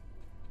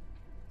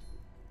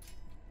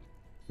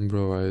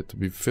 Bro, to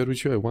be fair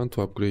with you, I want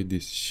to upgrade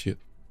this shit.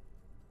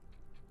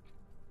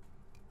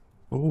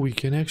 Oh, we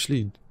can,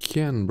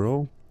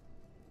 bro.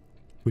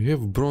 We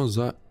have bronze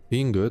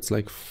ingots,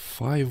 like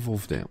 5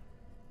 of them.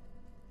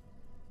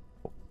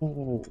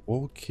 Oh,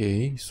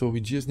 okay. So we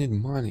just need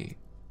money.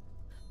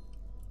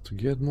 To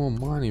get more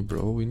money,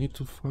 bro, we need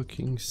to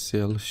fucking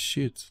sell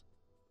shit.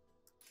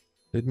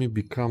 Let me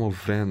become a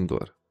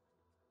vendor.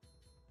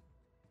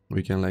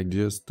 We can like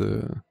just...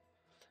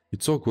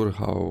 it's awkward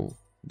how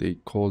they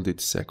called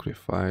it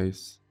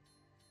sacrifice.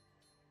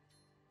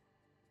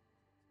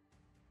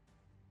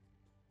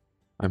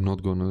 I'm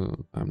not gonna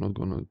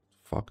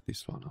fuck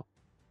this one up.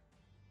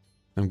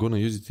 I'm gonna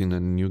use it in a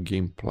new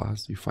game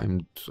plus if I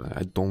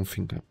don't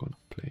think I'm gonna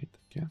play it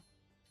again.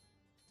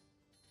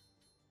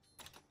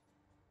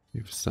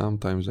 If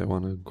sometimes I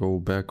wanna go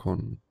back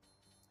on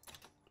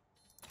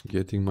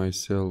getting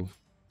myself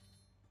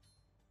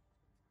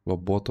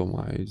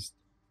lobotomized,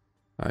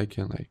 I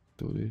can like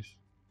do this.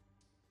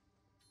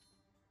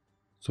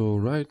 So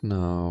right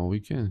now we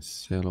can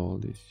sell all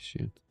this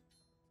shit.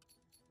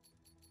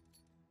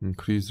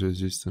 Increase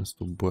resistance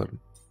to burn.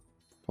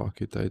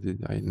 Fuck it, I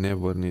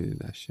never needed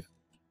that shit.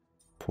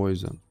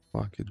 Poison.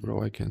 Fuck it,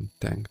 bro, I can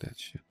tank that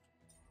shit.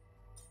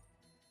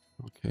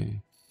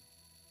 Okay.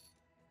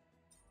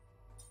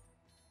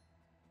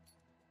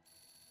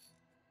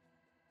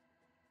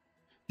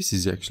 This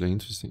is actually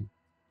interesting.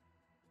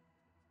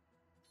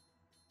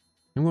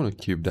 I'm gonna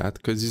keep that,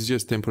 because it's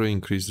just temporary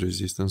increased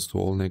resistance to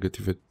all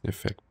negative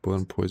effect.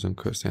 Burn, poison,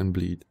 curse, and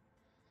bleed.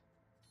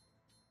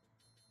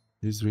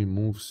 This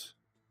removes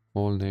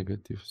all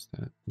negative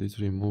stat. This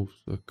removes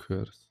a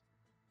curse.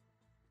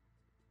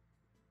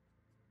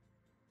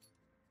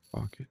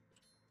 Fuck it.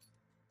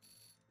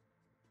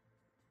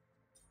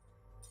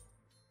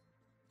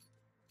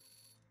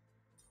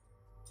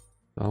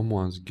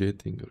 Someone's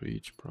getting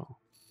rich, bro.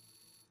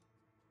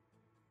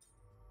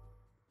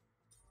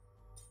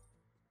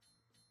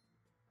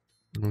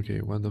 Okay,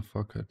 what the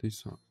fuck are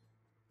these ones?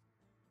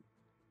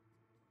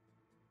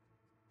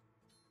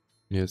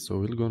 Yeah, so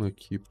we're gonna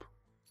keep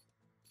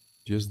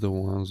just the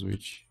ones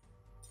which...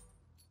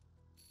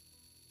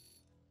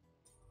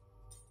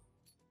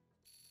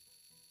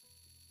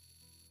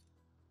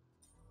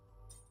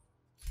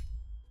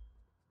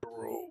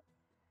 Bro,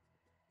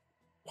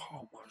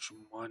 how much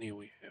money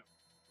we have?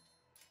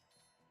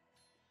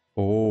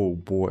 Oh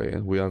boy,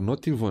 we are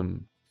not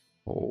even...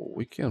 Oh,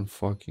 we can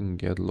fucking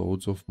get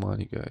loads of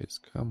money, guys.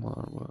 Come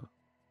on, bro.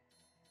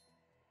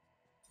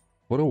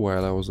 For a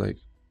while I was like,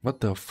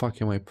 what the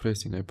fuck am I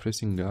pressing? I'm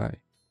pressing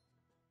guy.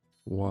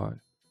 Why?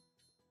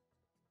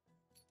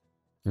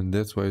 And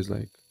that's why it's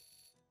like...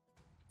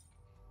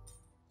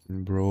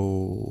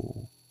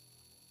 Bro...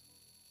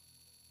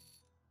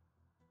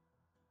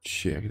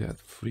 check that.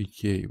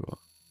 3k, bro.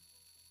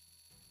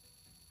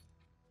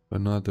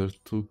 Another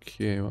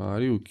 2k.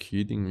 Are you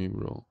kidding me,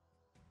 bro?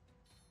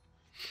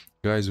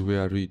 Guys, we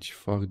are rich.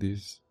 Fuck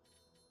this.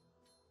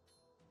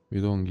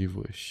 We don't give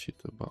a shit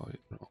about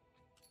it, bro.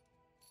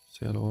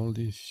 Sell all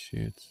this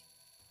shit.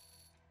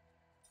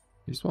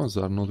 These ones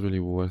are not really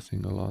worth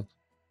a lot.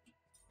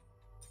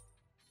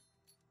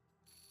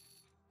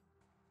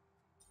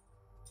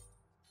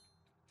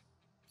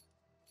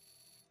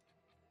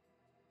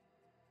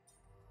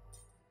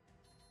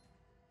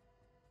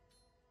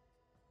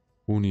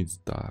 Who needs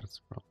darts,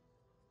 bro?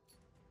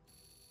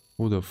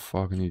 Who the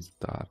fuck needs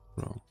darts,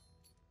 bro?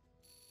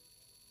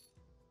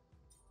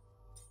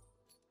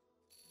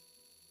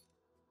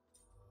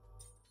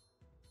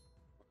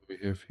 We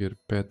have here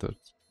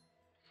patterns.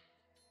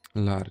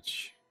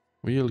 Large.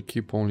 We'll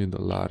keep only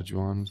the large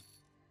ones.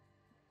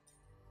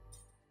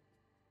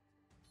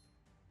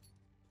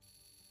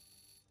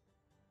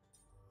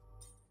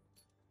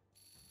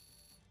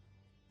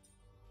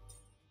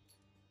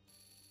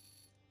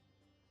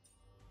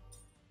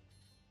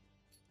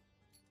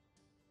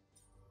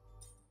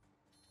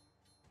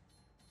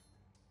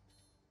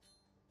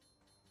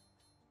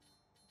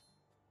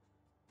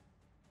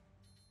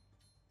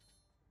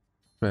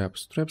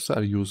 Traps. Traps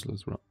are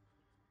useless, bro.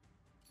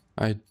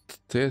 I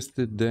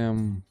tested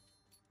them.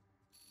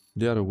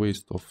 They are a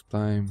waste of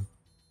time.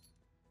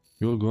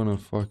 You're gonna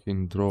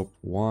fucking drop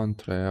one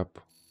trap.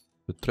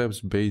 The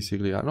traps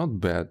basically are not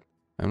bad.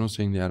 I'm not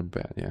saying they are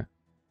bad, yeah.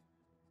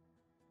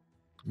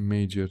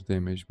 Major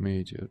damage,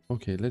 major.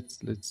 Okay,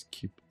 let's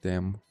keep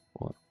them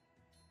for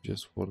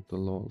just for the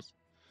lols.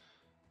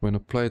 When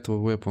applied to a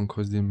weapon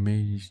causes the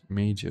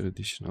major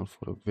additional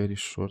for a very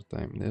short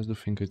time. That's the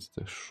thing, it's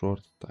the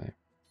short time.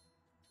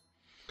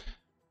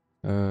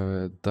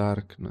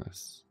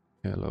 Darkness.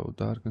 Hello,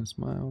 darkness,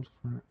 my old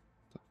friend.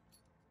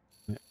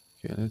 Yeah,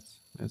 okay,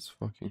 let's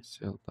fucking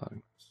sell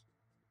darkness.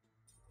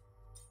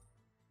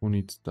 Who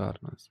needs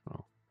darkness,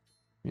 bro?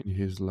 In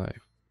his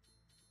life.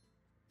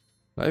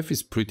 Life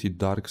is pretty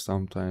dark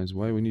sometimes.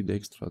 Why we need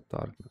extra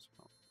darkness,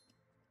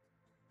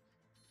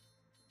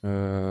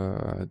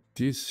 bro?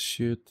 This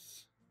shit.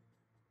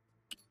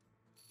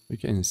 We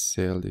can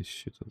sell this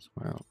shit as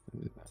well.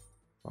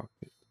 Fuck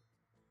it.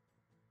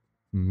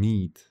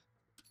 Meat.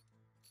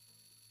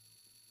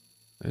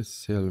 Let's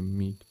sell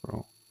meat,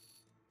 bro.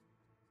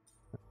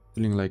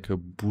 Feeling like a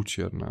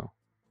butcher now.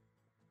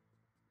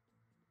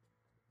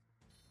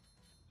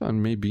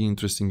 And maybe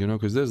interesting, you know,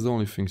 because that's the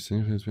only thing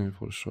significant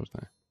for a short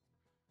time.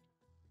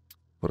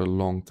 For a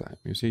long time.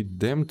 You see,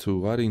 them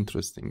two are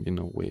interesting in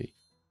a way.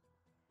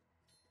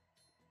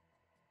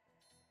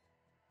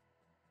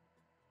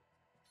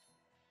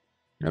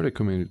 I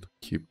recommend you to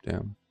keep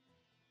them.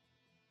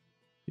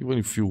 Even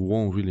if you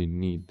won't really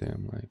need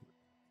them, like.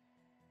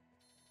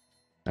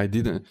 I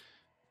didn't...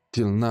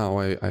 Till now,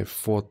 I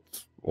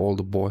fought all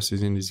the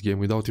bosses in this game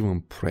without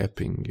even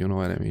prepping, you know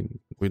what I mean?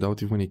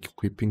 Without even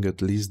equipping at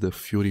least the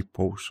Fury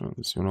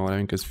Potions, you know what I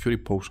mean? Because Fury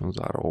Potions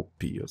are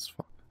OP as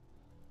fuck.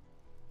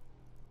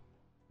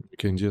 You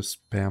can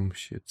just spam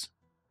shit.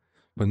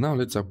 But now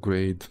let's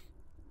upgrade.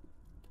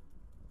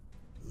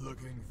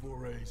 Looking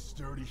for a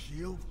sturdy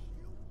shield?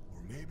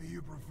 Or maybe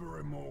you prefer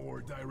a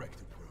more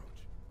direct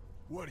approach?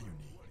 What do you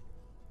need?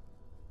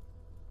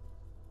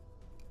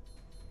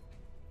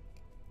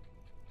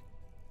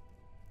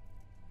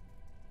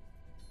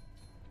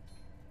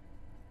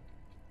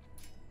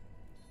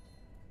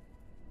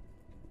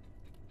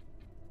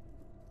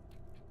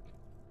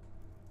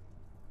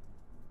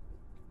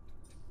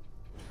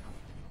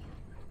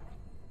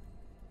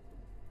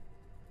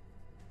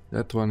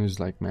 That one is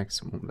like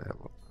maximum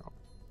level.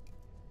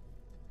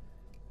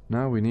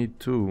 Now we need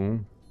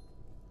to...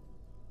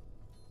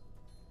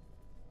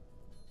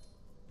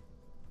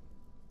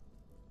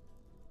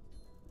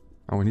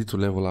 And we need to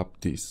level up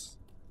this.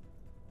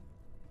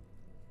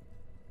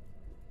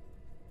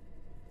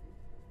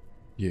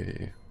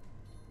 Yeah.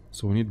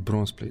 So we need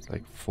bronze plates,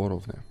 like 4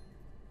 of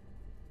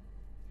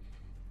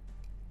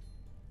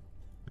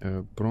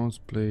them. Bronze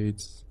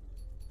plates.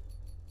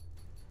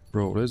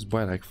 Bro, let's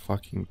buy like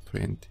fucking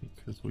 20,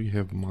 because we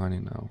have money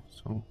now,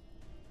 so...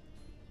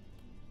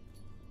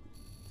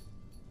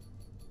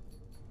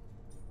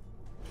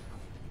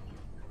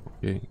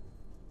 Okay,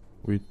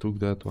 we took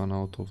that one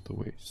out of the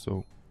way,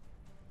 so...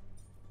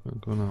 We're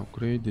gonna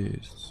upgrade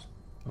this,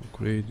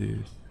 upgrade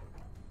this,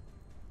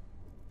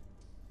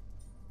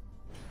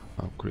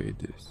 upgrade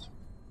this.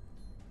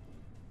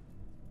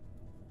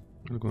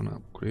 We're gonna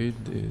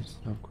upgrade this,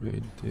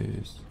 upgrade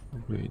this,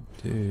 upgrade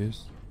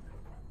this.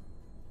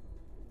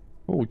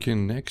 Oh, we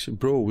can actually,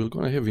 bro, we're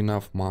gonna have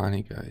enough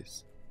money,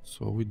 guys.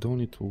 So we don't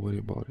need to worry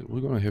about it. We're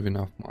gonna have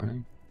enough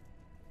money.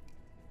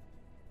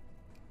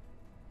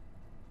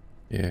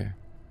 Yeah.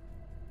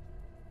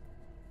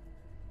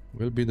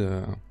 Will be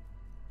the...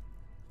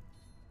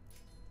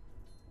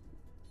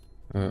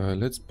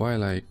 let's buy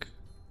like...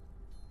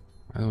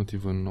 I don't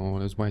even know.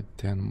 Let's buy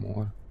 10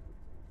 more.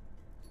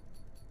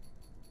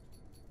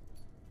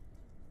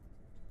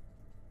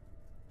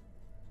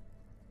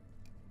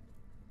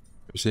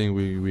 You're saying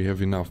we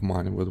have enough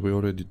money, but we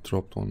already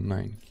dropped on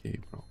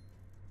 9k, bro.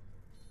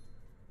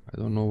 I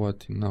don't know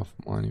what enough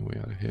money we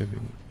are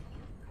having.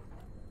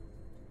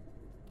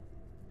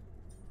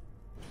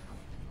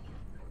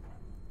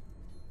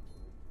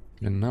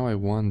 And now I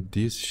want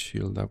this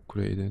shield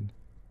upgraded.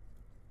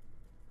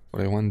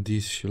 Or I want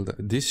this shield.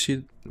 This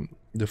shield,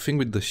 the thing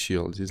with the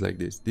shields is like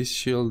this. This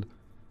shield,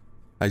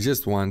 I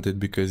just want it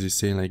because it's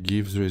saying like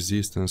gives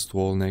resistance to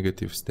all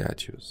negative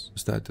statuses.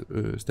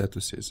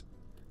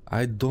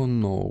 I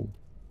don't know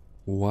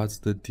what's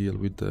the deal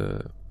with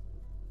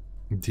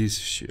this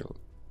shield.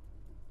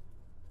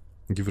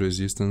 Give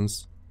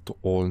resistance to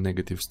all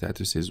negative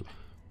statuses.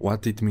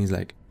 What it means,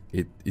 like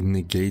it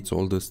negates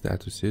all the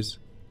statuses.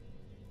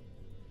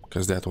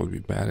 Because that would be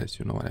badass,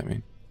 you know what I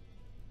mean?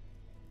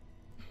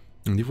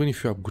 And even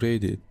if you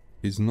upgrade it,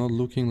 it's not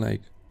looking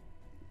like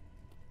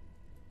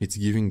it's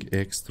giving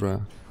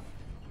extra,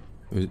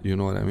 you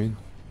know what I mean?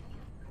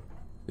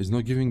 It's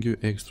not giving you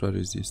extra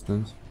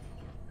resistance,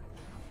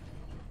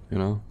 you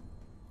know?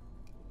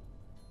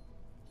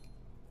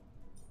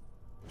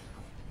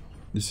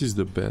 This is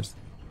the best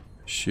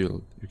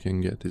shield you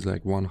can get. It's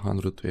like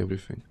 100 to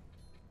everything.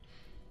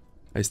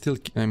 I'm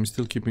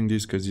still keeping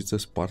this because it's a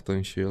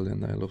Spartan shield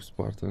and I love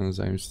Spartans.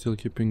 I'm still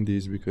keeping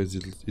this because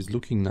it's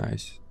looking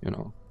nice, you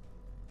know?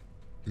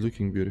 It's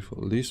looking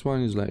beautiful. This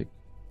one is like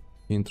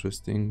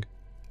interesting.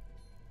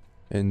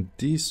 And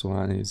this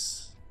one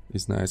is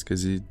nice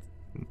because it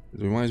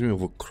reminds me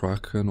of a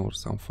Kraken or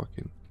some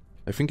fucking...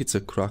 I think it's a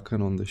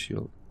Kraken on the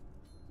shield.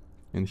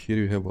 And here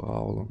you have an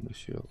owl on the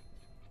shield.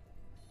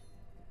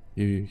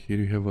 Here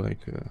you have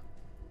like a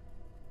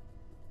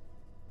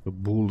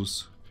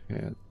bull's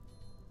head.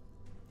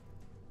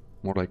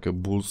 More like a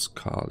bull's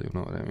skull, you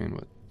know what I mean?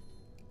 But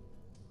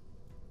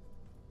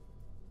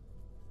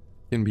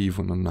can be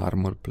even an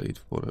armor plate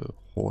for a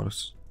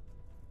horse.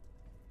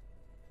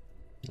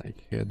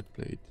 Like head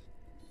plate.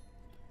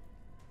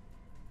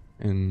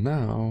 And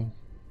now...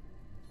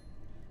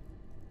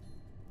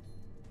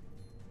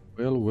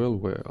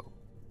 Well.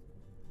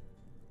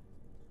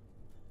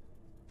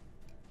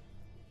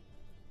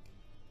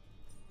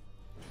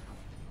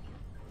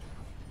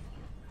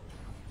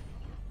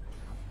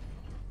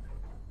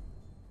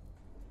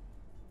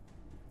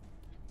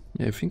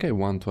 Yeah, I think I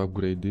want to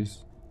upgrade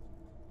this.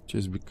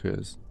 Just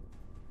because.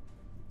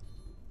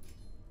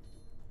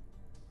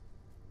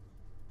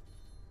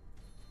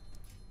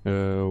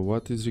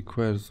 What is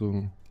required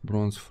to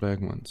bronze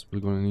fragments? We're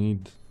gonna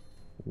need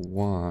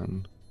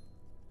 1.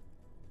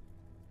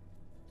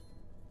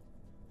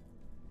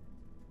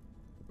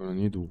 We're gonna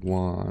need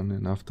 1,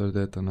 and after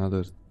that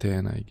another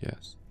 10, I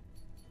guess.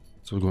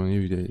 So we're gonna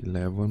need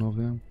 11 of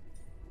them.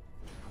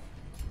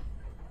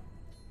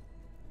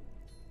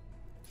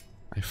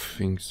 I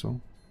think so.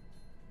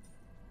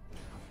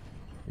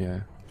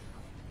 Yeah.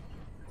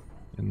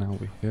 And now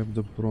we have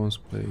the bronze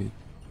plate.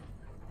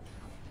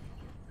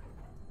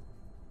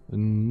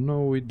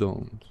 No, we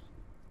don't.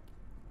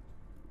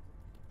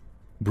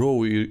 Bro,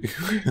 we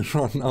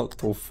run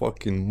out of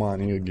fucking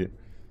money again.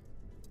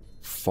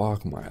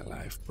 Fuck my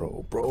life,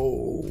 bro.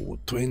 Bro,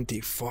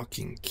 20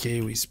 fucking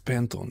K we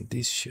spent on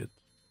this shit.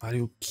 Are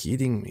you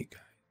kidding me, guy?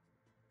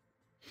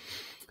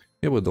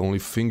 Yeah, but the only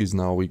thing is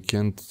now we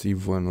can't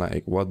even,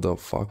 like, what the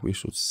fuck we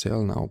should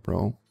sell now,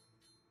 bro?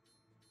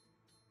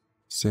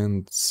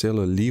 Sell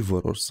a liver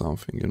or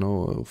something, you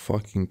know, a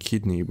fucking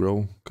kidney,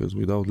 bro. Because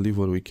without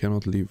liver we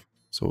cannot live.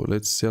 So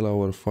let's sell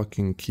our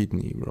fucking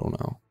kidney, bro,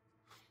 now.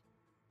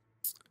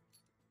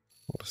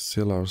 Or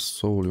sell our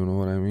soul, you know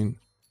what I mean?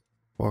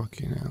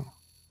 Fucking hell.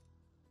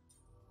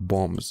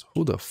 Bombs.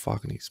 Who the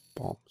fuck needs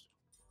bombs?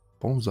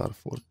 Bombs are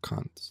for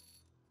cunts.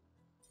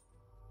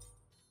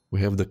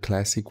 We have the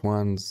classic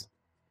ones.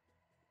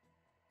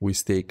 We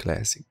stay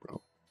classic,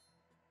 bro.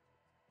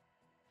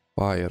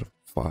 Fire,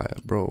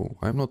 bro.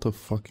 I'm not a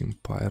fucking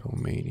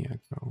pyromaniac,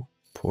 bro.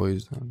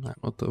 Poison. I'm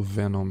not a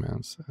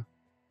venomancer.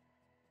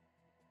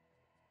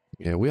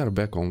 Yeah, we are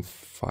back on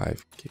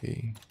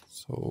 5k.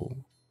 So...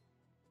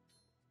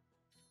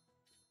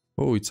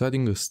 Oh, it's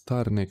adding a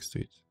star next to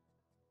it.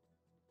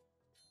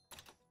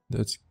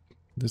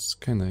 That's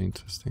kinda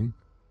interesting.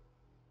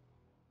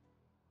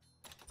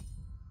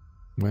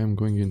 Why I'm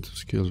going into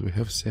skills? We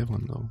have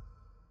 7 though.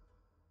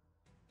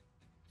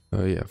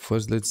 Yeah,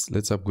 first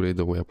let's upgrade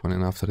the weapon,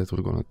 and after that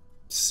we're gonna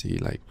see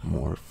like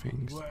more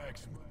things.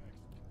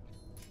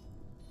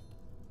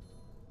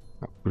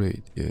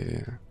 Upgrade,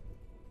 yeah.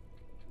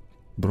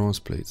 Bronze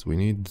plates, we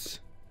need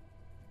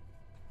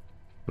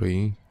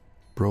 3.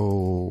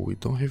 Bro, we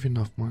don't have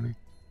enough money.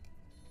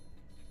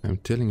 I'm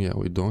telling you,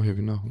 we don't have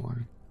enough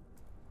money.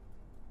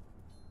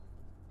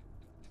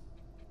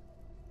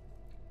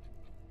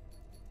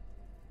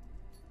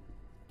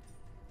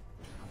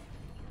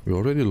 We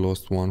already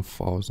lost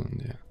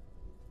 1000, yeah.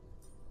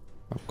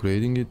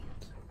 Upgrading it.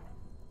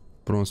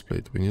 Bronze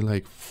plate, we need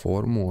like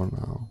 4 more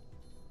now.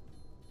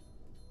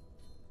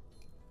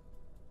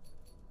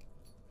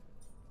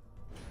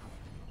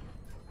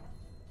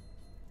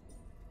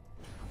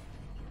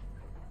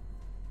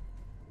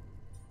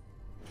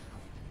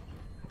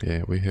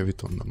 Yeah, we have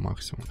it on the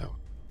maximum level.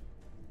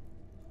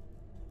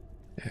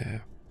 Yeah.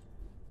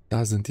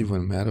 Doesn't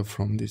even matter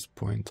from this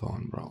point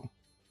on, bro.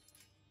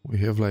 We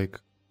have like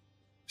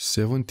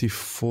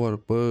 74,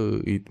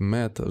 but it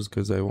matters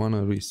because I want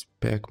to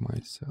respect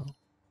myself.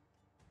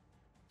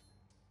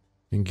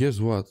 And guess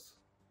what?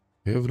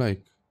 We have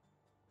like...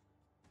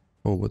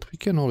 Oh, but we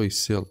can always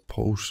sell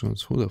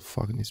potions. Who the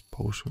fuck needs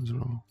potions,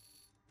 bro?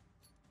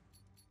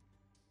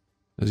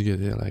 Let's get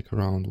there like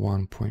around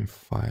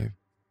 1.5.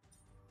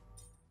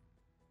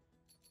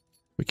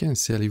 We can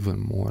sell even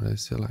more.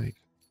 Let's sell like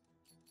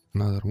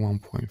another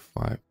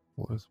 1.5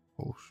 worth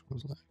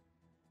potions. Like,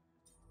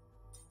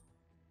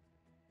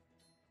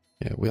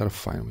 yeah, we are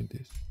fine with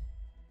this.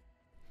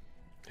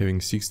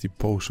 Having 60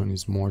 potions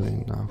is more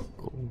than enough.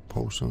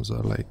 Potions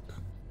are like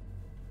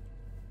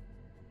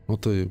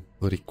not a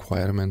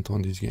requirement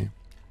on this game.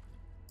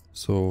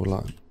 So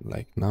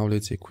like now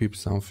let's equip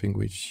something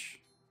which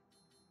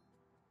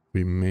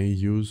we may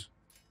use.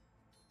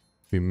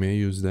 We may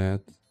use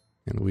that,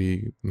 and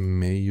we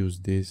may use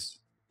this.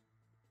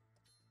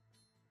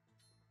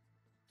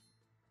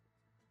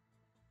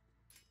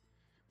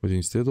 But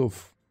instead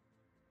of...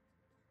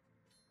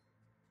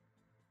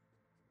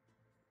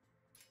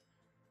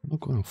 I'm not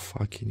gonna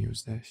fucking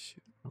use that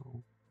shit,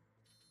 bro.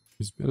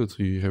 It's better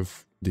to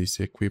have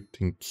this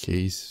equipped in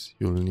case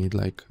you'll need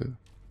like a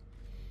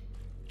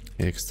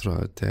extra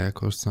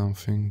attack or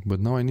something.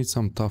 But now I need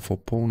some tough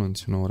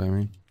opponents, you know what I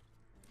mean?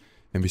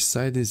 And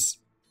besides this,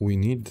 we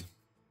need...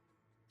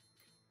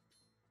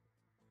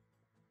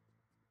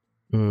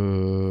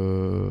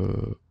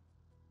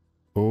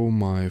 Oh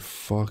my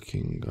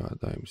fucking god,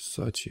 I'm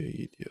such an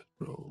idiot,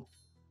 bro.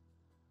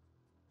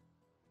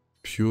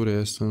 Pure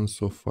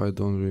essence of I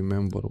don't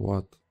remember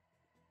what.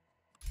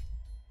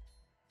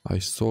 I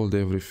sold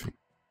everything.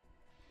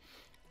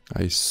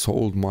 I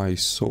sold my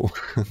soul.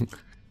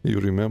 You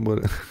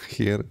remember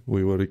here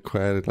we were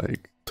required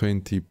like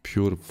 20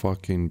 pure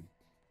fucking...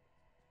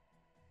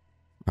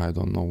 I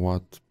don't know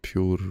what,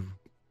 pure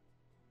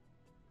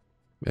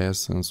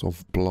essence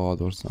of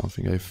blood or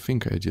something. I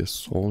think I just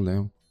sold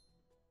them.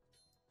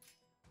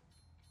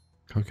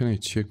 How can I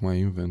check my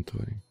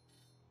inventory?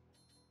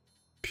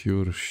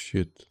 Pure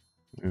shit.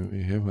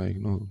 We have like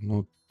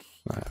no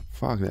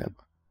fuck that.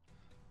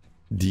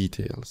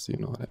 Details, you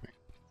know what I mean?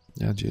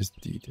 Yeah, just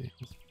details.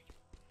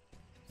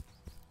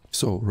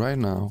 So right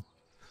now,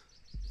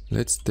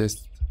 let's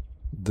test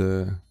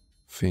the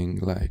thing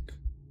like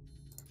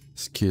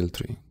skill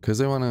tree,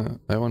 because I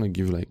wanna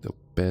give like the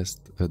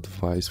best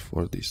advice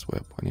for this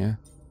weapon, yeah.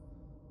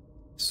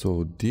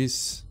 So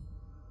this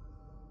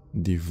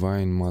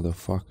divine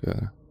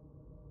motherfucker,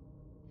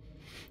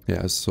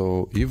 yeah.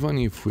 So even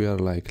if we are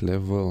like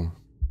level,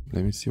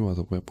 let me see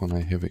what weapon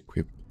I have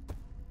equipped.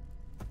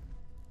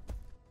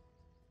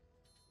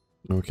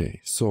 Okay,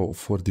 so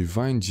for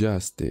divine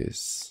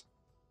justice,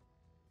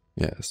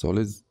 yeah, so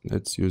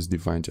let's use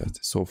divine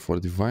justice. So for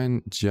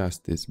divine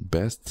justice,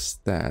 best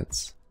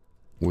stats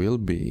will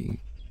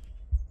be,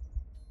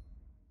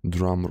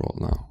 drum roll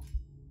now,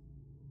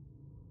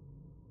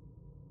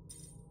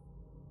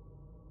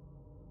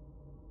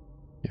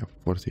 yeah,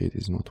 48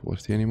 is not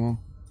worth it anymore.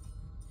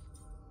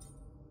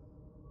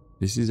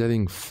 This is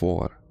adding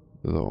 4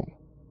 though.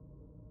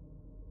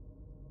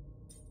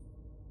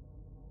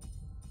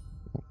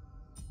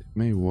 It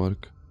may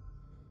work.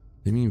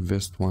 Let me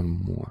invest one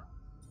more.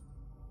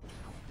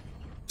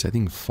 It's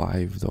adding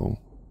 5 though.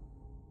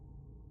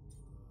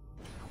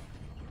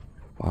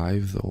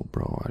 5 though,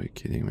 bro, are you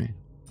kidding me?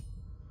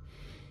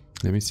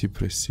 Let me see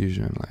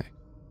precision, like.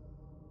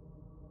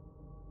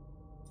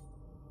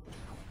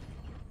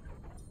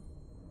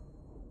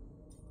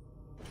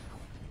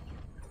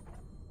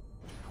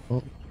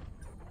 Oh.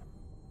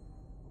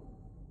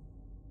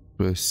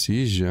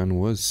 Precision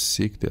was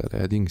sick, they're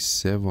adding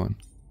 7.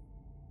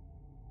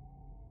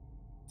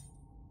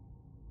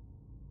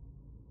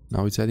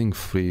 Now it's adding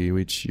 3,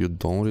 which you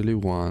don't really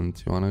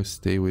want. You wanna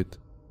stay with...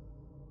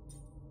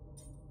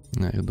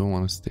 No, you don't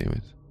wanna stay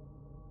with.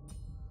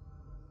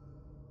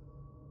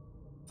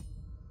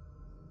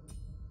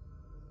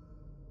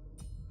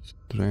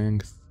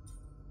 Strength.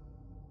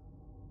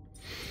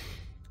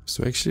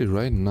 So actually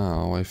right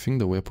now, I think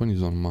the weapon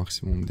is on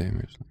maximum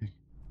damage. Like,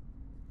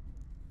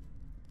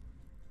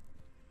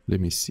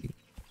 let me see.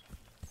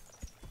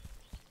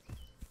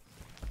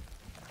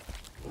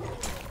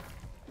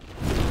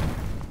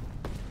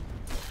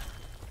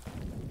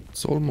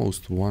 It's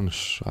almost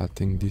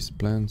one-shotting these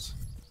plants.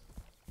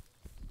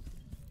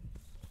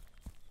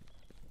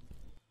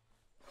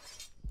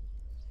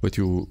 But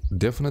you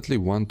definitely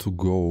want to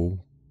go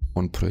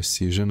on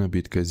precision a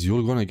bit, because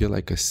you're gonna get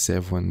like a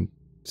 7.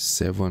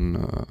 If you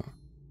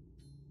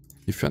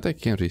want, I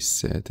can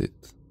reset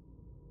it.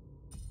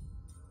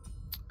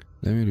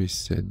 Let me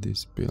reset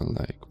this build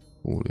like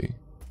fully.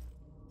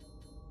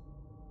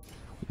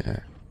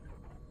 Yeah.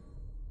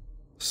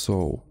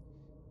 So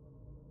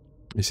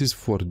this is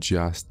for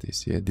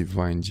justice, yeah,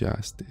 divine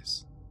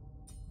justice.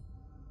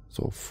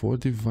 So for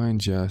divine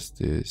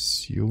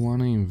justice, you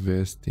wanna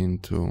invest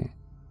into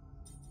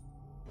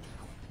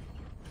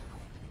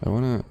I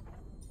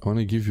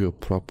wanna give you a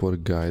proper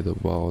guide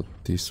about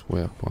this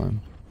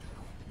weapon,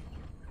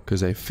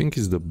 because I think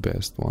it's the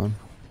best one.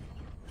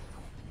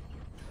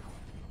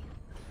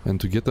 And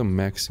to get a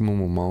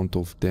maximum amount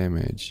of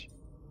damage,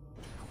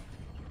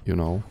 you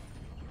know,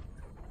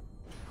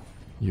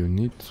 you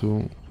need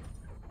to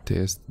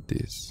test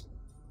this.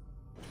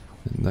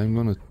 And I'm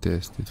gonna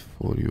test it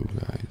for you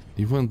guys,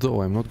 even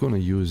though I'm not gonna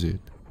use it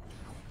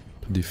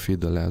to defeat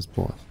the last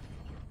boss.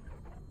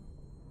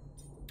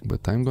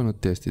 But I'm gonna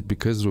test it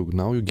because look,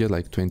 now you get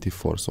like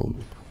 24, so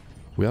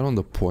we are on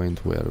the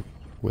point where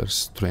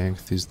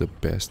strength is the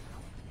best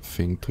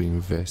thing to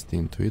invest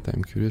into it.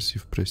 I'm curious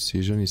if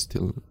precision is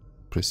still...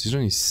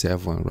 Precision is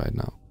 7 right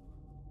now.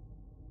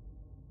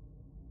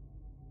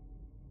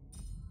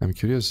 I'm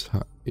curious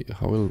how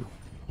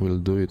we'll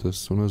do it as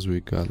soon as we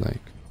got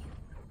like...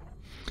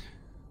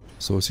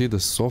 So see, the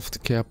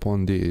soft cap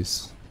on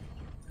this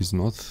is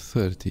not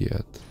 30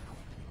 yet.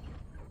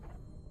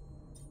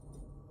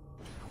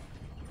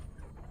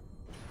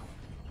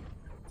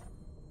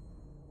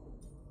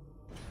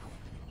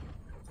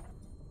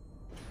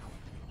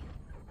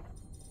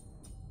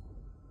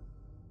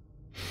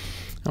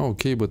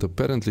 Okay, but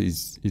apparently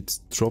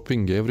it's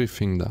dropping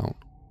everything down.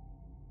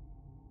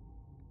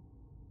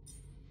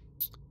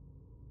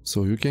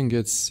 So you can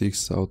get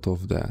 6 out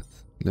of that.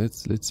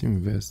 Let's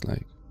invest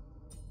like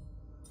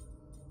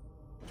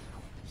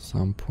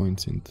some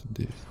points into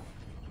this.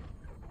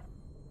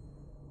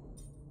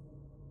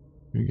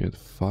 You get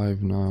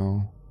 5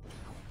 now.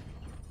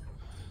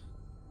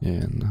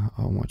 And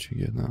how much you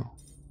get now?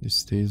 It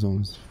stays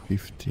on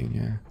 15,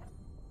 yeah.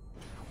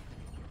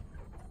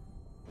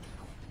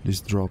 This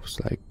drops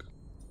like...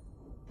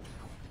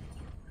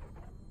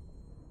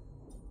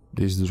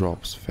 This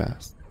drops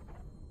fast.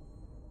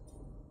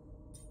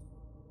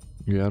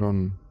 We are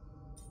on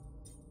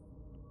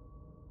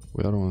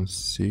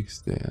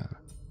 6 there.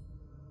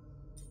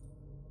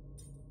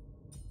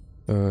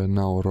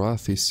 Now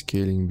Wrath is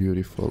scaling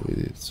beautiful with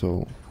it,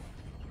 so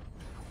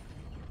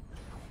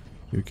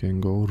you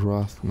can go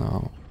Wrath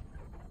now.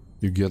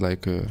 You get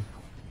like a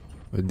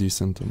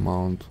decent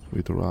amount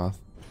with Wrath.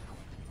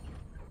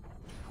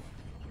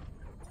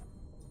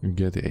 You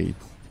get 8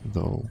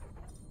 though,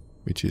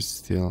 which is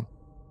still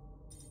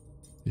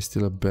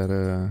a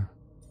better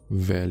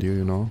value,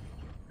 you know.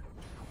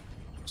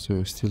 So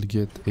you still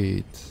get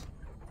 8.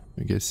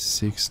 You get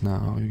 6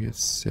 now. You get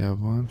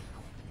 7.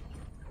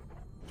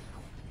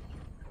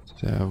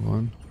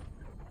 7.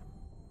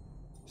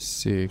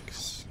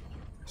 6.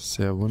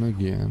 7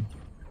 again.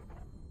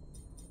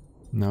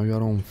 Now you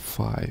are on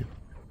 5.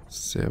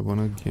 7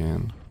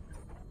 again.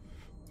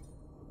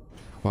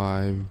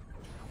 5.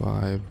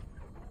 5.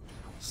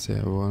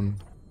 7.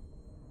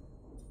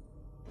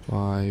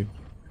 5.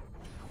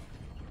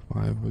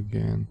 5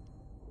 again.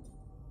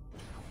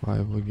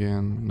 5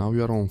 again. Now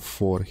we are on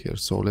 4 here,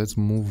 so let's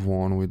move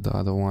on with the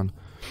other one,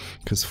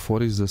 because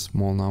 4 is a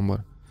small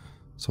number.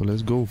 So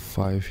let's go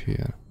 5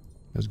 here.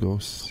 Let's go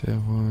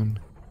 7.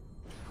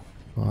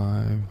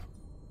 5.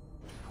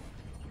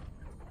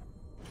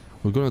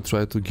 We're gonna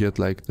try to get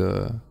like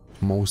the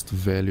most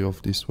value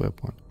of this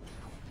weapon.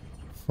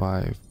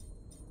 5.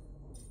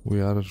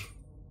 We are...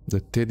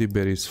 The teddy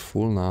bear is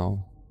full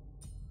now.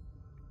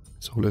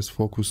 So let's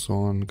focus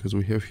on, because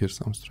we have here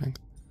some strength.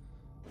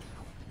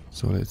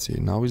 So let's see,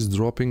 now it's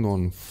dropping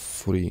on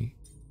 3.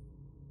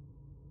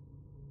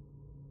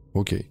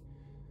 Okay,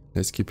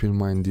 let's keep in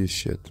mind this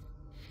shit.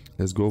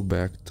 Let's go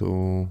back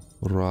to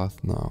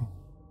Wrath now.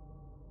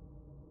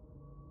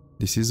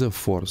 This is a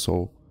 4,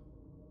 so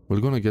we're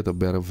gonna get a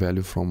better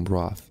value from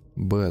Wrath.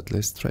 But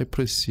let's try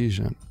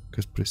Precision,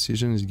 because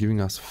Precision is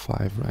giving us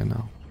 5 right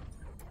now.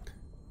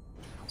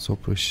 So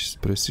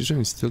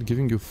Precision is still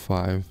giving you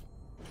 5.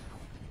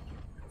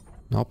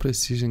 Now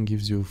Precision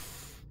gives you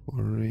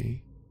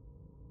 3.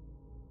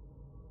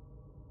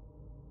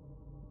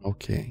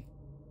 Okay.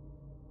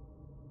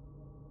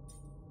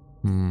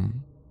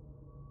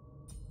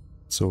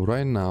 So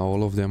right now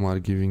all of them are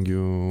giving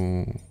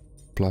you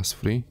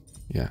 +3.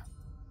 Yeah.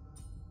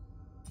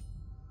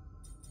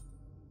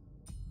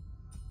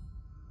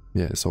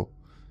 Yeah, so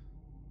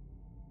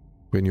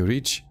when you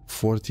reach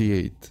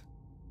 48,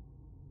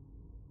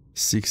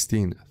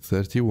 16,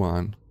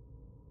 31,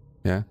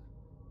 yeah,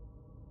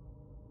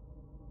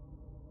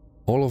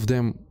 all of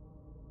them,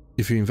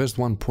 if you invest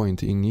 1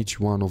 point in each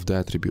one of the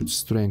attributes,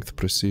 strength,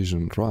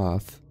 precision,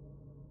 wrath,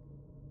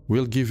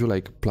 will give you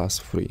like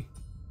 +3.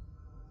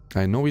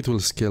 I know it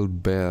will scale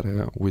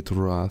better with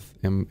wrath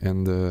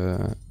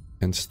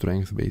and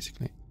strength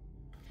basically,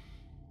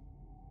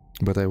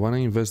 but I want to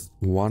invest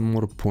 1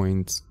 more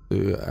point.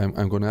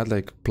 I'm gonna add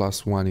like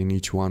 +1 in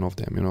each one of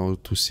them, you know,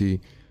 to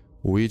see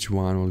which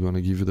one will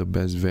gonna give you the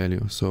best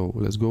value. So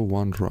let's go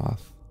 1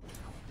 wrath.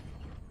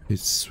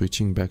 It's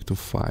switching back to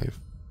 5.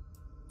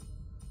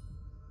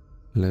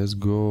 Let's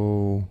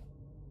go...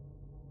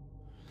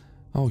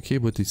 Okay,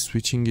 but it's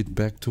switching it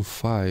back to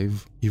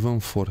 5 even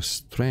for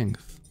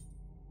strength.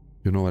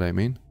 You know what I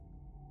mean?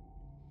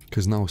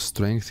 Because now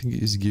strength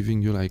is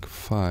giving you like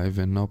 5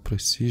 and now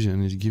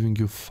precision is giving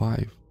you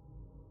 5.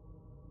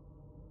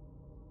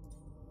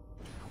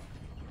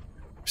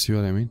 See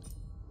what I mean?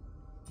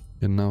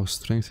 And now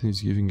strength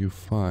is giving you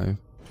 5.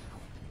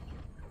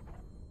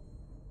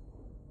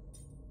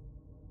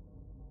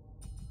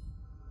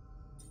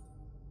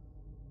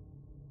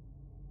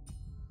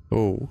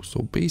 Oh,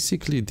 so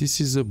basically this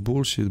is a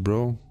bullshit,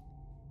 bro.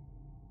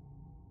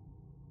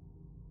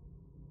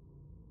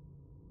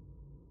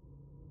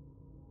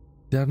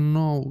 There are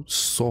no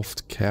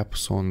soft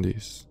caps on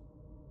this.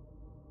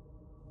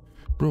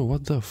 Bro,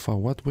 what the fuck?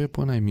 What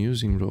weapon I'm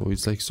using, bro?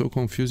 It's like so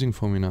confusing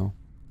for me now.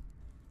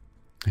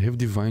 I have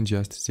Divine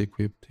Justice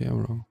equipped. Yeah,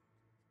 bro.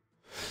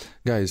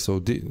 Guys,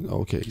 so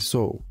okay,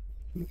 so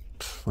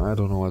I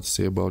don't know what to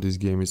say about this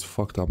game. It's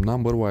fucked up.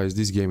 Number wise,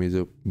 this game is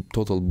a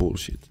total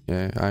bullshit.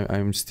 Yeah,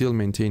 I'm still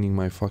maintaining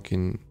my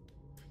fucking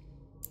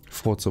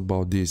thoughts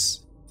about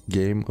this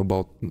game.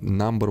 About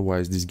number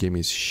wise, this game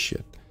is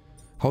shit.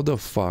 How the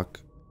fuck,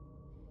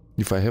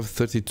 if I have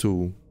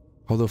 32,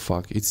 how the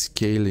fuck it's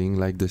scaling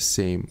like the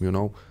same, you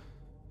know?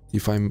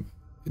 If I'm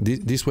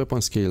this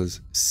weapon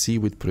scales C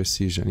with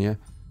precision, yeah?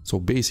 So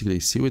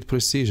basically C with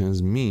precision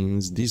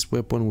means this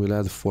weapon will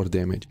add 4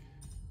 damage.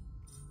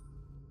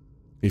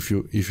 If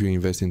you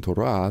invest into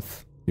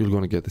Wrath, you're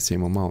gonna get the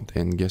same amount.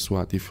 And guess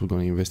what? If you're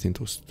gonna invest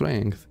into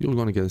Strength, you're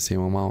gonna get the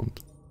same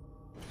amount.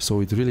 So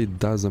it really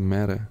doesn't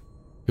matter.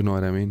 You know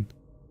what I mean?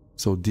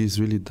 So this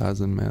really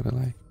doesn't matter,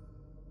 like.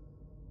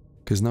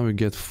 Because now you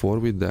get 4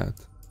 with that.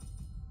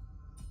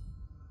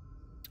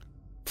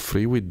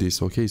 3 with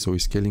this. Okay, so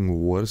it's scaling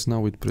worse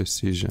now with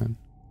precision.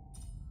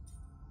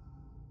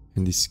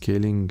 And it's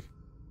scaling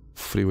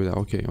 3 with that.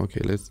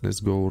 Okay,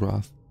 let's go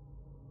Wrath.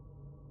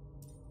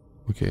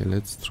 Okay,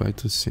 let's try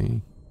to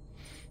see.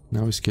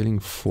 Now it's scaling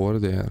 4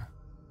 there.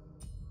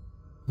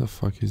 The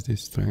fuck is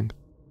this? Strength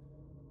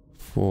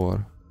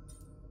 4,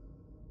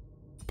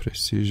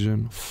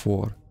 precision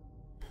 4.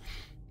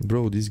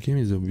 Bro, this game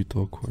is a bit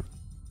awkward.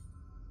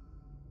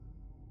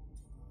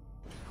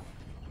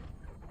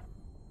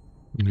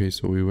 Okay,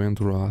 so we went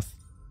Wrath.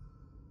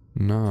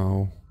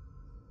 Now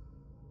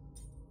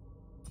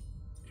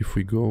if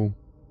we go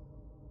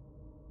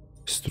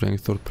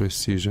strength or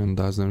precision,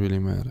 doesn't really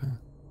matter.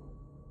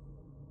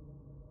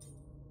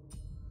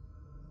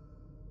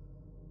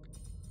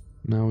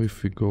 Now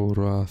if we go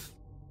Wrath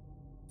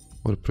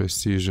or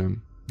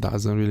precision,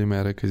 doesn't really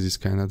matter because it's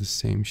kind of the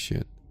same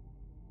shit.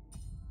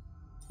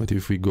 But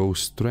if we go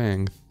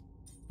strength,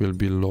 we'll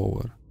be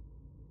lower.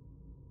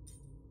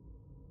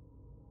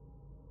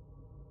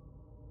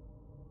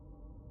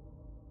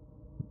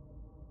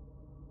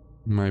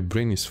 My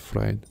brain is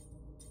fried.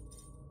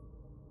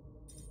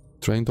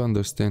 Trying to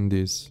understand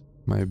this,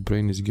 my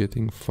brain is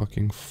getting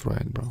fucking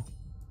fried, bro.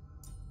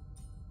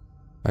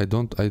 I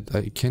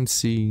can't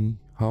see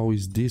how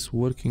is this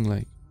working.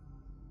 Like,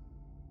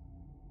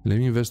 let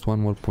me invest 1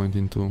 more point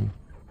into,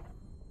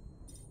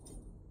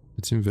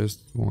 let's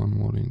invest 1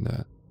 more in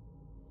that.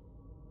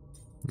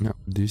 Now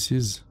this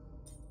is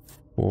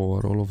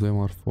 4, all of them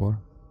are 4,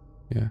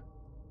 yeah.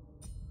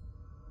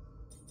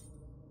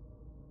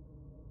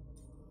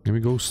 Let me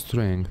go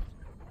strength.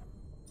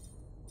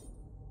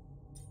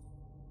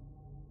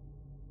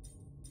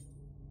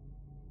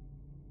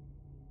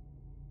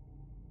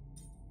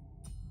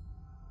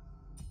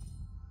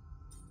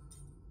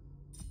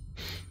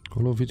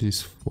 All of it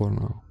is 4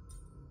 now.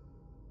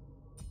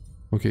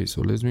 Okay,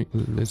 so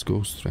let's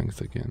go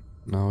strength again.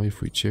 Now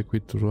if we check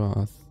with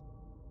Wrath,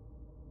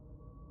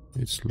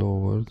 it's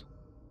lowered.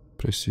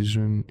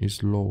 Precision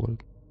is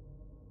lowered.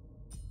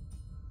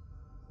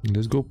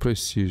 Let's go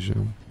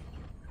precision.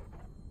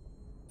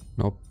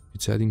 Now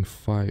it's adding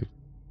 5.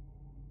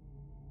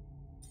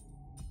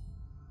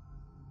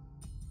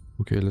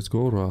 Okay, let's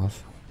go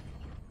Wrath.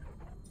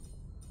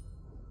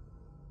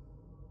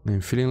 I'm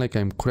feeling like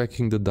I'm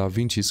cracking the Da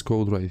Vinci's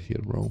code right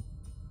here, bro.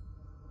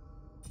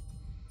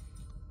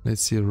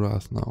 Let's see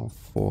Wrath now.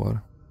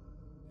 4.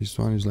 This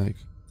one is like...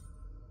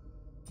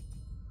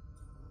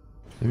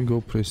 Let me go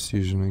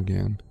precision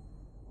again.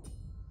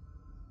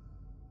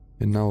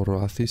 And now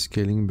Wrath is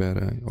scaling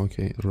better.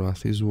 Okay,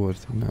 Wrath is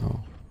worth it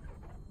now.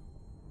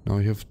 Now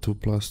we have 2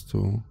 plus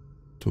 2,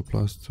 2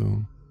 plus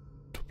 2,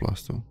 2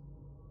 plus 2.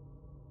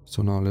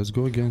 So now let's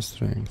go against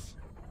strength.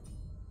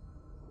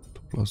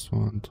 2 plus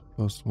 1, 2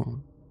 plus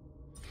 1.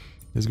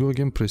 Let's go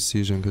again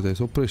precision, because I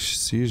saw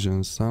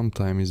precision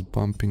sometimes is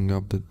bumping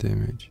up the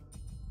damage.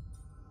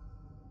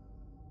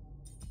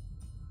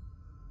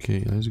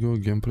 Okay, let's go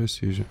again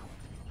precision.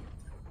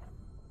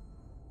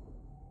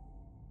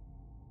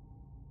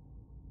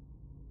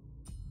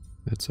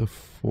 That's a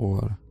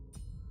 4.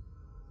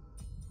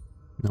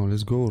 Now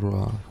let's go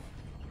Wrath.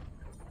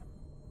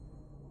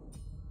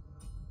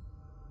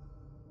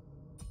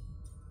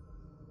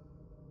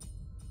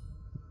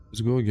 Let's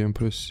go again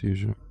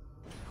precision.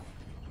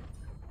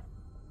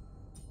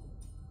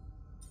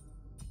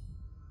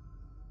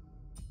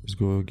 Let's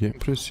go again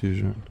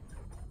precision.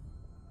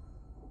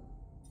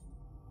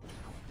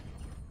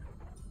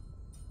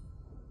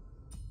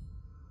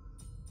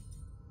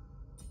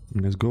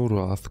 Let's go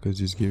Wrath because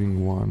he's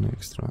giving 1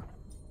 extra.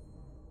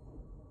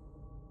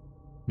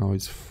 Now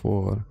it's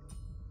 4,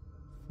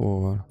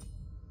 4.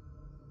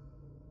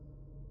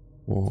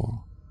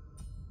 4.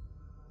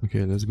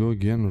 Okay, let's go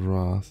again,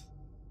 Wrath.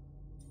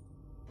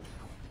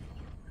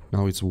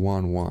 Now it's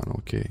 1-1,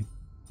 okay.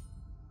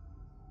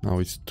 Now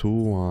it's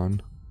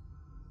 2-1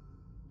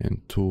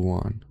 and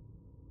 2-1.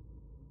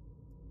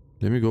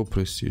 Let me go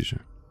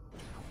Precision.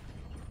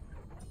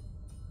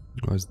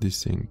 What's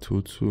this thing?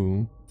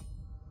 2-2,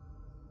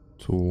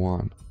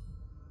 2-1,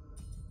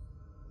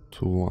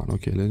 2-1.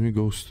 Okay, let me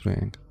go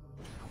Strength.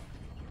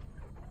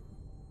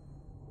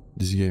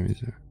 This game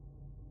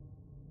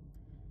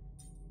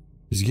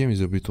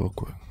is a bit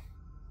awkward.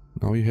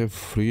 Now you have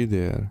 3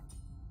 there,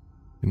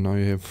 and now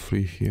you have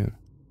 3 here.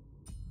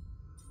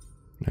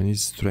 I need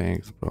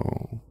Strength,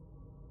 bro.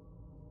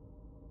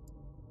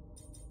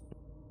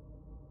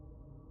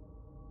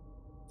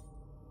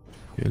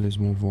 Okay, let's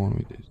move on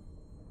with this.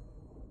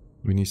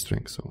 We need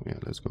Strength, so yeah,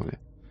 let's go there.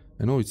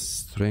 I know it's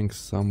Strength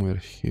somewhere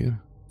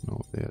here.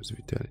 No, there's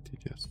Vitality,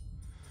 yes.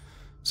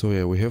 So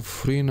yeah, we have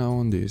 3 now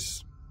on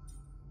this.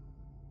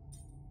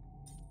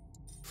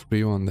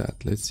 3 on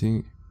that. Let's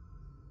see.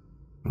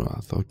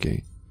 Wrath,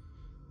 okay.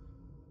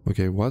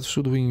 Okay, what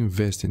should we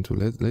invest into?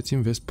 Let's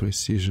invest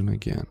Precision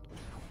again.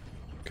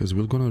 Because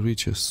we're gonna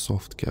reach a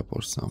soft cap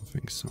or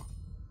something, so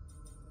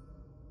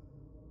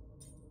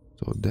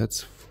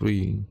that's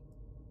free.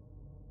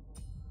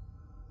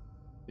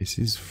 This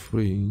is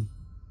free.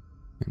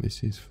 And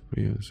this is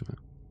free as well.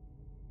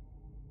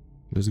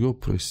 Let's go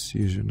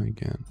Precision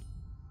again.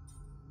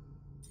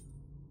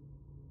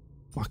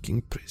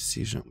 Fucking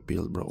Precision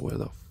build, bro. Where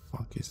the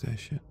fuck is that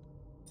shit?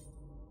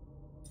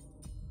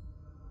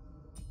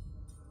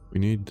 We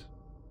need...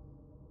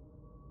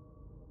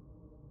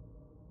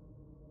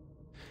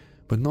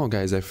 But no,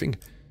 guys, I think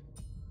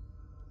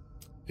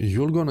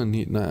you're gonna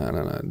need... Nah.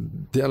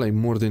 There are like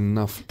more than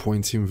enough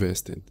points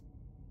invested.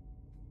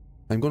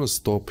 I'm gonna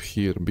stop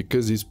here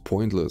because it's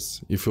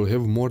pointless. If you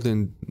have more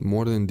than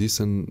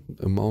decent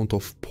amount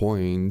of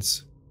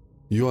points,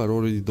 you are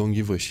already don't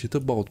give a shit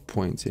about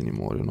points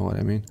anymore. You know what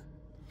I mean?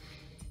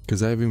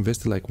 Because I've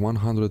invested like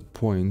 100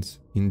 points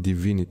in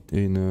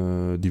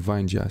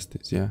Divine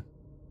Justice, yeah,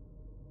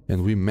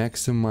 and we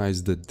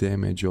maximize the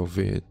damage of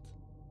it.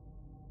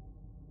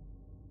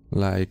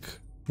 Like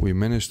we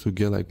managed to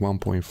get like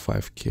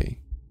 1.5k.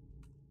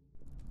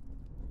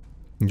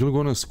 You're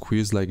gonna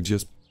squeeze like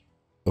just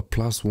a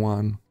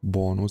 +1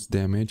 bonus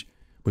damage,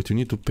 but you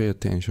need to pay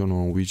attention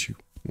on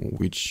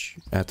which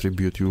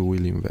attribute you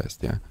will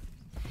invest, yeah.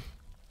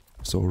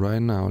 So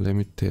right now let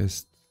me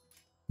test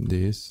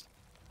this.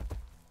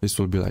 This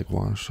will be like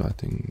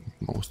one-shotting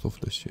most of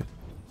the shit.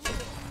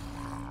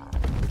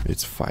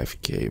 It's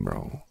 5k,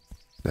 bro.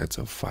 That's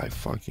a 5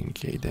 fucking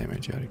k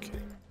damage, are you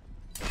kidding?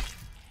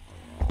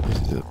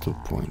 This is a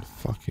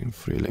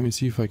 2.3. Let me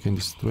see if I can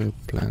destroy a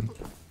plant.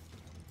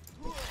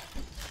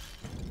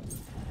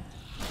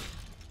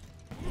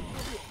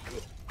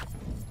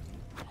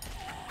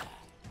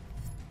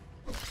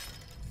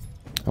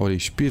 Our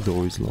HP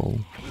though is low,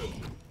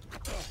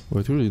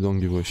 but really don't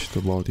give a shit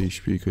about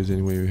HP because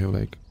anyway we have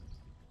like...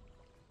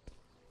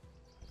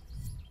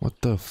 What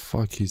the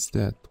fuck is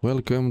that?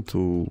 Welcome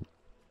to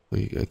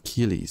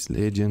Achilles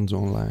Legends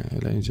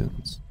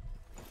Legends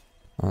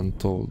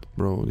Untold.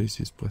 Bro, this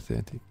is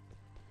pathetic.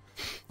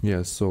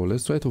 Yeah, so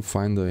let's try to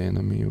find the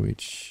enemy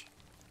which...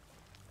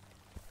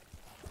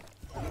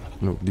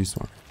 Look, this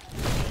one.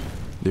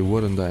 They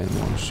weren't dying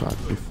one shot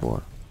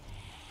before,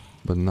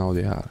 but now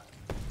they are.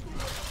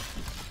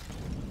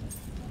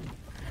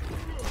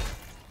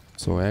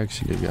 So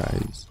actually,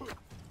 guys,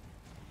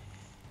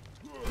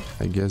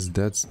 I guess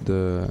that's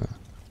the...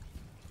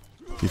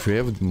 If you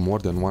have more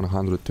than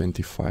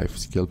 125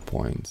 skill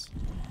points,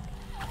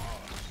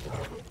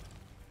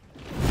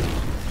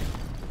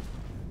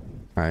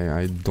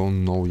 I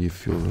don't know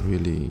if you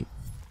really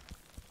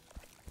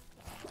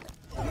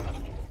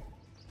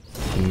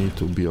need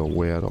to be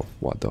aware of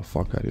what the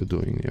fuck are you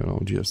doing, you know,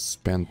 just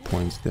spend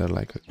points there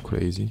like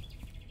crazy.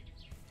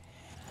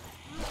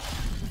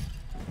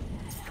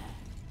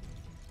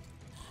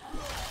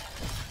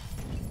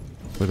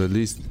 But at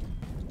least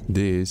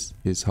this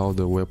is how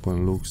the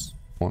weapon looks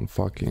on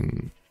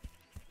fucking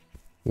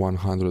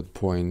 100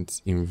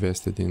 points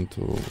invested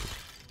into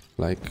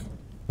like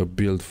a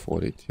build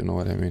for it, you know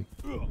what I mean?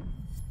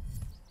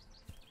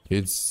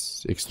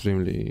 It's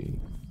extremely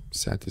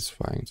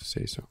satisfying to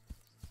say so.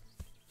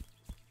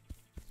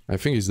 I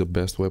think it's the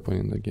best weapon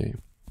in the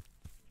game.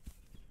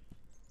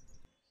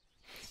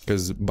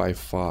 Because by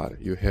far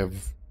you have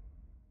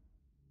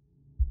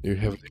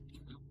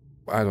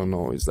I don't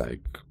know, it's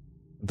like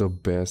the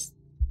best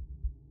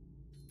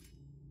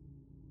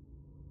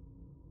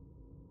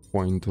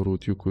point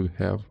route you could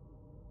have,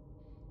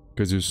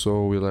 because you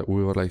saw we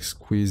were like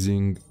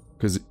squeezing,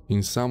 because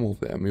in some of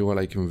them you were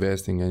like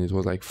investing and it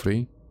was like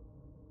free.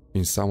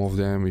 In some of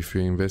them, if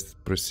you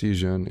invest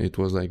Precision, it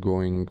was like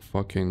going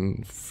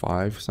fucking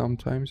 5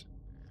 sometimes,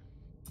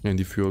 and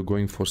if you were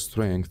going for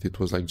Strength, it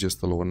was like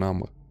just a lower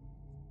number.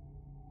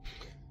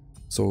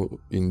 So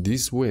in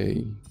this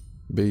way,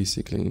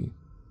 basically,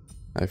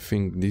 I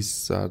think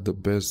these are the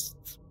best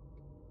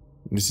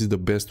this is the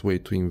best way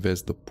to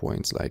invest the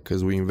points, like,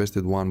 because we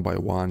invested one by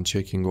one,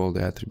 checking all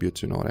the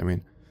attributes, you know what I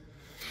mean?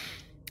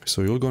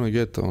 So you're gonna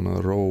get on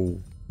a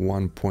row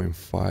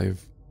 1.5.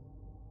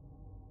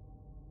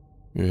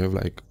 You have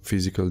like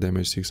physical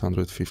damage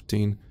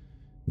 615,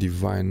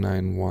 divine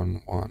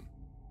 911,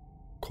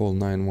 call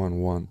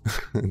 911.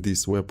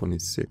 This weapon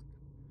is sick.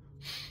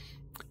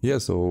 Yeah,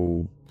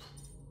 so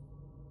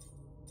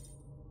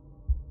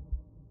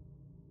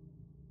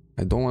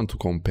I don't want to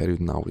compare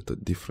it now with a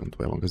different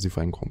weapon, because if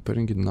I'm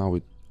comparing it now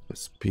with a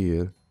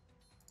spear,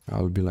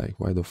 I'll be like,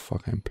 why the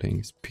fuck I'm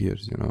playing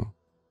spears, you know?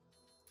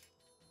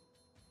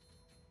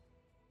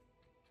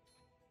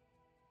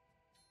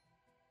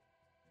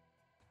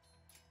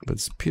 But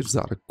spears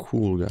are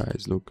cool,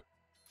 guys, look.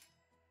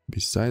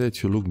 Besides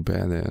that you look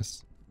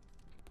badass,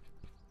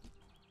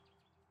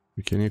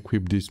 we can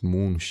equip this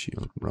moon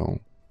shield, bro.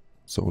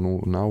 So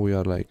now we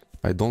are like,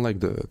 I don't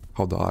like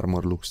how the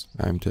armor looks.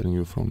 I'm telling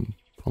you from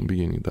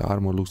beginning, the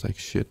armor looks like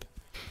shit.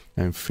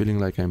 I'm feeling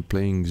like I'm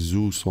playing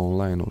Zeus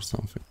online or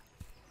something.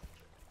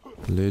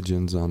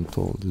 Legends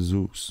Untold,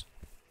 Zeus.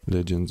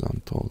 Legends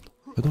Untold.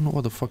 I don't know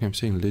what the fuck I'm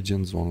saying,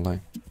 Legends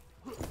Online.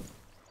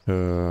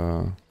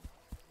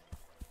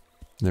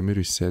 Let me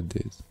reset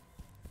this.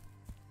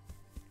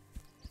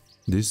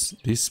 This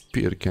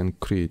spear can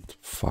create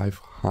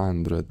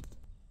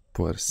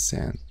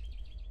 500%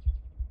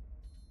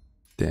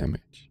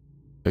 damage.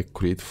 A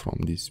crit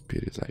from this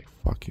spear is like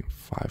fucking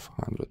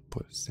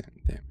 500%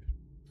 damage.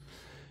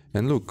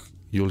 And look,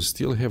 you'll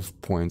still have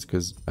points,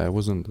 because I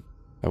wasn't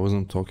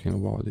talking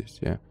about this,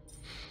 yeah.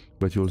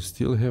 But you'll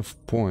still have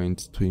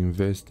points to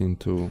invest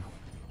into,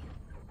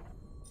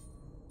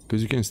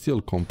 because you can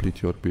still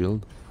complete your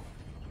build.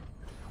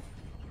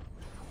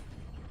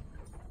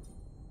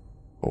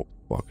 Oh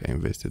fuck, I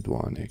invested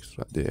one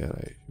extra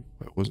there.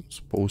 I wasn't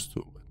supposed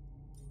to.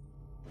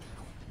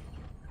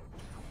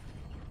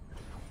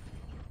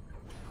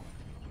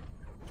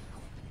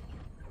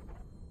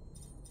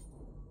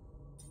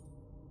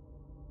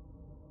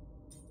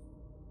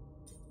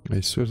 I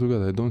swear to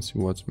God, I don't see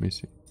what's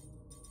missing.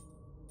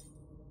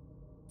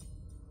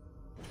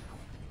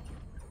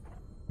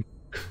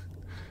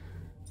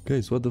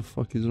 Guys, what the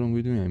fuck is wrong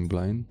with me? I'm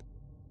blind.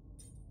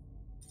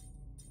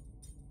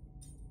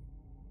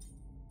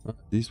 Ah,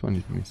 this one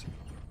is missing.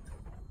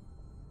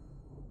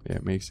 Yeah,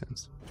 makes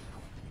sense.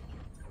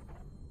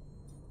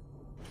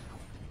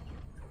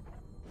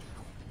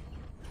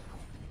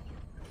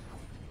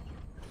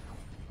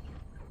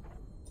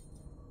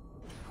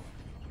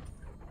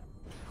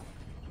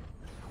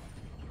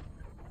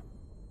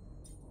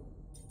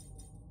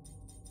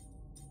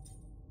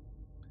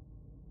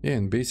 Yeah,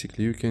 and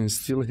basically you can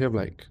still have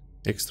like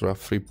extra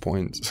 3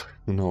 points.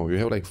 No, you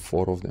have like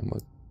 4 of them,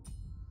 but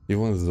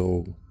even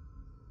though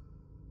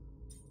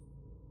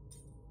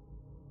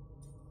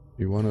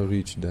you want to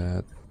reach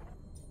that,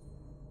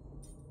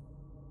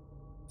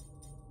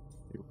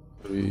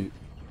 you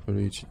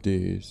reach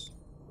this,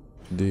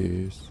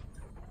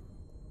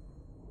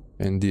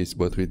 and this,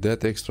 but with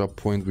that extra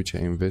point which I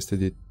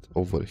invested it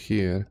over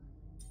here,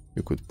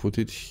 you could put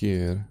it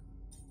here,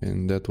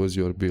 and that was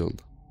your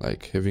build.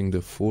 Like having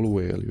the full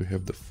whale, you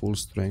have the full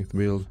strength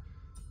build,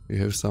 you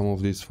have some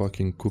of this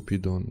fucking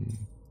Cupidon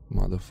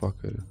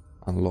motherfucker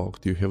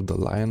unlocked, you have the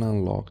lion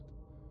unlocked.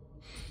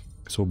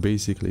 So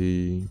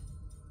basically,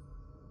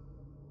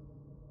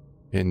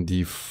 and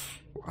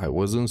if I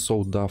wasn't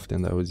so daft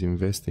and I was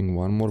investing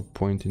one more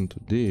point into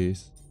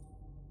this,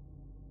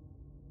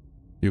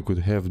 you could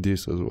have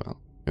this as well,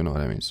 you know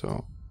what I mean?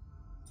 So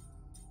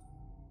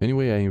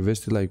anyway, I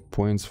invested like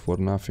points for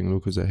nothing.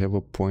 Look, because I have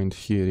a point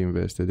here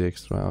invested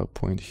extra, a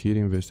point here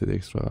invested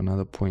extra,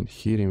 another point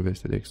here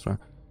invested extra.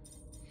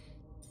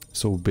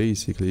 So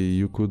basically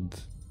you could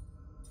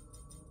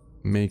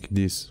make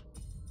this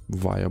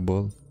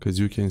viable, because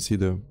you can see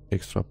the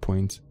extra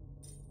points.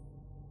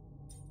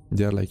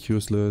 They are like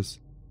useless.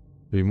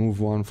 Remove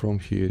one from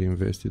here,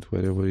 invest it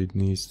wherever it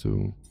needs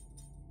to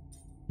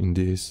in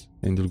this,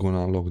 and you're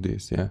gonna unlock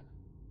this, yeah.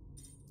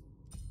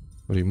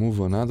 Remove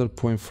another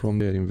point from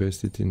there,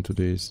 invest it into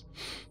this,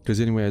 because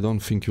anyway I don't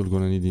think you're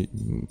gonna need it.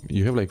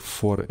 You have like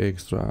 4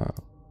 extra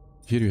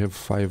here, you have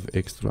 5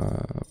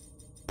 extra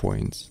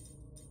points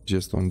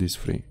just on these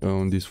 3,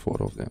 on these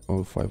 4 of them,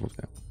 or 5 of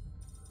them.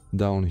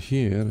 Down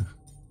here,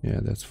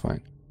 yeah, that's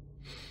fine.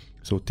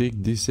 So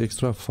take this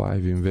extra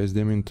 5, invest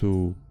them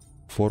into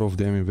 4 of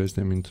them, invest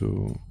them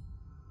into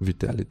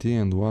vitality,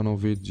 and 1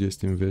 of it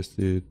just invest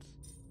it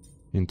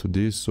into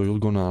this, so you're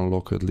gonna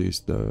unlock at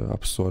least the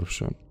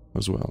absorption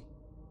as well,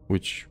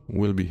 which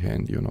will be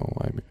handy, you know.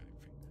 I mean,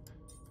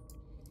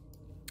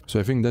 so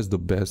I think that's the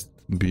best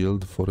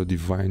build for a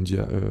divine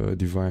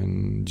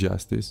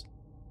justice.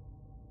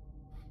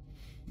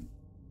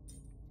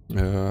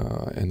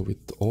 And with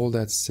all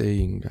that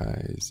saying,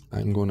 guys,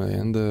 I'm gonna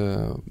end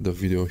the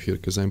video here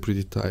because I'm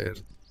pretty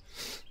tired.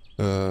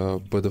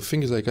 But the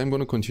thing is, like, I'm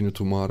gonna continue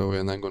tomorrow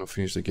and I'm gonna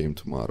finish the game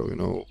tomorrow, you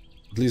know.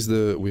 At least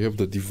we have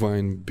the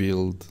divine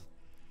build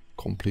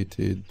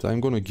completed. I'm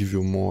gonna give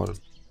you more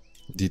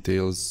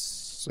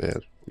details,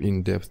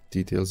 in-depth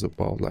details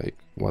about like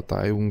what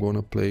I'm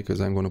gonna play,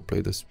 because I'm gonna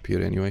play the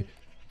spear anyway.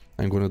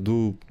 I'm gonna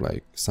do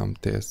like some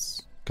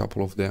tests,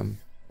 couple of them,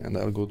 and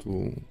I'll go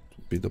to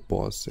be the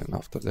boss, and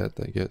after that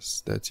I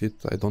guess that's it.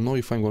 I don't know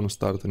if I'm gonna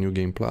start a new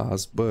game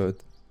plus, but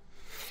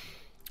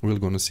we're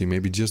gonna see.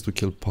 Maybe just to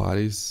kill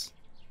parties,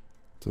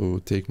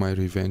 to take my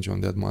revenge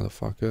on that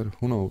motherfucker,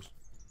 who knows.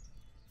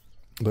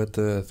 But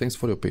thanks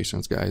for your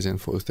patience, guys, and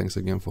thanks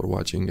again for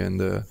watching,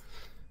 and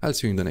I'll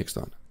see you in the next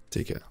one.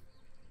 Take care.